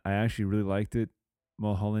 and I actually really liked it?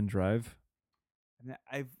 Mulholland Drive. And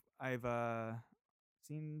I've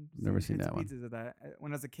seen Never seen bits that and one. pieces of that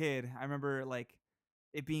when I was a kid. I remember like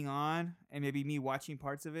it being on and maybe me watching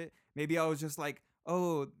parts of it. Maybe I was just like,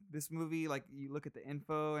 oh, this movie, like you look at the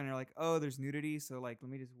info and you're like, oh, there's nudity, so like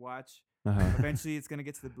let me just watch. Eventually it's gonna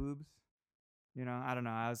get to the boobs. You know, I don't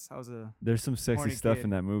know. I was a There's some sexy horny stuff kid. in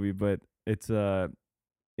that movie, but it's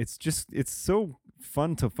so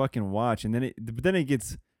fun to fucking watch, and then it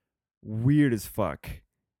gets weird as fuck,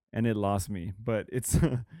 and it lost me. But it's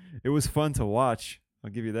it was fun to watch. I'll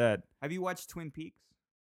give you that. Have you watched Twin Peaks?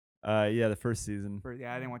 Yeah, the first season.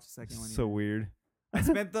 Yeah, I didn't watch the second one. So either. weird. I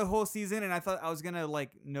spent the whole season and I thought I was gonna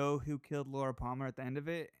like know who killed Laura Palmer at the end of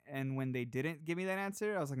it, and when they didn't give me that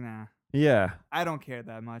answer, I was like, nah, Yeah, I don't care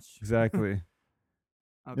that much. exactly.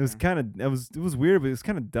 Okay. It was kind of it was weird, but it was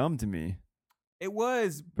kind of dumb to me. It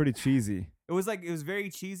was Pretty cheesy. it was very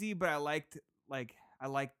cheesy, but I liked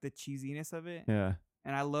the cheesiness of it, Yeah.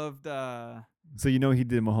 and I loved So you know he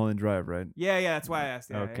did Mulholland Drive, right? yeah, that's why I asked.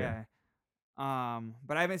 Yeah, Okay. yeah.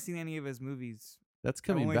 But I haven't seen any of his movies. That's I've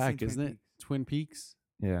coming only seen back, Twin isn't it? Peaks. Twin Peaks.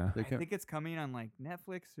 Yeah. They're I co- think it's coming on like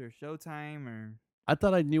Netflix or Showtime or I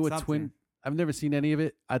thought I knew what something. Twin. I've never seen any of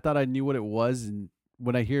it. I thought I knew what it was, and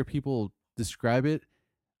when I hear people describe it,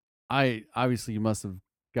 I obviously must have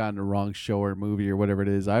gotten a wrong show or movie or whatever it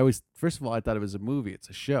is. First of all, I thought it was a movie. It's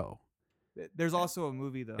a show. There's also a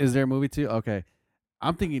movie though. Is there a movie too? Okay,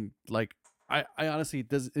 I'm thinking like I honestly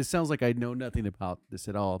it sounds like I know nothing about this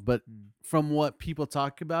at all. But Mm. from what people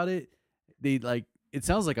talk about it, it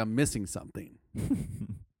sounds like I'm missing something.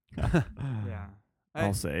 Yeah.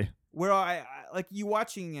 I'll say. Where I like you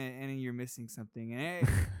watching it and you're missing something, and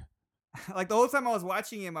like the whole time I was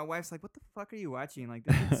watching it, my wife's like, "What the fuck are you watching? Like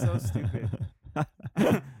this is so stupid."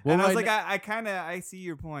 Well, and I was right like, I see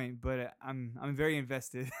your point, but I'm very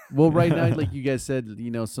invested. Well, right now, like you guys said,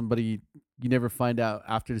 somebody you never find out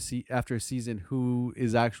after after a season who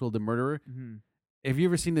is the murderer. Mm-hmm. Have you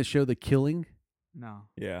ever seen the show The Killing? No.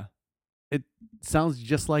 Yeah. Sounds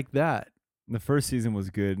just like that. The first season was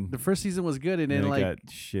good. The first season was good, and then then it like, got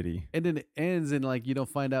shitty. and then it ends, and like you don't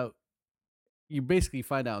find out. You basically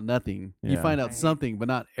find out nothing. You Yeah. find I out hate- something, but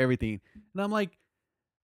not everything. And I'm like,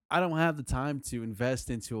 I don't have the time to invest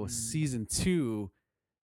into a Mm. season 2.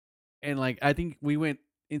 And like, I think we went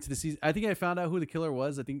into the season. I think I found out who the killer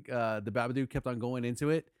was. I think the Babadook kept on going into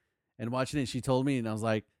it and watching it. And she told me, and I was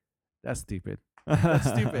like, "That's stupid. That's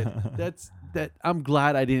stupid. That. I'm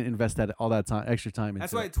glad I didn't invest all that time, extra time into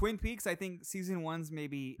That's why it." Twin Peaks, I think season 1's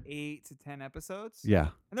maybe 8 to 10 episodes. Yeah,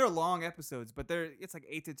 And they're long episodes, but it's like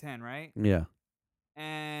 8 to 10, right? yeah.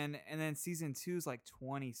 And then season 2's like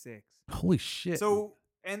 26. Holy shit. So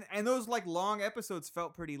and those like long episodes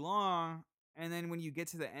felt pretty long. And then when you get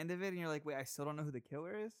to the end of it and you're like, wait, I still don't know who the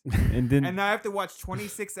killer is. And then And now I have to watch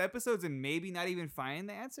 26 episodes and maybe not even find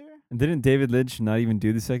the answer. didn't David Lynch not even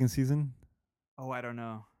do the second season? Oh, I don't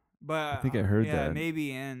know. But I think I heard yeah, that.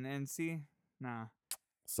 maybe and see. Nah.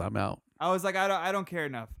 So I'm out. I was like, I don't care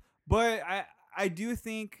enough. But I do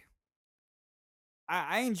think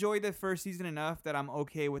I enjoyed the first season enough that I'm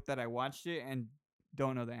okay with that I watched it and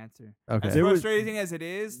don't know the answer. Okay. As There was- frustrating as it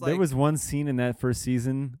is, like There was one scene in that first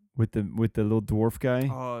season with the little dwarf guy.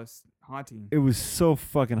 oh, it's haunting. It was so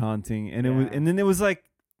fucking haunting, and Yeah. and then it was like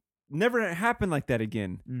never happened like that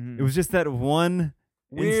again. Mhm. It was just that one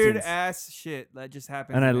weird instance, ass shit that just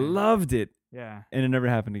happened. and I in there. loved it, Yeah. and it never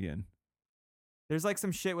happened again. There's like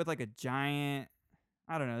some shit with like a giant.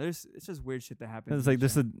 I don't know. It's just weird shit that happens. It's in like the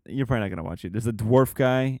there's show. you're probably not gonna watch it. There's a dwarf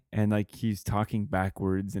guy, and like he's talking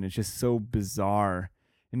backwards, and it's just so bizarre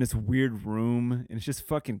in this weird room, and it's just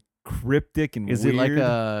fucking cryptic and Is weird.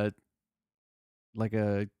 it like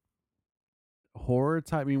a horror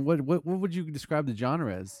type? I mean, what would you describe the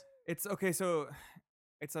genre as? It's okay. So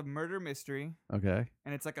it's a murder mystery, Okay.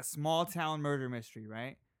 and it's like a small town murder mystery,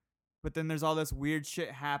 right? But then there's all this weird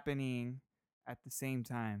shit happening at the same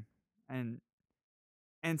time, and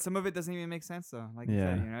some of it doesn't even make sense though. Like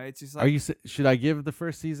Yeah. you know, it's just like Are you? Should I give the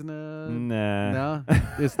first season a? Nah. No,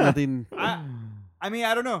 it's nothing. I mean,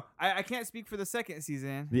 I don't know. I can't speak for the second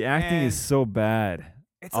season. The acting and is so bad.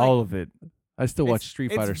 it's All like, of it. I still watch It's-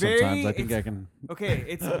 Street it's Fighter very- sometimes. I think it's- I can. Okay,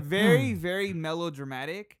 it's very, very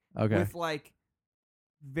melodramatic Okay. with like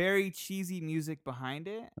very cheesy music behind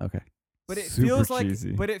it. Okay. But it Super feels like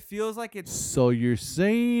cheesy. it's So you're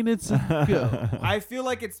saying it's a go? I feel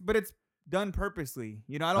like it's done purposely.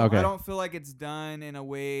 You know, I Okay. don't feel like it's done in a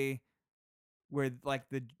way where like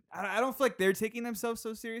I don't feel like they're taking themselves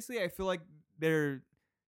so seriously. I feel like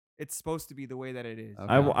it's supposed to be the way that it is.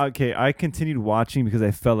 Okay. I continued watching because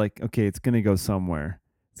I felt like, okay, it's gonna go somewhere.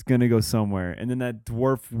 It's gonna go somewhere. And then that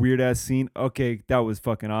dwarf weird ass scene. Okay, that was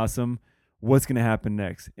fucking awesome. What's gonna happen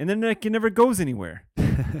next? And then like, it never goes anywhere.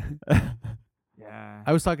 Yeah.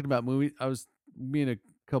 I was talking about movies. Me and a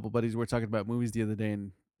couple buddies were talking about movies the other day,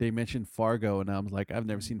 and they mentioned Fargo, and I was like, I've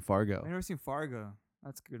never seen Fargo, I've never seen Fargo.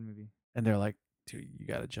 That's a good movie. and they're like, dude, you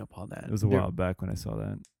got to jump on that. It was a while back when I saw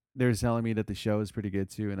that. They're telling me that the show is pretty good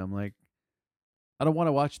too, and I'm like, I don't want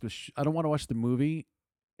to watch I don't want to watch the movie,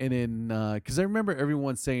 and then because I remember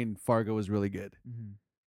everyone saying Fargo was really good, Mm-hmm.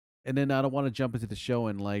 and then I don't want to jump into the show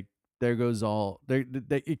and like there goes all there.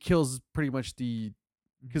 It kills pretty much the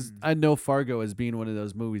because I know Fargo as being one of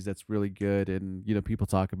those movies that's really good, and you know people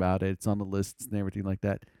talk about it. It's on the lists and everything like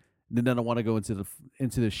that. And then I don't want to go into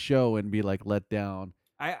the show and be like let down.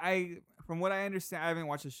 I from what I understand, I haven't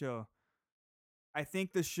watched the show. I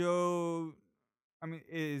think the show, I mean,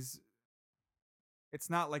 it's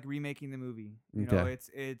not like remaking the movie. You know, Okay.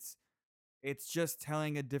 it's just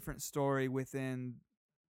telling a different story within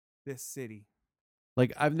this city.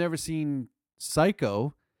 Like I've never seen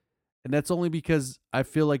Psycho, and that's only because I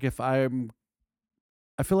feel like if I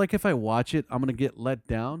watch it, I'm gonna get let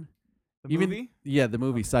down. The Even movie? yeah, the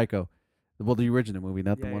movie Okay. Psycho, well, the original movie,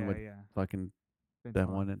 not Yeah, the one yeah, with yeah. fucking Vince that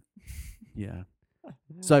Vaughn. one. Yeah.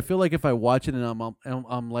 So I feel like if I watch it and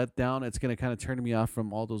I'm let down, it's gonna kind of turn me off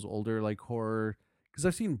from all those older like horror. Because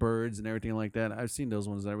I've seen Birds and everything like that. I've seen those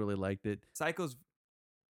ones. And I really liked it. Psycho's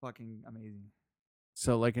fucking amazing.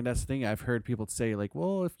 So like, and that's the thing. I've heard people say like,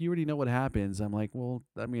 well, if you already know what happens, I'm like, well,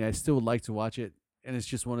 I mean, I still would like to watch it, and it's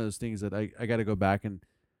just one of those things that I got to go back and,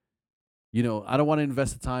 you know, I don't want to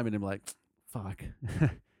invest the time and I'm like, fuck.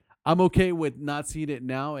 I'm okay with not seeing it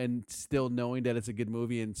now and still knowing that it's a good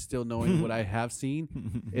movie and still knowing what I have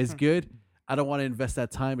seen is good. I don't want to invest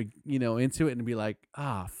that time, you know, into it and be like,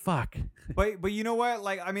 fuck. But you know what?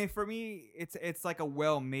 Like, I mean, for me, it's like a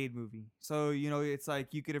well-made movie. So, you know, it's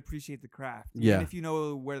like you could appreciate the craft. Yeah. Even if you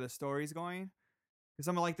know where the story's going. Because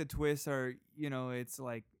some of like the twists are, you know, it's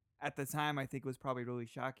like at the time I think it was probably really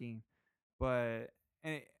shocking. But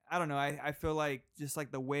I don't know. I feel like just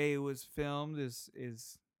like the way it was filmed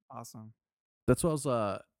is awesome. That's what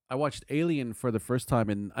I watched Alien for the first time,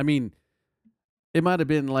 and I mean, it might have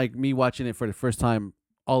been like me watching it for the first time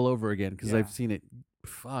all over again because Yeah. I've seen it.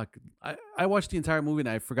 Fuck, I watched the entire movie and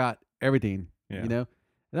I forgot everything. Yeah. You know,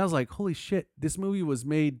 and I was like, holy shit, this movie was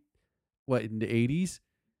made what in the 80s,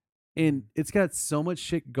 and it's got so much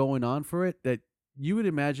shit going on for it that you would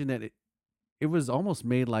imagine that it was almost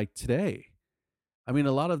made like today. I mean,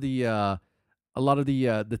 a lot of the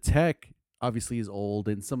tech obviously is old,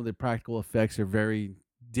 and some of the practical effects are very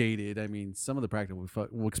dated. I mean, some of the practical,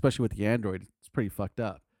 well, especially with the Android, it's pretty fucked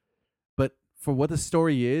up. But for what the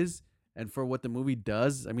story is and for what the movie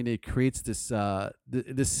does, I mean, it creates this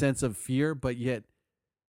this sense of fear. But yet,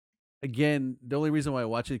 again, the only reason why I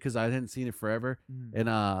watch it because I hadn't seen it forever, and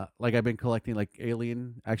like I've been collecting like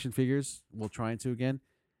Alien action figures, well, trying to again,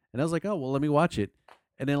 and I was like, oh well, let me watch it,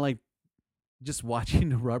 and then like just watching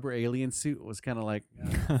the rubber alien suit was kind of like,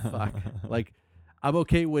 fuck. Like, I'm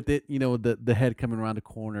okay with it, you know, the head coming around the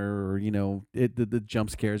corner or, you know, the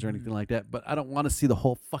jump scares or anything like that. But I don't want to see the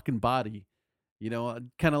whole fucking body, you know,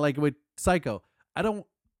 kind of like with Psycho. I don't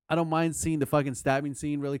mind seeing the fucking stabbing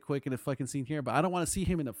scene really quick in a fucking scene here, but I don't want to see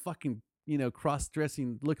him in a fucking, you know,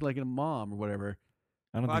 cross-dressing, looking like a mom or whatever.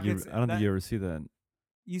 I don't Fuck, think it's- I don't think that- you ever see that.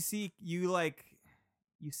 You see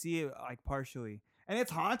it like partially. And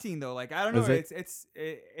it's haunting though. Like I don't know. Is it?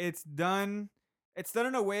 It's done. It's done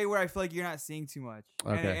in a way where I feel like you're not seeing too much.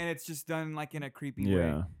 Okay. And it's just done like in a creepy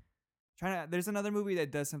way. Yeah. There's another movie that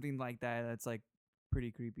does something like that. That's like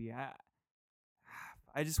pretty creepy.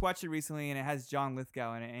 I just watched it recently and it has John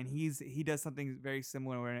Lithgow in it, and he does something very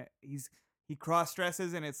similar where he cross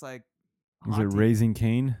dresses and it's like. Is it haunting. Raising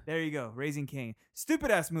Cain? There you go, Raising Cain. Stupid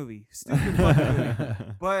ass movie. Stupid fucking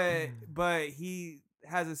movie. But he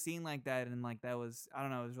has a scene like that, and like that was, I don't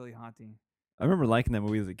know, it was really haunting. I remember liking that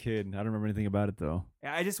movie as a kid. I don't remember anything about it though.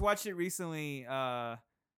 Yeah, I just watched it recently.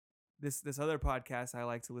 This other podcast I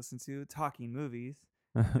like to listen to, Talking Movies.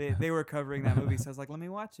 They were covering that movie, so I was like, let me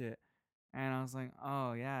watch it, and I was like,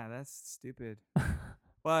 oh yeah, that's stupid.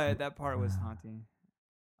 But that part was haunting.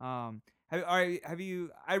 Have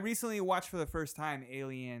you? I recently watched for the first time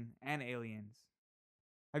Alien and Aliens.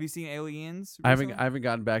 Have you seen Aliens? I Recently? haven't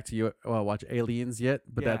gotten back to you watch Aliens yet,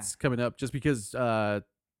 but Yeah. that's coming up just because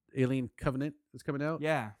Alien Covenant is coming out.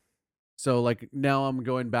 Yeah, So like now I'm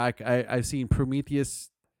going back. I've seen Prometheus.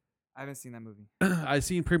 I haven't seen that movie. I've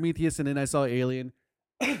seen Prometheus and then I saw Alien.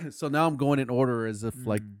 So now I'm going in order as if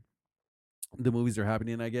like Mm. the movies are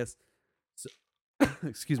happening, I guess. So,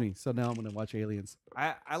 excuse me. So now I'm gonna watch Aliens.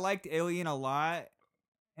 I liked Alien a lot,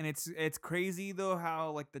 and it's crazy though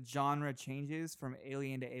how like the genre changes from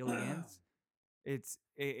Alien to Aliens. It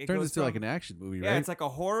Turns goes into like from- an action movie, yeah, right? it's like a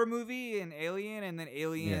horror movie in Alien, and then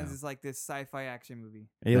Aliens Yeah. is like this sci-fi action movie.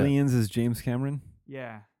 Aliens is James Cameron.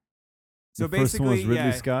 Yeah. So The first one was basically, Ridley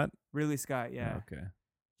yeah, Scott. Ridley Scott. Yeah. Okay.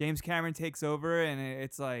 James Cameron takes over, and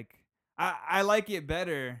it's like I like it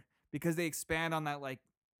better because they expand on that like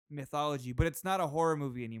mythology, but it's not a horror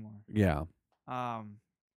movie anymore. Yeah.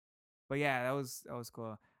 But yeah, that was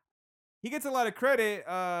cool. He gets a lot of credit,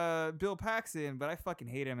 Bill Paxton, but I fucking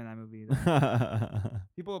hate him in that movie.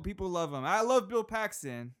 People love him. I love Bill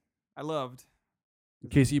Paxton. I loved. In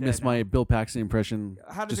case you Dead missed now. my Bill Paxton impression,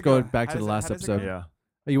 How does just it go? go back How to the does it- last how does it go? episode. Yeah.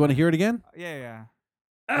 Oh, you want to hear it again? Yeah.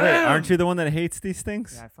 Wait, aren't you the one that hates these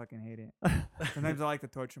things? Yeah, I fucking hate it. Sometimes I like to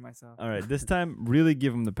torture myself. All right, this time really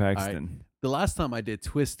give him the Paxton. The last time I did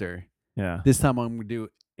Twister. Yeah. This time I'm gonna do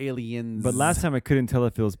Aliens. But last time I couldn't tell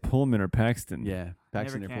if it was Pullman or Paxton. yeah,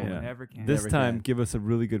 Paxton Never or can. Pullman. Yeah. Never can. This Never time, can. give us a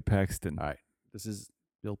really good Paxton. All right, this is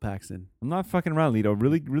Bill Paxton. I'm not fucking around, Lido.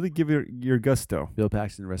 Really give your gusto. Bill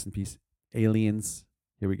Paxton, rest in peace. Aliens.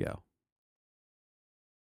 Here we go.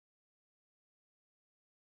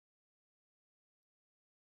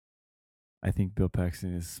 I think Bill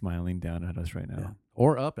Paxton is smiling down at us right Yeah. now.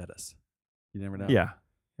 Or up at us. You never know. Yeah.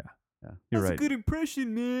 You're That's right. a good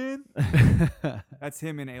impression, man. That's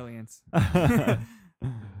him in Aliens. That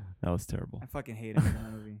was terrible. I fucking hate him in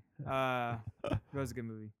that movie. It was a good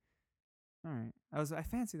movie. All right, I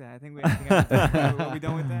fancy that. I think are we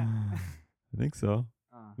done with that? I think so.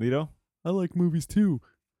 Oh, Lido? I like movies too.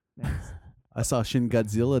 thanks. I saw Shin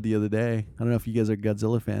Godzilla the other day. I don't know if you guys are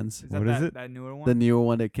Godzilla fans. Is that What is it? That newer one? The newer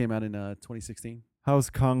one that came out in 2016. How's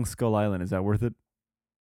Kong Skull Island? Is that worth it?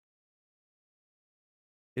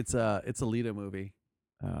 It's a Lido movie.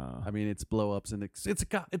 Uh, I mean, it's blow ups and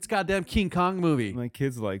it's goddamn King Kong movie. my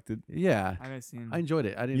kids liked it. Yeah, I haven't seen. I enjoyed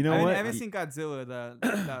it. I didn't. You know I what? haven't seen Godzilla,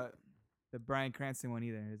 the Bryan Cranston one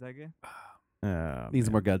either. Is that good? Needs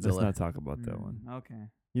more Let's Godzilla. not talk about that one. Okay.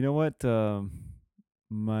 You know what?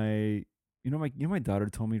 My daughter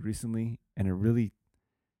told me recently, and it really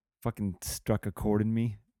fucking struck a chord in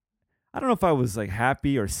me. I don't know if I was like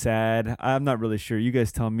happy or sad. I'm not really sure. You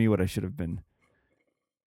guys tell me what I should have been.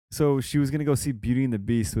 So she was gonna go see Beauty and the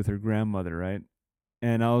Beast with her grandmother, right?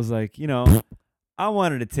 And I was like, I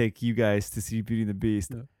wanted to take you guys to see Beauty and the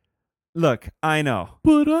Beast. Yeah. Look, I know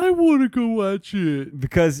But I want to go watch it.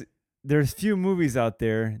 because there's few movies out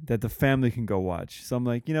there that the family can go watch. So I'm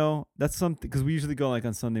like, that's something because we usually go like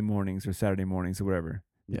on Sunday mornings or Saturday mornings or whatever,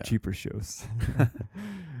 the Yeah. cheaper shows.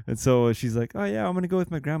 And so she's like, oh yeah, I'm gonna go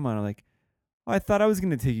with my grandma. And I'm like, oh, I thought I was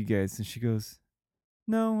gonna take you guys. And she goes,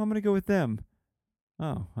 no, I'm gonna go with them.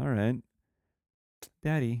 Oh, all right,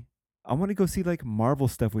 Daddy, I want to go see like Marvel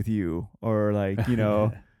stuff with you, or like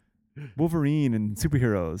Wolverine and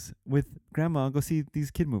superheroes with grandma. I'll go see these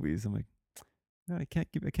kid movies. I'm like, no, I can't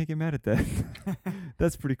get mad at that.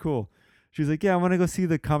 That's pretty cool. She's like, yeah, I want to go see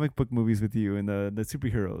the comic book movies with you and the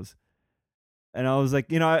superheroes. And I was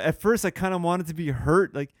like, at first I kind of wanted to be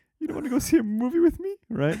hurt. Like, you don't want to go see a movie with me,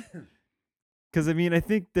 right? Because I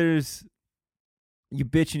think you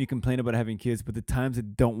bitch and you complain about having kids, but the times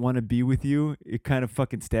that don't want to be with you, it kind of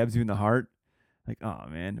fucking stabs you in the heart. Like, oh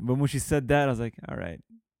man. But when she said that, I was like, all right,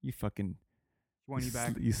 you fucking, Want you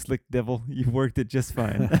back? you slick devil, you worked it just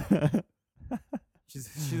fine. She's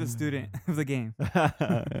a student of the game.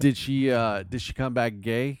 Did she come back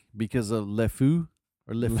gay because of Le Fou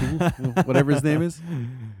or Le Fou, whatever his name is?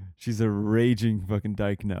 She's a raging fucking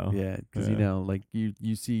dyke now. Yeah, because Yeah. like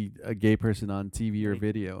you see a gay person on TV or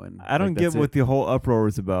video, and I don't like, get that's what it. the whole uproar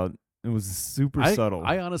was about. It was super subtle.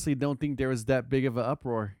 I honestly don't think there was that big of an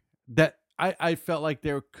uproar. That I felt like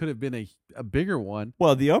there could have been a bigger one.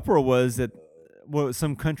 well, the uproar was that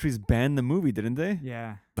some countries banned the movie, didn't they?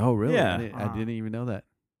 Yeah. Oh, really? Yeah. I didn't even know that.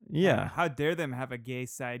 Yeah. How dare them have a gay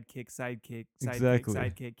sidekick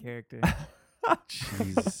Exactly. character?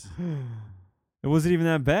 Jeez. It wasn't even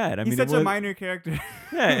that bad. I He's mean, such it was, a minor character.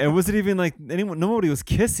 yeah, it wasn't even like nobody was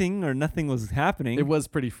kissing or nothing was happening. It was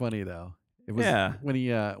pretty funny though. It was Yeah.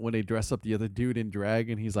 when they dress up the other dude in drag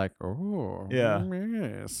and he's like, oh Yeah.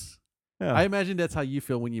 yes. Yeah. I imagine that's how you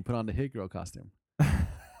feel when you put on the Hit Girl costume.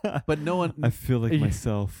 But no one. I feel like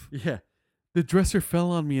myself. Yeah, the dresser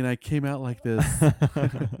fell on me and I came out like this.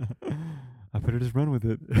 I better just run with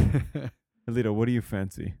it. Lido, what do you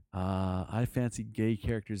fancy? I fancy gay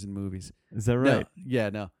characters in movies. Is that right? No, yeah,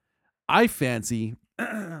 no. I fancy.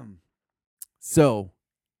 So,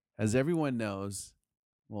 as everyone knows,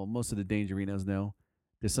 well, most of the Dangerinos know,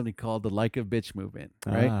 there's something called the Like a Bitch movement,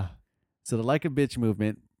 right? Ah. So the Like a Bitch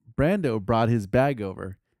movement, Brando brought his bag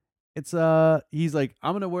over. It's he's like,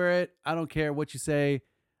 I'm gonna wear it. I don't care what you say.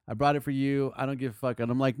 I brought it for you. I don't give a fuck.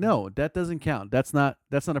 And I'm like, no, that doesn't count. That's not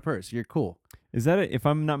a purse. You're cool. Is that if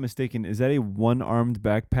I'm not mistaken, is that a one-armed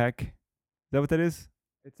backpack? Is that what that is?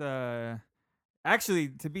 It's actually,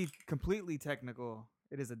 to be completely technical,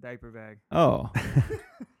 it is a diaper bag. Oh.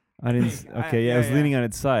 I didn't. Okay, yeah, I was leaning on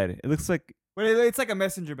its side. It looks like But it's like a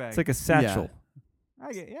messenger bag. it's like a satchel.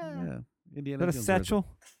 I get, Yeah. Is Indiana that a Jones wears it. satchel?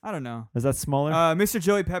 I don't know. Is that smaller? Mr.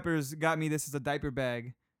 Joey Peppers got me this as a diaper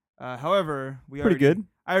bag. However, Pretty good.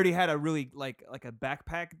 I already had a really like a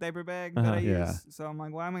backpack diaper bag that I use. Yeah. So I'm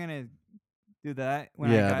like, why am I gonna do that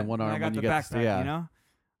when Yeah, I got the one when arm I got when the you got backpack? yeah. You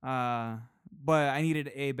know. But I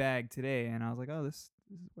needed a bag today, and I was like, oh, this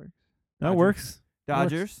works. That Dodgers. works.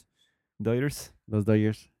 Dodgers. Dodgers. Those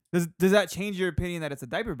Dodgers. Does that change your opinion that it's a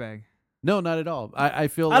diaper bag? No, not at all. I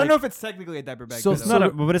feel I like don't know if it's technically a diaper bag. So- by It's the way.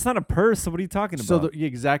 not but it's not a purse. So what are you talking about? so.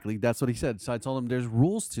 Exactly, that's what he said. So I told him there's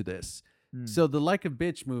rules to this. Hmm. So the Like a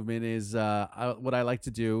Bitch movement is what I like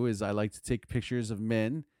to do is I like to take pictures of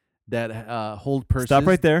men that hold purses. Stop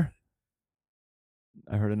right there.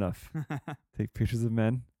 I heard enough. Take pictures of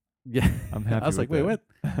men. Yeah, I'm happy. I was like, with wait,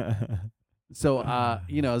 what? that. So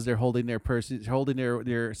as they're holding their purses, holding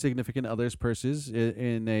their significant others' purses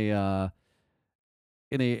in a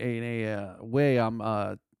way,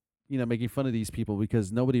 I'm making fun of these people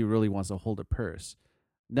because nobody really wants to hold a purse.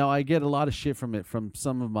 Now I get a lot of shit from it from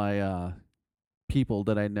some of my people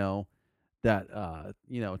that I know that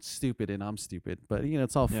it's stupid and I'm stupid, but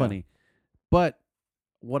it's all Yeah. funny. But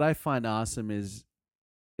what I find awesome is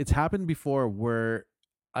it's happened before where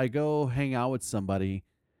I go hang out with somebody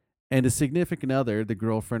and a significant other, the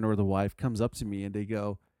girlfriend or the wife, comes up to me and they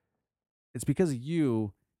go, it's because of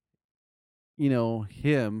you, he,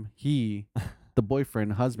 the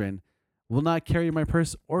boyfriend, husband, will not carry my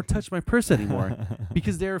purse or touch my purse anymore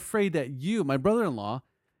because they're afraid that you, my brother-in-law,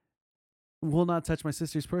 will not touch my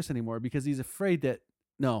sister's purse anymore because he's afraid that,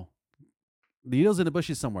 no, Lido's in the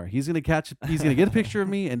bushes somewhere. He's going to get a picture of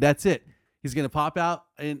me and that's it. He's going to pop out,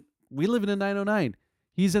 and we live in a 909.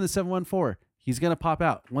 He's in a 714. He's going to pop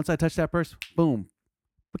out. Once I touch that purse, boom,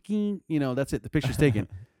 that's it. The picture's taken.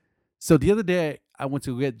 So the other day, I went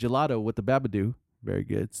to get gelato with the Babadoo. Very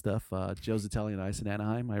good stuff. Joe's Italian Ice in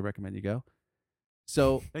Anaheim. I recommend you go.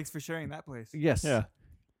 So Thanks for sharing that place. yes. Yeah.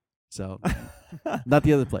 So not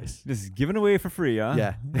the other place. Just giving away for free, huh?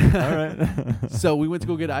 Yeah. All right. So we went to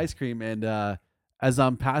go get ice cream, and as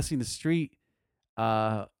I'm passing the street,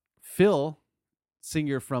 Phil,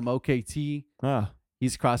 singer from OKT,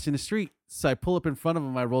 he's crossing the street. So I pull up in front of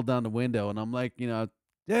him. I roll down the window, and I'm like,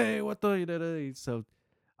 hey, what the? So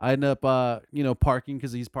I end up, parking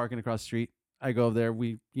because he's parking across the street. I go over there.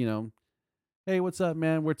 We, hey, what's up,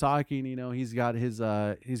 man? We're talking. He's got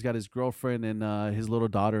his girlfriend and his little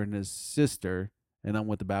daughter and his sister, and I'm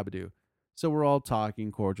with the Babadoo. So we're all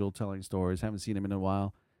talking, cordial, telling stories. Haven't seen him in a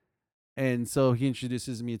while, and so he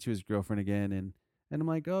introduces me to his girlfriend again, and I'm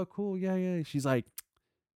like, oh, cool, yeah. She's like,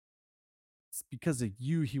 it's because of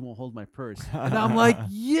you he won't hold my purse, and I'm like,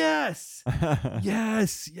 yes.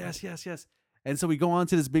 And so we go on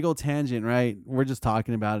to this big old tangent, right? We're just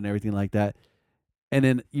talking about it and everything like that. And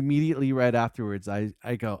then immediately right afterwards, I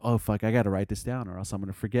go, oh, fuck, I got to write this down or else I'm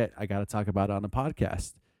going to forget. I got to talk about it on the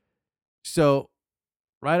podcast. So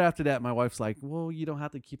right after that, my wife's like, well, you don't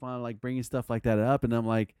have to keep on like bringing stuff like that up. And I'm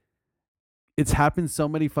like, it's happened so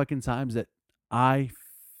many fucking times that I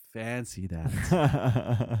fancy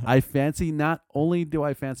that. I fancy, not only do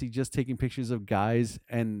I fancy just taking pictures of guys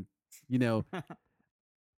and,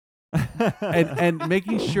 and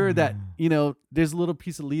making sure that there's a little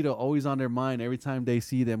piece of Lido always on their mind every time they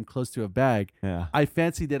see them close to a bag. Yeah. I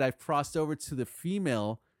fancy that I've crossed over to the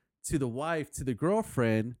female, to the wife, to the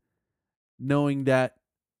girlfriend, knowing that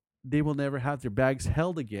they will never have their bags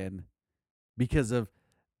held again because of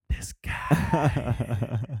this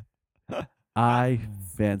guy. I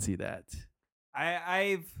fancy that.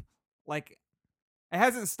 I've it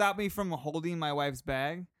hasn't stopped me from holding my wife's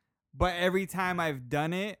bag, but every time I've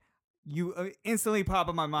done it, you instantly pop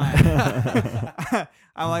in my mind.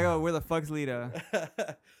 I'm like, oh, where the fuck's Lido?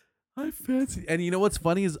 I fancy. And you know what's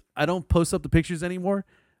funny is I don't post up the pictures anymore,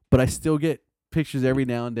 but I still get pictures every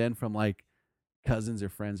now and then from like cousins or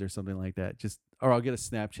friends or something like that. Just or I'll get a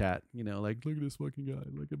Snapchat. Like look at this fucking guy,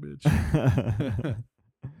 like a bitch.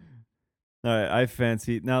 All right, I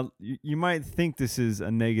fancy. Now, you might think this is a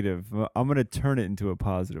negative. I'm going to turn it into a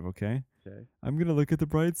positive, okay? Okay. I'm going to look at the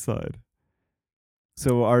bright side.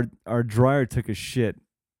 So our dryer took a shit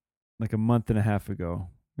like a month and a half ago,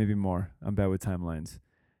 maybe more. I'm bad with timelines.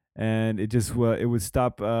 And it just it would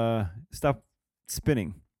stop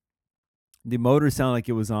spinning. The motor sounded like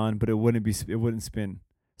it was on, but it wouldn't spin.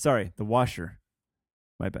 Sorry, the washer.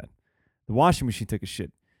 My bad. The washing machine took a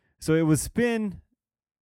shit. So it would spin.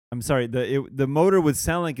 I'm sorry, the motor would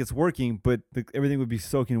sound like it's working, but everything would be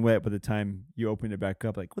soaking wet by the time you open it back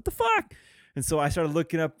up. Like, what the fuck? And so I started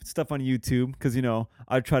looking up stuff on YouTube because,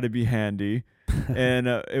 I try to be handy. And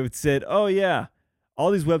it said, oh, yeah,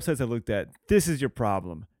 all these websites I looked at, this is your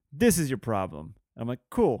problem. This is your problem. I'm like,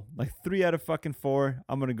 cool. Like 3 out of fucking 4,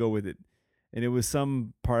 I'm going to go with it. And it was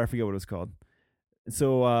some part, I forget what it was called.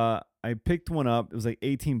 So I picked one up. It was like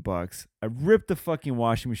 $18. I ripped the fucking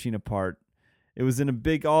washing machine apart. It was in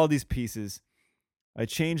all these pieces. I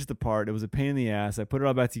changed the part. It was a pain in the ass. I put it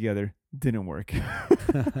all back together. Didn't work.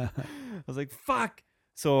 I was like, fuck.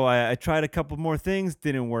 So I tried a couple more things.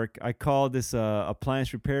 Didn't work. I called this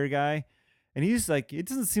appliance repair guy. And he's like, it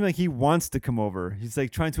doesn't seem like he wants to come over. He's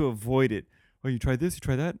like trying to avoid it. Oh, you tried this? You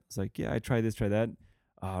tried that? It's like, yeah, I tried this, tried that.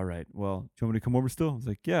 All right. Well, do you want me to come over still? I was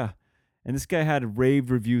like, yeah. And this guy had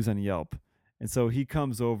rave reviews on Yelp. And so he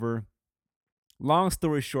comes over. Long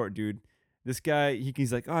story short, dude. This guy,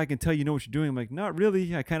 he's like, oh, I can tell you know what you're doing. I'm like, not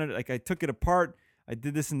really. I kind of I took it apart. I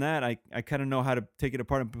did this and that. I kind of know how to take it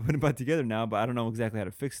apart and put it back together now, but I don't know exactly how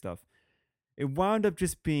to fix stuff. It wound up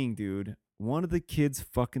just being, dude, one of the kids'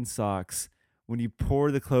 fucking socks, when you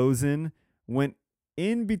pour the clothes in, went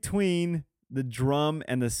in between the drum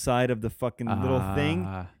and the side of the fucking little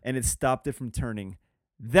thing, and it stopped it from turning.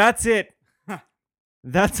 That's it.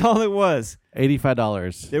 That's all it was.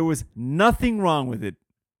 $85. There was nothing wrong with it.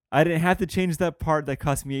 I didn't have to change that part that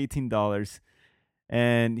cost me $18.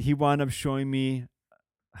 And he wound up showing me,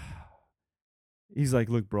 he's like,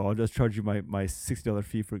 look, bro, I'll just charge you my $60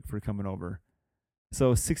 fee for coming over.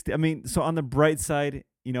 So so on the bright side,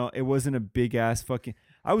 it wasn't a big ass fucking,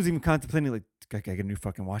 I was even contemplating like, I get a new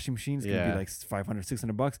fucking washing machine. It's going to be like $500,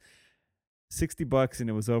 $600. $60 and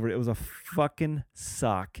it was over. It was a fucking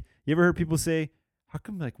sock. You ever heard people say, how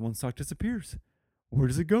come like one sock disappears? Where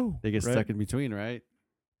does it go? They get stuck in between, right?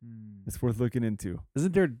 It's worth looking into.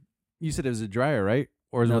 Isn't there? You said it was a dryer, right?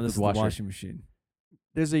 Or is No, it this is the washing machine.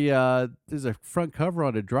 There's a front cover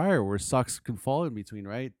on a dryer where socks can fall in between,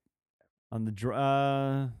 right? On the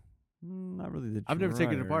not really the dryer. I've never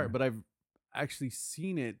taken it apart, but I've actually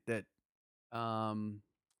seen it that on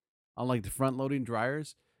like the front loading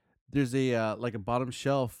dryers, there's a like a bottom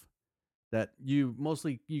shelf that you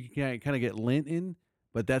can kind of get lint in,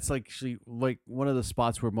 but that's like actually like one of the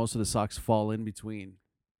spots where most of the socks fall in between.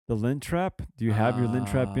 The lint trap? Do you have your lint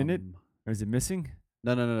trap in it? Or is it missing?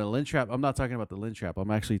 No. Lint trap. I'm not talking about the lint trap.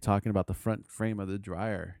 I'm actually talking about the front frame of the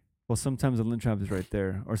dryer. Well, sometimes the lint trap is right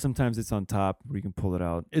there. Or sometimes it's on top where you can pull it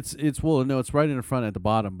out. It's right in the front at the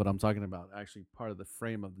bottom, but I'm talking about actually part of the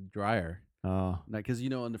frame of the dryer. Oh. Because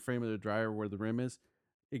on the frame of the dryer where the rim is,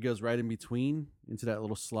 it goes right in between into that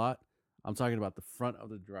little slot. I'm talking about the front of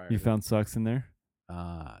the dryer. You found socks in there?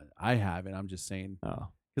 I haven't. I'm just saying. Oh.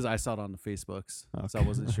 Because I saw it on the Facebooks, Okay. so I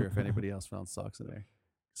wasn't sure if anybody else found socks in there.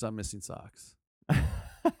 Because I'm missing socks.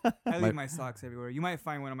 I leave my socks everywhere. You might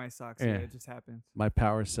find one of my socks here. It just happens. My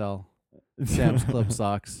Power Cell, Sam's Club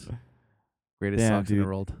socks, greatest socks in the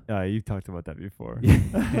world. You talked about that before.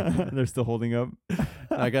 They're still holding up.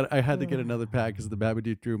 I had to get another pack because the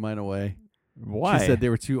Babadook threw mine away. Why? She said they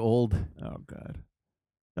were too old. Oh God,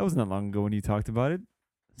 that wasn't that long ago when you talked about it.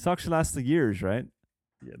 Socks should last years, right?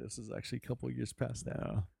 Yeah, this is actually a couple of years past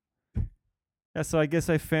that. Yeah, so I guess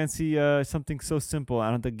I fancy something so simple.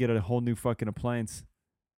 I don't have to get a whole new fucking appliance.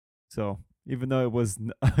 So even though it was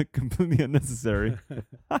completely unnecessary,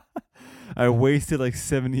 I wasted like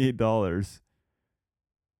 $78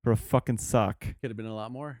 for a fucking sock. Could have been a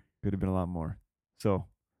lot more. Could have been a lot more. So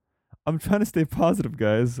I'm trying to stay positive,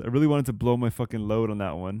 guys. I really wanted to blow my fucking load on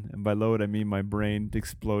that one. And by load, I mean my brain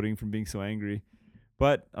exploding from being so angry.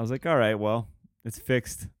 But I was like, all right, well, it's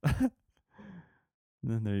fixed. And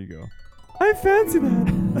then there you go. I fancy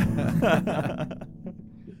that.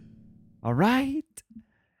 All right.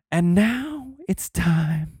 And now it's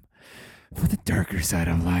time for the darker side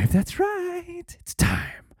of life. That's right. It's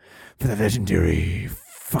time for the legendary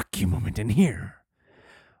fuck you moment. And here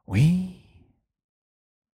we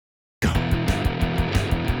go.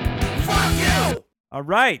 Fuck you! All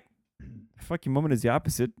right. Fuck you moment is the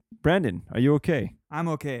opposite. Brandon, are you okay? I'm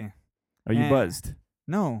okay. Are you buzzed?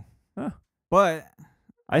 No. Huh. But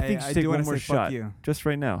I think you should take do one wanna more say fuck shot, you. just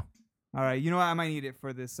right now. All right, you know what? I might need it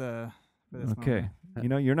for this. Okay. Moment. You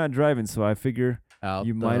know, you're not driving, so I figure Out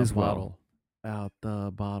you the might as well. bottle. Out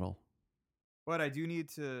the bottle. But I do need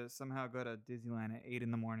to somehow go to Disneyland at 8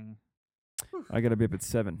 in the morning. I gotta be up at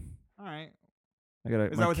 7. All right. I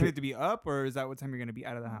gotta. Is that what time you have to be up, or is that what time you're gonna be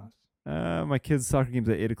out of the house? My kids' soccer game's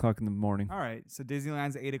at 8 o'clock in the morning. All right. So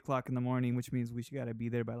Disneyland's at 8 o'clock in the morning, which means we should gotta be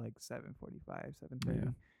there by like 7:45,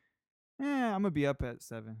 7:30. Yeah, I'm gonna be up at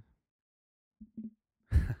 7.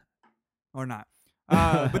 Or not.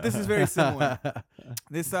 But this is very similar.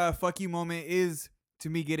 This fuck you moment is to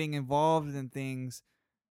me getting involved in things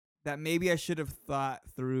that maybe I should have thought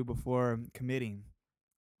through before committing.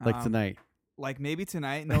 Like tonight. Like maybe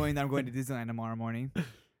tonight, knowing that I'm going to Disneyland tomorrow morning,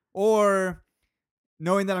 or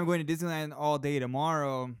knowing that I'm going to Disneyland all day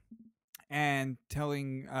tomorrow, and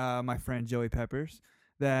telling my friend Joey Peppers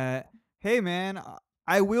that, hey man,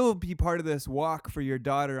 I will be part of this walk for your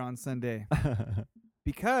daughter on Sunday,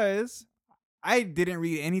 because I didn't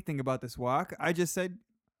read anything about this walk. I just said,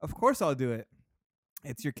 of course I'll do it.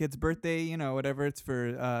 It's your kid's birthday, you know, whatever. It's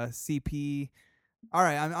for CP. All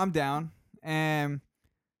right, I'm down. And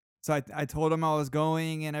so I told him I was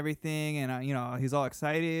going and everything, and you know, he's all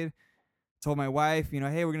excited. Told my wife, you know,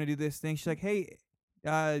 hey, we're gonna do this thing. She's like, hey,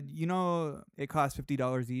 you know, it costs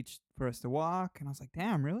 $50 each for us to walk. And I was like,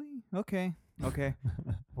 damn, really? Okay.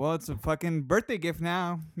 Well, it's a fucking birthday gift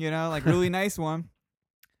now, you know, like really nice one.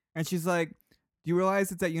 And she's like, do you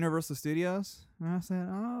realize it's at Universal Studios? And I said,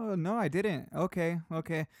 oh, no, I didn't. Okay.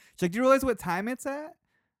 She's like, do you realize what time it's at?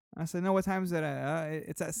 I said, no, what time is it at?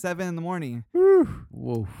 It's at 7 in the morning.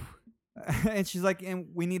 Whoa. And she's like, and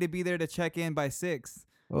we need to be there to check in by 6.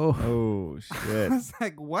 Oh I shit! was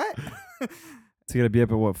like, what? So you gotta be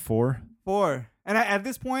up at what, 4? 4. And at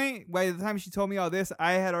this point, by the time she told me all this,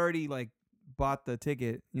 I had already like bought the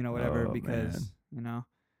ticket, you know, whatever, Oh, because, man. you know.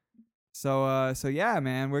 So yeah,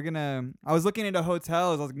 man, I was looking into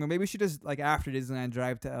hotels. I was like, maybe we should just like after Disneyland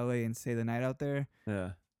drive to LA and stay the night out there.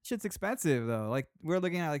 Yeah. Shit's expensive though. Like we're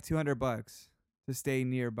looking at like $200 to stay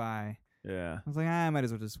nearby. Yeah. I was like, I might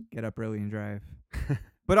as well just get up early and drive.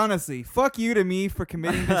 But honestly, fuck you to me for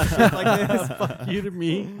committing to shit like this. Fuck you to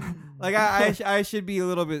me. Like I should be a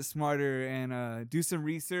little bit smarter and do some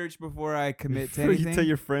research before I commit to Before anything. you tell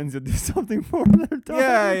your friends you'll do something for their daughter.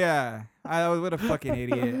 Yeah. I was what a fucking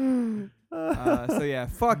idiot. So yeah,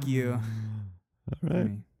 fuck you. All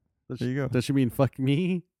right. There you go. Does she mean fuck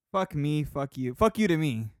me? Fuck me, fuck you. Fuck you to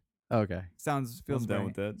me. Okay. Feels I'm down right.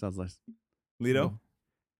 with that. Sounds nice. Lido?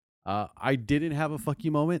 I didn't have a fuck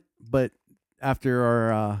you moment, but after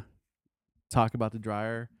our talk about the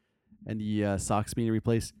dryer and the socks being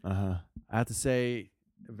replaced, I have to say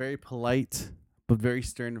a very polite but very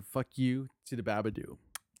stern fuck you to the Babadoo.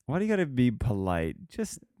 Why do you gotta be polite?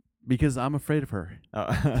 Just Because I'm afraid of her.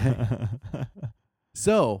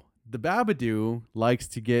 So the Babadoo likes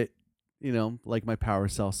to get, you know, like my Power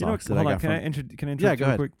Cell socks that I got can from. I interrupt Yeah, you go real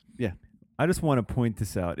ahead. quick? Yeah. I just want to point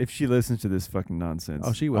this out. If she listens to this fucking nonsense,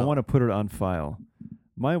 Oh, she I will. want to put it on file.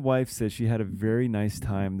 My wife said she had a very nice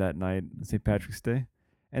time that night on St. Patrick's Day,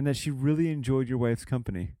 and that she really enjoyed your wife's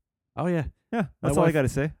company. Oh yeah, Yeah, My that's all I wife- got to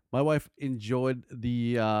say. my wife enjoyed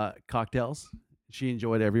the cocktails. She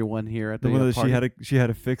enjoyed everyone here at The the one that party. she had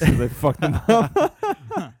to fix because they fucked them up.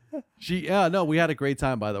 No, we had a great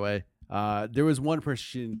time, by the way. There was one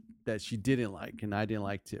person that she didn't like, and I didn't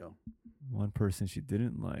like too. One person she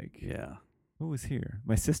didn't like. Yeah. Who was here?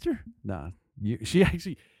 My sister? Nah. I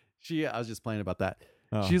was just playing about that.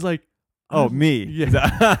 Oh. She's like, Oh, me.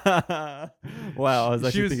 Yeah. Wow, I was She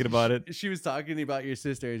actually thinking about it. She was talking about your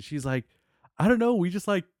sister, and she's like, I don't know. We just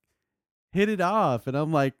like hit it off. And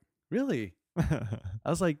I'm like, really? I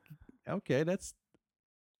was like, okay, that's,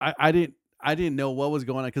 I didn't know what was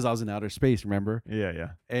going on because I was in outer space, remember?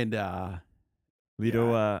 Yeah. And,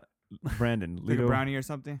 Lido, Brandon. Like Lido. a brownie or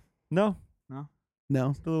something. No, no.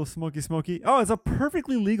 the little smoky. Oh, it's a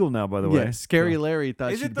perfectly legal now, by the Yeah, way. Scary So, Larry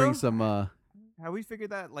thought Is she'd it bring though? some, Have we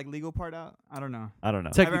figured that like legal part out? I don't know. I don't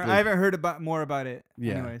know. Technically. I haven't heard more about it.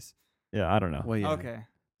 Yeah. Anyways. Yeah, I don't know. well, yeah. Okay.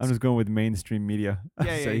 I'm just going with mainstream media.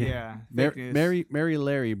 Yeah. So, Yeah. Fake news. Mary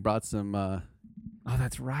Larry brought some, Oh,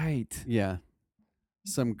 that's right. yeah,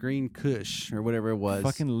 some green Kush or whatever it was.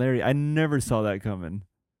 Fucking Larry. I never saw that coming.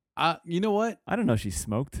 You know what? I don't know she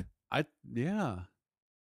smoked.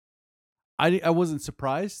 I wasn't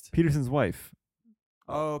surprised. Peterson's wife.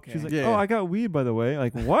 Oh, okay. She's like, Yeah, oh, yeah. I got weed, by the way.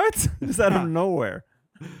 Like, what? Just out of nowhere.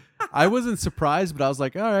 I wasn't surprised, but I was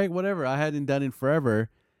like, all right, whatever. I hadn't done it forever,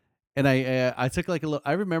 and I took like a little.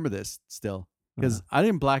 I remember this still because I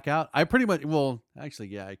didn't black out. I pretty much, well, actually,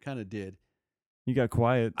 yeah, I kind of did. You got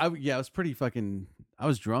quiet. I was pretty fucking. I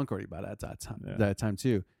was drunk already by that time. Yeah. That time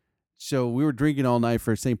too. So we were drinking all night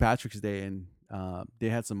for St. Patrick's Day, and they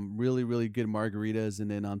had some really, really good margaritas. And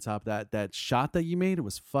then on top of that shot that you made, it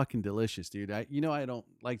was fucking delicious, dude. I don't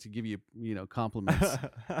like to give you compliments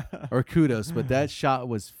or kudos, but that shot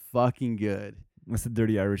was fucking good. That's the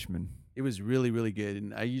Dirty Irishman. It was really, really good.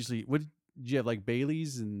 And I usually, what did you have, like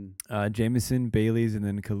Bailey's and Jameson, Bailey's, and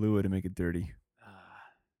then Kahlua to make it dirty.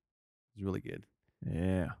 it was really good.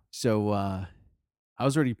 Yeah. So I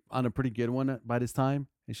was already on a pretty good one by this time.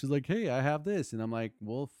 And she's like, hey, I have this. And I'm like,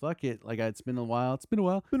 well, fuck it. Like, it's been a while. It's been a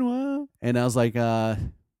while. And I was like,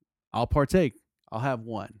 I'll partake. I'll have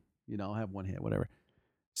one. I'll have one hit, whatever.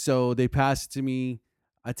 So they pass it to me.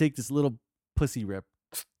 I take this little pussy rip,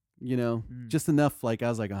 just enough. Like, I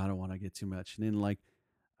was like, I don't want to get too much. And then, like,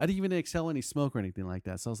 I didn't even exhale any smoke or anything like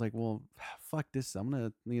that. So I was like, well, fuck this. I'm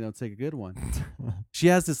going to, take a good one. She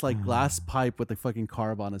has this, like, glass pipe with the fucking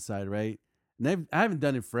carb on the side, right? And I haven't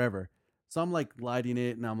done it forever. So I'm like lighting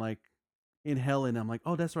it and I'm like inhaling. I'm like,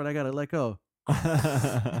 oh, that's right. I got to let go.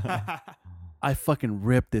 I fucking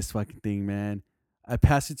ripped this fucking thing, man. I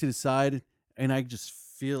pass it to the side and I just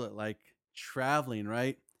feel it like traveling,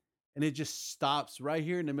 right? And it just stops right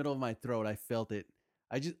here in the middle of my throat. I felt it.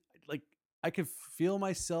 I could feel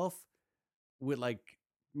myself with like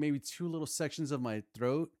maybe 2 little sections of my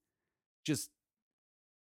throat just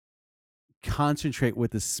concentrate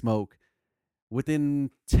with the smoke.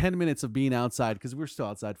 Within 10 minutes of being outside, because we were still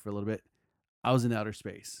outside for a little bit, I was in outer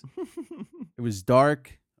space. It was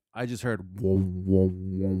dark. I just heard wom,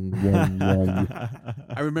 wom, wom, wom, wom.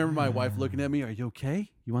 I remember my wife looking at me, are you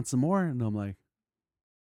okay? You want some more? And I'm like,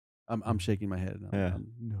 I'm shaking my head. No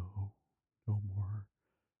more.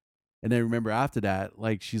 And then remember after that,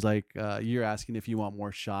 like, she's like, you're asking if you want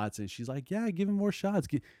more shots. And she's like, yeah, give him more shots.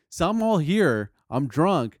 So I'm all here. I'm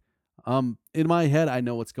drunk. In my head, I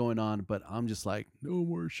know what's going on, but I'm just like, no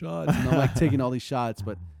more shots. And I'm like taking all these shots,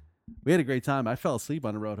 but we had a great time. I fell asleep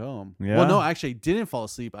on the road home. Yeah. Well, no, actually I didn't fall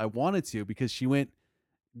asleep. I wanted to because she went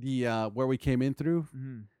where we came in through.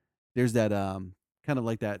 Mm-hmm. There's that, kind of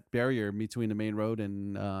like that barrier between the main road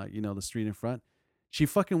and, the street in front. She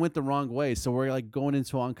fucking went the wrong way. So we're like going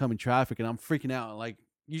into oncoming traffic and I'm freaking out. Like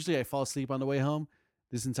usually I fall asleep on the way home.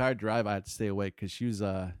 This entire drive, I had to stay awake because she was,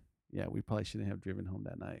 yeah, we probably shouldn't have driven home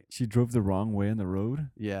that night. She drove the wrong way on the road?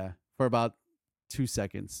 Yeah, for about 2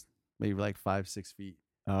 seconds, maybe like 5-6 feet.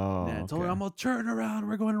 Oh, And I told her, I'm going to turn around.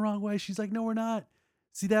 We're going the wrong way. She's like, no, we're not.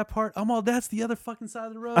 See that part? That's the other fucking side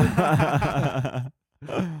of the road.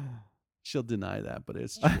 She'll deny that, but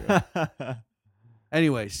it's true.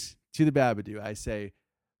 Anyways, to the Babadoo, I say,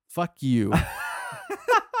 fuck you.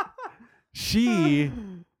 She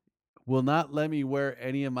will not let me wear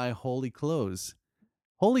any of my holy clothes.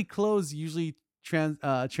 Holy clothes usually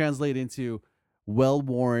translate into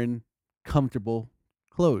well-worn, comfortable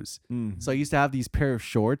clothes. So I used to have these pair of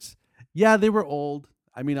shorts. Yeah, they were old.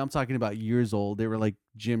 I mean, I'm talking about years old. They were like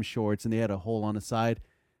gym shorts, and they had a hole on the side.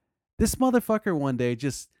 This motherfucker one day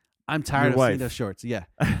I'm tired of seeing those shorts. Yeah.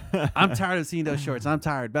 I'm tired of seeing those shorts. I'm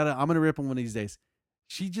tired. But I'm going to rip them one of these days.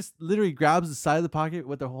 She just literally grabs the side of the pocket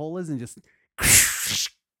where the hole is and just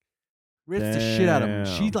rips the shit out of them.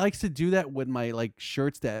 She likes to do that with my like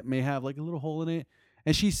shirts that may have like a little hole in it.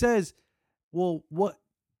 And she says, well, what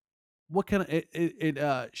kind of,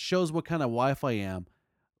 it shows what kind of wife I am,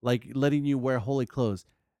 like letting you wear holy clothes.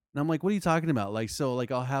 And I'm like, what are you talking about? Like, so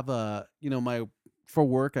like I'll have for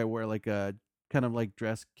work, I wear like a kind of like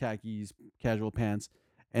dress khakis, casual pants,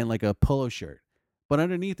 and like a polo shirt. But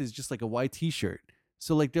underneath is just like a white t-shirt.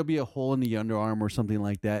 So like there'll be a hole in the underarm or something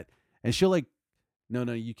like that. And she'll like,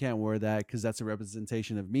 no, you can't wear that because that's a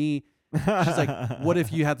representation of me. She's like, what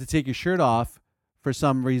if you have to take your shirt off for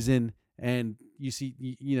some reason and you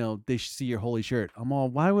see, they see your holy shirt? I'm all,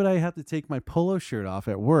 why would I have to take my polo shirt off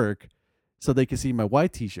at work so they can see my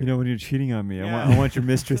white t-shirt? When you're cheating on me, yeah. I want your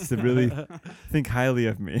mistress to really think highly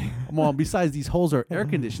of me. I'm all, besides these holes are air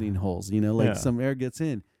conditioning holes, some air gets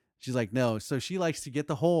in. She's like, no. So she likes to get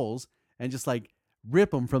the holes and just like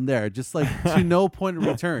rip them from there, just like to no point of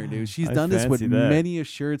return, dude. She's done this with many of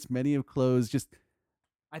shirts, many of clothes. Just,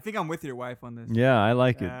 I think I'm with your wife on this. Yeah, I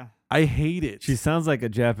like it. I hate it. She sounds like a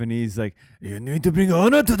Japanese, like, you need to bring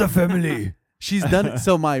honor to the family. She's done it.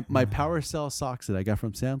 So my Power Cell socks that I got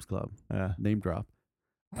from Sam's Club, name drop.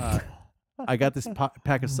 I got this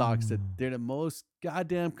pack of socks that they're the most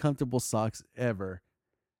goddamn comfortable socks ever.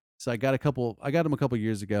 So I got them a couple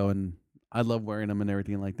years ago, and I love wearing them and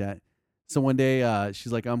everything like that. So one day,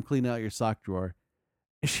 she's like, I'm cleaning out your sock drawer.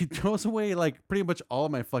 And she throws away like pretty much all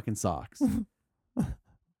of my fucking socks.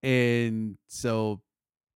 And so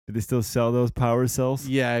Do they still sell those power cells?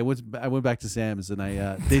 Yeah, I went back to Sam's and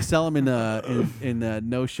they sell them in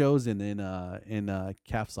no shows and in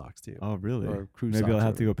calf socks too. Oh, really? Or crew Maybe socks I'll or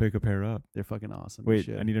have to go pick a pair up. They're fucking awesome. Wait,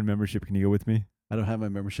 I need a membership. Can you go with me? I don't have my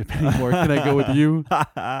membership anymore. Can I go with you?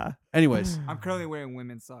 Anyways, I'm currently wearing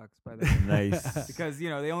women's socks, by the way. Nice. Because, they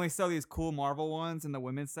only sell these cool Marvel ones in the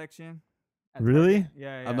women's section. at Really? Target.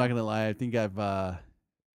 Yeah, yeah. I'm not gonna lie. I think I've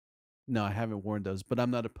no, I haven't worn those, but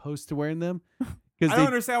I'm not opposed to wearing them I because don't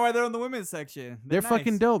understand why they're in the women's section. they're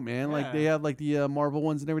fucking nice. dope, man. Like Yeah. they have like the Marvel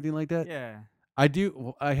ones and everything like that. Yeah.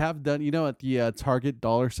 I have done, at the Target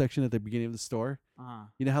dollar section at the beginning of the store. Uh-huh.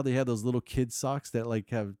 You know how they have those little kid socks that like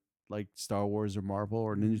have like Star Wars or Marvel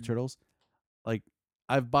or Ninja Mhm. Turtles? Like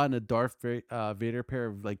I've bought a Darth Vader pair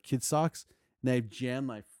of like kid socks, and I've jammed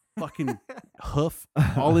my fucking hoof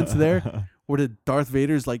all into there, where the Darth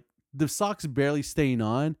Vader's like the socks barely staying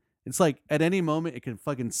on. It's like at any moment it can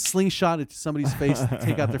fucking slingshot it to somebody's face and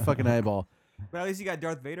take out their fucking eyeball. But at least you got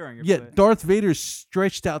Darth Vader on your Yeah, foot. Darth Vader's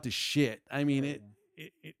stretched out to shit. I mean, Yeah.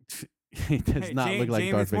 it does Hey, not James, look like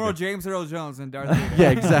James, Darth it's more Vader. James Earl Jones than Darth Vader.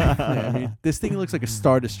 Yeah, exactly. I mean, this thing looks like a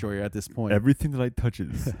Star Destroyer at this point. Everything the light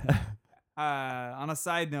touches. On a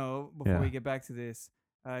side note, before Yeah. we get back to this,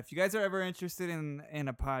 if you guys are ever interested in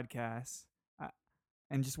a podcast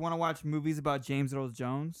and just want to watch movies about James Earl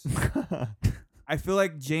Jones, I feel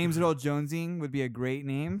like James Earl Jonesing would be a great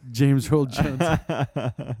name. James Earl Jones.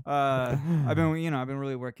 I've been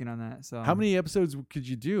really working on that. So How many episodes could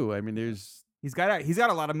you do? I mean, there's he's got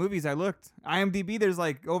a lot of movies. I looked IMDb. There's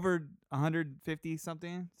like over 150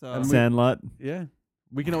 something. So And Sandlot. yeah.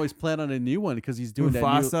 We can always plan on a new one because he's doing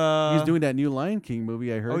Mufasa. he's doing that new Lion King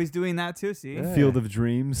movie. I heard. Oh, he's doing that too. See, Yeah. Field of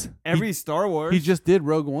Dreams. every Star Wars. He just did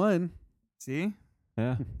Rogue One. See,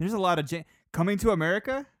 Yeah. there's a lot of Coming to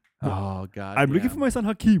America. Oh God! I'm looking for my son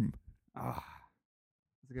Hakeem. Ah,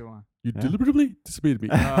 that's a good one. You Yeah. deliberately disobeyed me.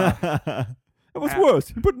 What's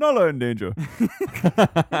worse? You put Nala in danger.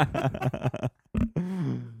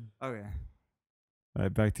 Okay. All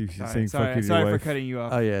right, back to you saying fuck Sorry you to for your wife. cutting you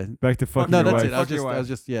off. Oh yeah. Back to fucking No, your that's wife. it. Fuck your I was wife.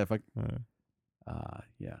 just yeah. Fuck.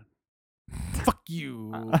 Yeah. Fuck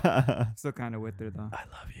you. Still kind of with her though. I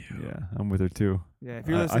love you. Yeah, I'm with her too. Yeah, if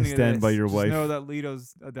you're I listening to stand this, by your just wife. know that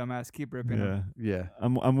Lido's a dumbass. Keep ripping Yeah, him. Yeah.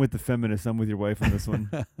 I'm with the feminists. I'm with your wife on this one.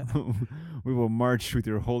 We will march with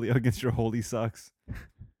your against your holy socks.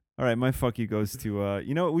 All right, my fuck you goes to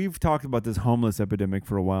we've talked about this homeless epidemic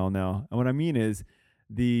for a while now, and what I mean is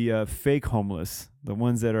the fake homeless, the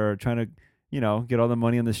ones that are trying to get all the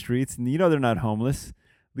money on the streets, and they're not homeless.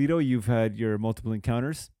 Lido, you've had your multiple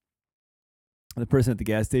encounters. The person at the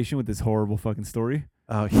gas station with this horrible fucking story.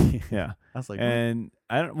 Oh yeah. Yeah. I was like, And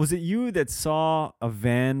was it you that saw a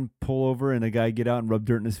van pull over and a guy get out and rub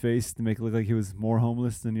dirt in his face to make it look like he was more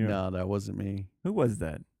homeless than you? no, that wasn't me. Who was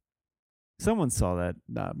that? Someone saw that.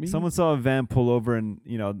 Not me. Someone saw a van pull over and,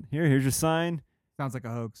 here's your sign. Sounds like a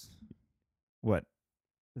hoax. What?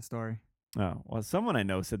 The story. Oh, well, someone I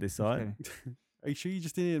know said they saw Just it. kidding. Are you sure you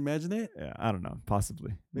just didn't imagine it? Yeah, I don't know.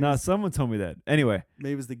 Possibly. Maybe No, it's- someone told me that. Anyway,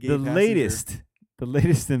 Maybe it was the gay the passenger.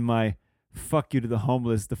 latest in my fuck you to the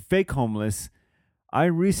homeless, the fake homeless. I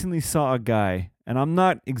recently saw a guy, and I'm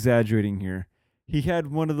not exaggerating here. He had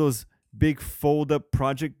one of those big fold up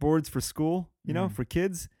project boards for school, for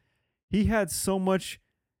kids. He had so much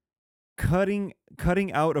cutting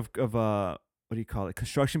out of what do you call it?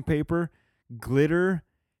 Construction paper, glitter.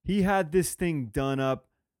 He had this thing done up,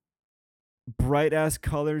 bright ass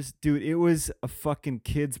colors. Dude, it was a fucking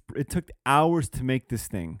it took hours to make this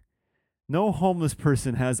thing. No homeless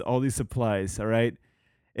person has all these supplies, all right?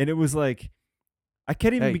 And it was like, I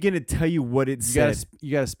can't even Hey, begin to tell you what it said.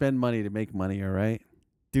 You gotta spend money to make money, all right?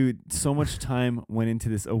 Dude, so much time went into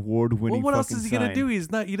this award-winning Well, what else fucking is he gonna sign. do?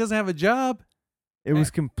 He doesn't have a job. It was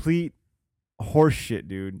complete horseshit,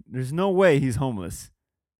 dude. There's no way he's homeless.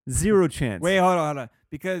 Zero chance. Wait, hold on.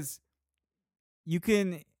 Because you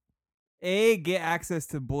can get access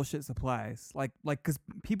to bullshit supplies, like because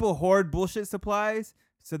people hoard bullshit supplies,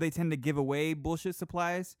 so they tend to give away bullshit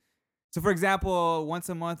supplies. So, for example, once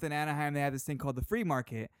a month in Anaheim, they have this thing called the free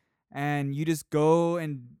market, and you just go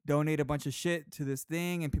and donate a bunch of shit to this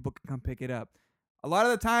thing, and people can come pick it up. A lot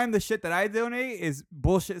of the time, the shit that I donate is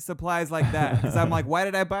bullshit supplies like that, because I'm like, why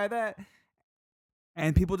did I buy that?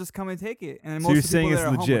 And people just come and take it. And So most you're of the saying people it's that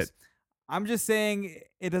are legit? homeless, I'm just saying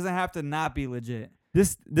it doesn't have to not be legit.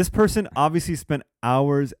 This person obviously spent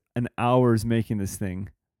hours and hours making this thing.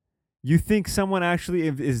 You think someone actually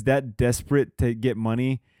is that desperate to get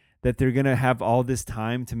money that they're gonna have all this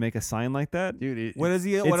time to make a sign like that? Dude, What is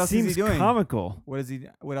he? It What else is he seems doing? comical. What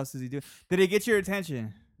else is he doing? Did it get your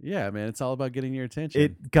attention? Yeah, man, it's all about getting your attention.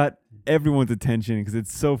 It got everyone's attention because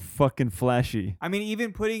it's so fucking flashy. I mean,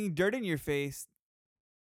 even putting dirt in your face,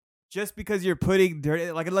 just because you're putting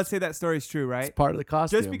dirt, like let's say that story's true, right? It's part of the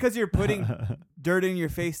costume. Just because you're putting dirt in your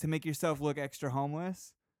face to make yourself look extra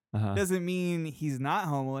homeless doesn't mean he's not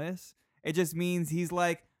homeless. It just means he's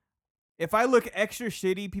like, if I look extra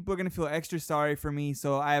shitty, people are going to feel extra sorry for me,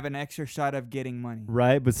 so I have an extra shot of getting money.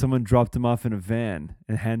 Right, but someone dropped him off in a van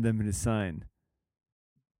and handed him his sign.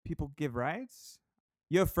 People give rides?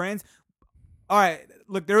 You have friends? All right,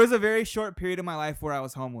 look, there was a very short period of my life where I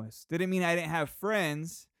was homeless. Didn't mean I didn't have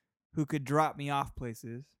friends who could drop me off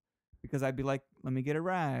places because I'd be like, let me get a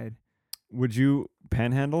ride. Would you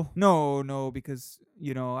panhandle? No, because,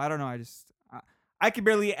 I don't know. I could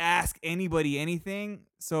barely ask anybody anything,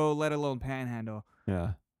 so let alone panhandle.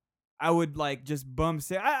 Yeah. I would like just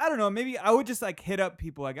say, I don't know, maybe I would just like hit up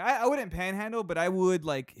people. Like I wouldn't panhandle, but I would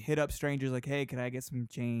like hit up strangers like, hey, can I get some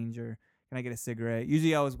change or can I get a cigarette?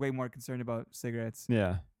 Usually I was way more concerned about cigarettes.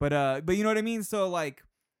 Yeah. But you know what I mean? So like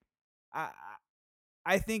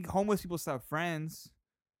I think homeless people still have friends.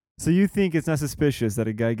 So you think it's not suspicious that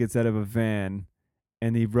a guy gets out of a van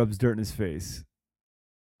and he rubs dirt in his face?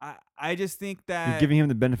 I just think that You're giving him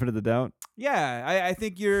the benefit of the doubt? Yeah, I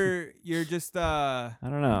think you're just I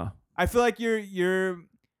don't know. I feel like and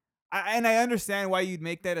I understand why you'd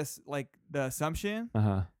make that as like the assumption.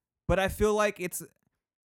 But I feel like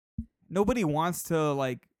nobody wants to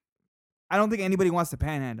like. I don't think anybody wants to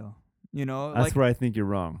panhandle. That's like, where I think you're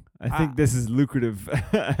wrong. I think this is lucrative,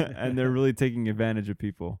 and they're really taking advantage of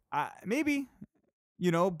people. Maybe,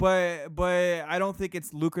 but I don't think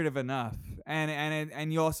it's lucrative enough.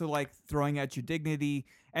 And you also like throwing out your dignity.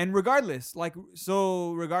 And regardless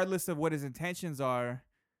of what his intentions are,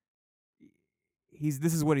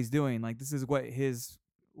 this is what he's doing. Like this is what his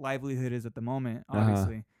livelihood is at the moment.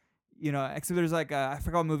 Obviously, except there's like I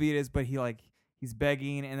forgot what movie it is, but he's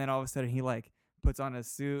begging, and then all of a sudden he like puts on a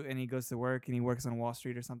suit and he goes to work and he works on Wall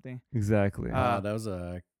Street or something. Exactly. That was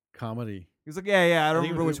a comedy. He was like, yeah. I don't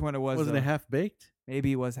remember which one it was. Wasn't it Half Baked?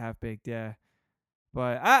 Maybe it was Half Baked. Yeah,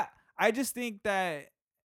 but I just think that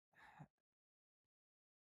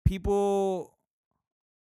people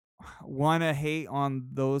want to hate on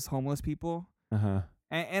those homeless people.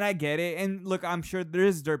 And I get it. And look, I'm sure there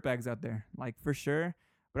is dirtbags out there, like for sure.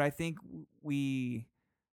 But I think we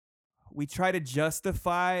try to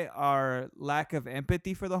justify our lack of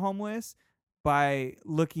empathy for the homeless by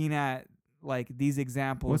looking at like these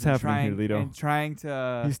examples. What's happening here, Lido? And trying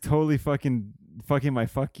to. He's totally fucking my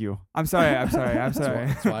fuck you. I'm sorry. That's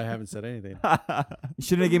why I haven't said anything. You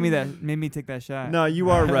shouldn't have made me take that shot. No, you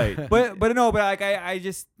are right. but like I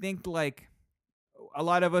just think like a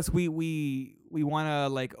lot of us we want to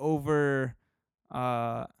like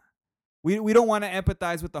we don't want to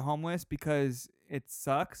empathize with the homeless because it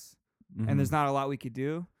sucks and there's not a lot we could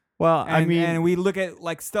do. Well, and we look at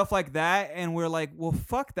like stuff like that and we're like, well,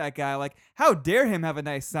 fuck that guy. Like, how dare him have a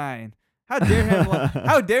nice sign? How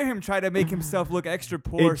dare him try to make himself look extra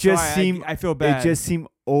poor? I feel bad. It just seemed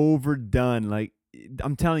overdone. Like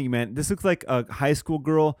I'm telling you, man, this looks like a high school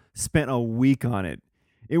girl spent a week on it.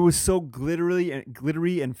 It was so glittery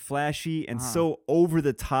and flashy and so over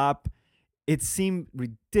the top. It seemed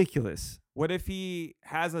ridiculous. What if he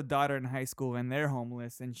has a daughter in high school and they're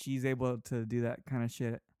homeless and she's able to do that kind of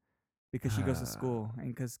shit because she goes to school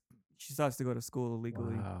and because she still has to go to school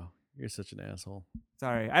illegally? Wow, you're such an asshole.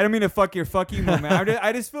 Sorry, I don't mean to fuck your moment.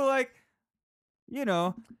 I just feel like, the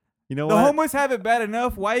what? homeless have it bad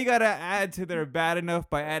enough. Why you gotta add to their bad enough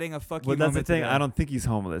by adding a fuck you moment? Well, that's the thing. To them? I don't think he's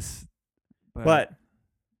homeless, but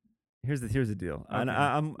here's the deal. Okay. And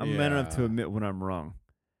I'm man enough to admit when I'm wrong.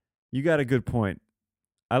 You got a good point.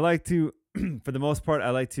 I like to, for the most part,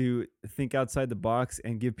 I like to think outside the box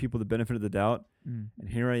and give people the benefit of the doubt. And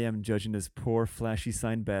here I am judging this poor, flashy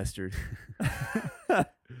sign bastard.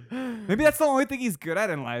 Maybe that's the only thing he's good at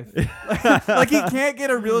in life. Like he can't get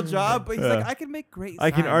a real job, but he's like, I can make great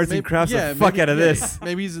signs. I can arts and crafts the fuck out of this.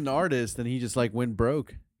 Maybe he's an artist and he just like went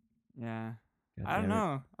broke. Yeah. God I don't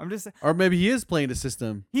know. I'm just. Or maybe he is playing the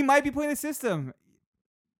system. He might be playing the system.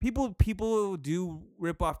 People do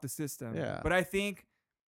rip off the system. Yeah. But I think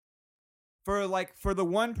for the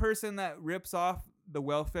one person that rips off the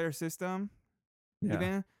welfare system,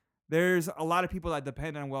 even there's a lot of people that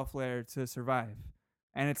depend on welfare to survive.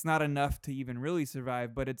 And it's not enough to even really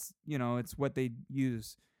survive, but it's what they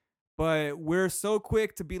use. But we're so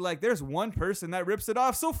quick to be like, there's one person that rips it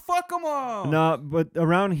off, so fuck them all. No, but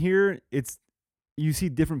around here, you see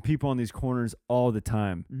different people on these corners all the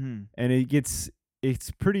time. And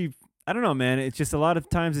it's pretty, I don't know, man. It's just a lot of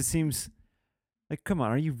times it seems like, come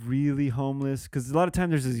on, are you really homeless? Because a lot of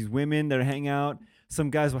times there's these women that hang out. some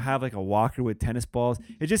guys will have like a walker with tennis balls.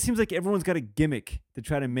 It just seems like everyone's got a gimmick to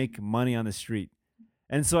try to make money on the street.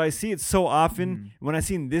 And so I see it so often. When I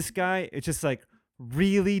seen this guy, it's just like,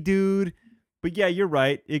 really, dude? But yeah, you're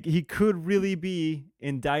right. He could really be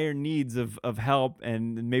in dire needs of help,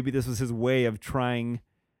 and maybe this was his way of trying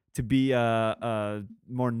to be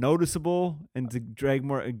more noticeable and to get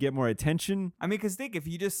more attention. I mean, because think if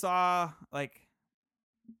you just saw, like,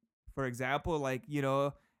 for example, like,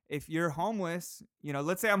 if you're homeless,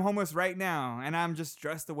 let's say I'm homeless right now and I'm just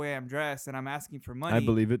dressed the way I'm dressed and I'm asking for money. I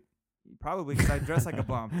believe it. Probably because I dress like a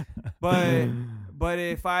bum. But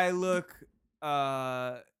if I look,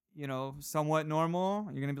 somewhat normal,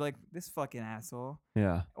 you're going to be like, this fucking asshole.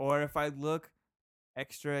 Yeah. Or if I look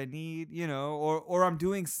extra need, or I'm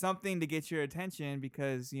doing something to get your attention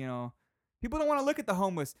because, people don't want to look at the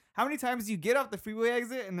homeless. How many times do you get off the freeway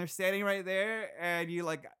exit and they're standing right there and you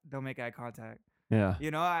like don't make eye contact? Yeah.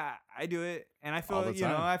 I do it and I feel, All the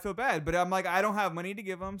time. I feel bad, but I'm like, I don't have money to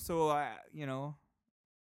give them. So what am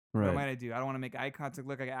I gonna do? I don't want to make eye contact,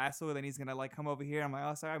 look like an asshole. Then he's gonna like come over here. I'm like,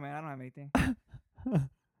 oh, sorry, man, I don't have anything.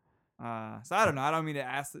 So I don't know. I don't mean to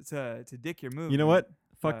ask to dick your move. You know what?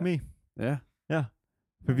 Fuck me. Yeah. Yeah.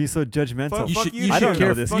 For be so judgmental. You I don't care,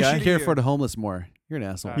 know this you guy. should care for the homeless more. You're an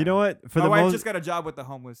asshole. You know what? For My the wife most just got a job with the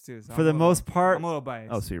homeless too. So for the most part. I'm a little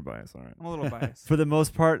biased. Oh, so you're biased. All right. I'm a little biased. For the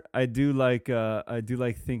most part, I do like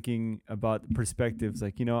thinking about perspectives.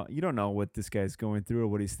 Like, you don't know what this guy's going through or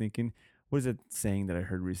what he's thinking. What is it saying that I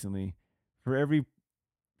heard recently? For every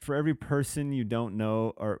person you don't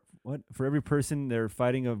know, or what? For every person they're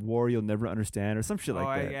fighting a war you'll never understand, or some shit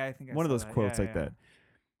like that. I think I One of saw those that. quotes Yeah, like yeah. that.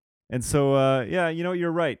 And so,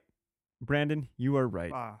 you're right, Brandon. You are right.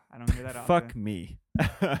 Wow, I don't hear that often. Fuck me. Wife,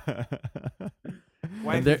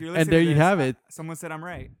 there- if you're and listening there to you this, have it. Someone said I'm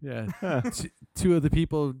right. Yeah. Two of the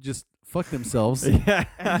people just fuck themselves. Yeah.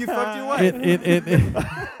 And you fucked your wife.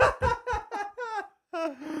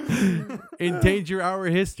 Endanger our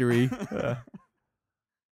history.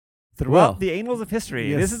 Throughout Well, the annals of history,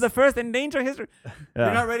 yes. this is the first endangered history.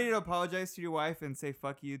 You're not ready to apologize to your wife and say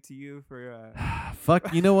fuck you to you for.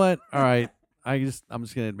 Fuck. You know what? All right. I'm just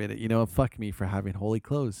gonna admit it. You know, fuck me for having holy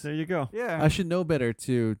clothes. There you go. Yeah. I should know better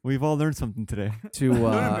to We've all learned something today.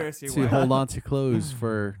 embarrass your wife. hold on to clothes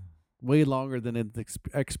for way longer than its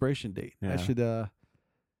expiration date. Yeah. I should I'm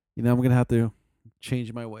gonna have to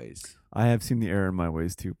change my ways. I have seen the error in my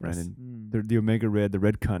ways too, Brandon. Mm. The Omega Red, the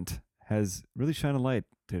red cunt, has really shined a light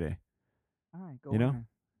today. All right, go You know?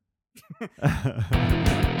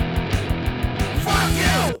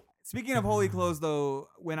 on. Speaking of holy clothes, though,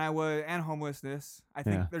 when I was and homelessness, I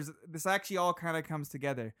think Yeah. this actually all kind of comes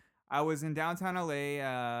together. I was in downtown LA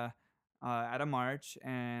at a march,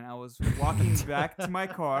 and I was walking back to my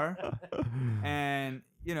car, and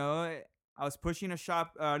I was pushing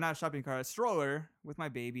a stroller with my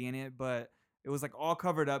baby in it, but it was like all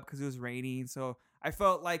covered up because it was raining. So I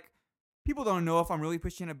felt like people don't know if I'm really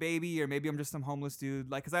pushing a baby or maybe I'm just some homeless dude.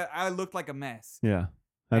 Like, cause I looked like a mess. Yeah,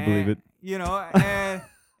 I believe it. And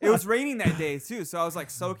it was raining that day too, so I was like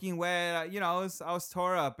soaking wet. I was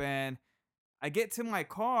tore up, and I get to my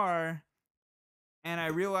car, and I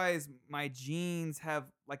realize my jeans have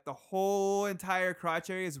like the whole entire crotch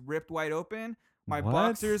area is ripped wide open. My What?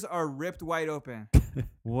 boxers are ripped wide open,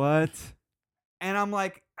 What? and I'm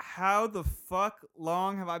like, how the fuck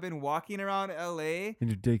long have I been walking around LA And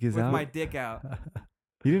your dick is with out? my dick out?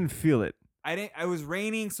 You didn't feel it. I didn't. It was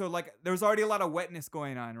raining, so like there was already a lot of wetness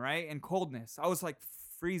going on, right, and coldness. I was like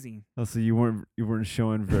freezing. Oh, so you weren't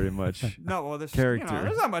showing very much. No, well, there's Character.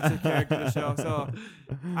 there's not much of character to show. So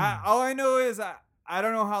all I know is I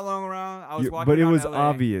don't know how long around I was walking. But it around was LA.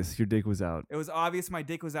 obvious your dick was out. It was obvious my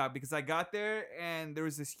dick was out because I got there and there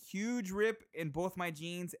was this huge rip in both my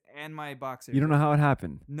jeans and my boxers. You don't know how it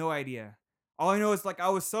happened. No idea. All I know is like I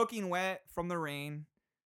was soaking wet from the rain.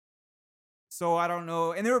 So I don't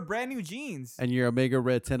know, and they were brand new jeans. And your Omega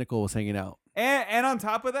Red tentacle was hanging out. And on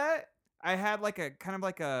top of that, I had like a kind of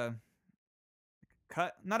like a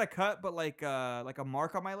cut, not a cut, but like a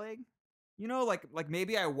mark on my leg. Like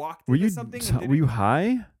maybe I walked Were into you something. And were you high?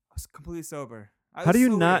 I was completely sober. How do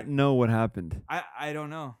you not know what happened? I don't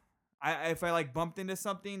know. If I like bumped into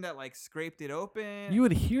something that like scraped it open. You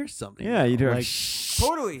would hear something. Yeah, you do. Like,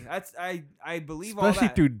 Totally. That's I believe all especially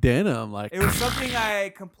that. through denim. Like It was something I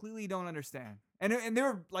completely don't understand. And they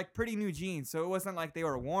were like pretty new jeans, so it wasn't like they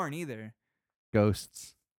were worn either.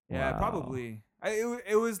 ghosts. Yeah, Wow. probably.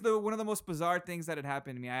 It was one of the most bizarre things that had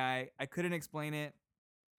happened to me. I couldn't explain it,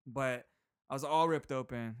 but I was all ripped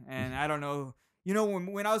open, and I don't know.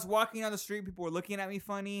 When I was walking down the street, people were looking at me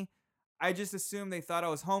funny. I just assumed they thought I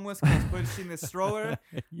was homeless because I was pushing this stroller,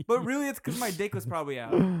 but really it's because my dick was probably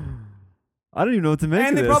out. I don't even know what to make And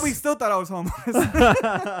of they this. probably still thought I was homeless.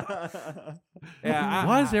 Yeah.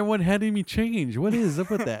 Why is everyone handing me change? What is up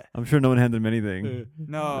with that? I'm sure no one handed him anything.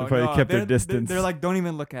 No, They probably no. kept their they're- distance. They're like, don't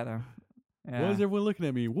even look at him. Yeah. Why is everyone looking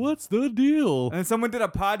at me? What's the deal? And then someone did a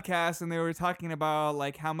podcast and they were talking about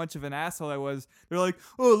like how much of an asshole I was. They're like,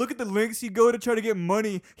 oh, look at the links you go to try to get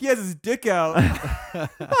money. He has his dick out.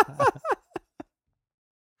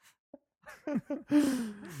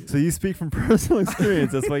 So you speak from personal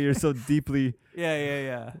experience. That's why you're so deeply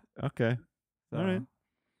Yeah. okay. All right.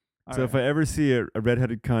 All So if I ever see a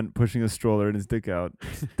redheaded cunt pushing a stroller and his dick out,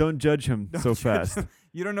 don't judge him Don't so judge fast. him.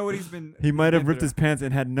 You don't know what he's been. He might have been ripped through. his pants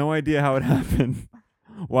and had no idea how it happened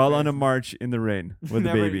while on a march in the rain with a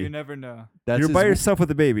You baby. never know. You're by yourself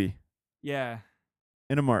with a baby Yeah.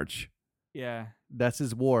 in a march. Yeah. That's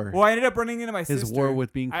his war. Well, I ended up running into my sister. His war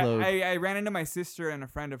with being clothed. I ran into my sister and a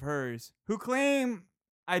friend of hers who claim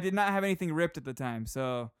I did not have anything ripped at the time.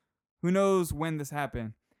 So who knows when this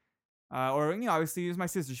happened? Or, obviously it was my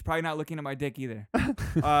sister. She's probably not looking at my dick either.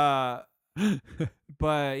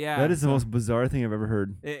 But yeah. That is the so most bizarre thing I've ever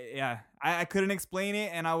heard. yeah. I couldn't explain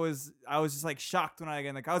it, and I was just like shocked when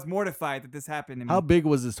I was mortified that this happened to me. How big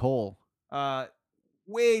was this hole?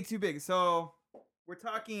 Way too big. So we're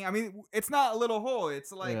talking, I mean, it's not a little hole.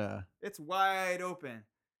 It's like it's wide open.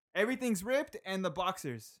 Everything's ripped and the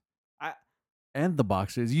boxers. And the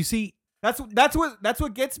boxers. You see, That's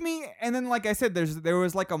what gets me. And then, like I said, there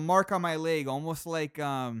was like a mark on my leg, almost like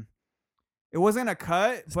it wasn't a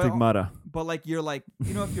cut, Stigmata. but like you're like,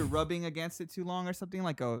 if you're rubbing against it too long or something,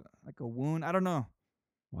 like a wound. I don't know.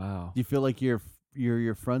 Wow. do you feel like your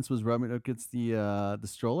fronts was rubbing against the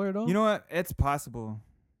stroller at all? You know what? It's possible.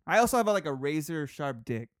 I also have like a razor sharp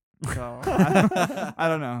dick, so I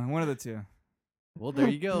don't know. One of the two. Well, there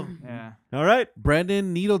you go. Yeah. All right.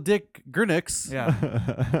 Brandon Needle Dick Gernix. Yeah.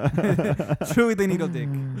 Truly the needle dick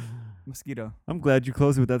mosquito. I'm glad you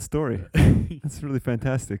closed it with that story. That's really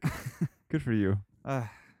fantastic. Good for you.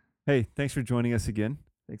 Hey, thanks for joining us again.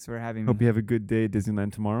 Thanks for having me. Hope you have a good day at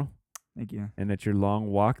Disneyland tomorrow Thank you. and at your long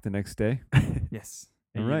walk the next day. Yes.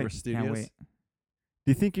 All right. Can't wait. Do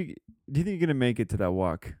you think you're gonna make it to that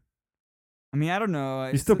walk? I mean, I don't know.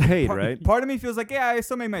 You're still paid, right? Part of me feels like, yeah, I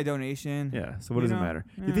still made my donation. Yeah. So what You does it know, matter?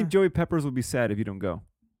 Do yeah. you think Joey Peppers will be sad if you don't go?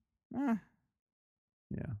 Eh,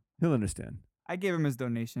 Yeah. He'll understand. I gave him his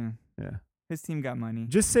donation. Yeah. His team got money.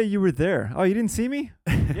 Just say you were there. Oh, you didn't see me?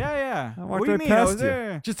 Yeah. I What walked do you right mean? I past was you.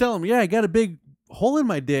 there. Just tell him, I got a big hole in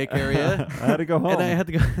my dick area. I had to go home. And I had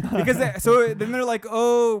to go. Because so then they're like,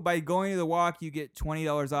 oh, by going to the walk, you get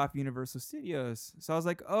 $20 off Universal Studios. So I was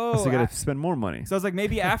like, oh. So you gotta spend more money. So I was like,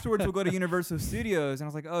 maybe afterwards we'll go to Universal Studios. And I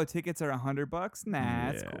was like, oh, tickets are $100. Nah,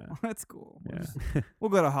 that's Yeah. cool. That's cool. Yeah.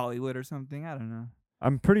 We'll go to Hollywood or something. I don't know.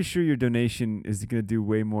 I'm pretty sure your donation is gonna do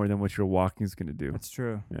way more than what your walking is gonna do. That's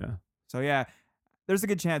true. Yeah. So yeah, there's a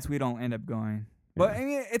good chance we don't end up going. But I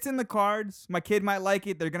mean, it's in the cards. My kid might like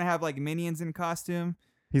it. They're gonna have like minions in costume.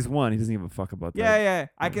 He's one. He doesn't give a fuck about Yeah, that. yeah.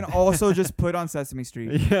 I can also just put on Sesame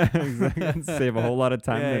Street. Yeah, exactly. Save a whole lot of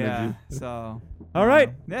time and energy. So. All right.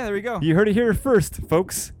 Yeah, there we go. You heard it here first,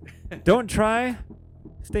 folks. Don't try.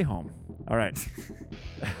 Stay home. All right.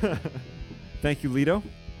 Thank you, Lido.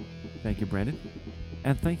 Thank you, Brandon.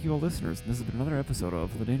 And thank you, all listeners. This has been another episode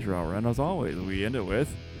of The Danger Hour. And as always, we end it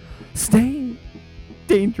with, stay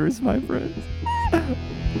dangerous, my friends. Later.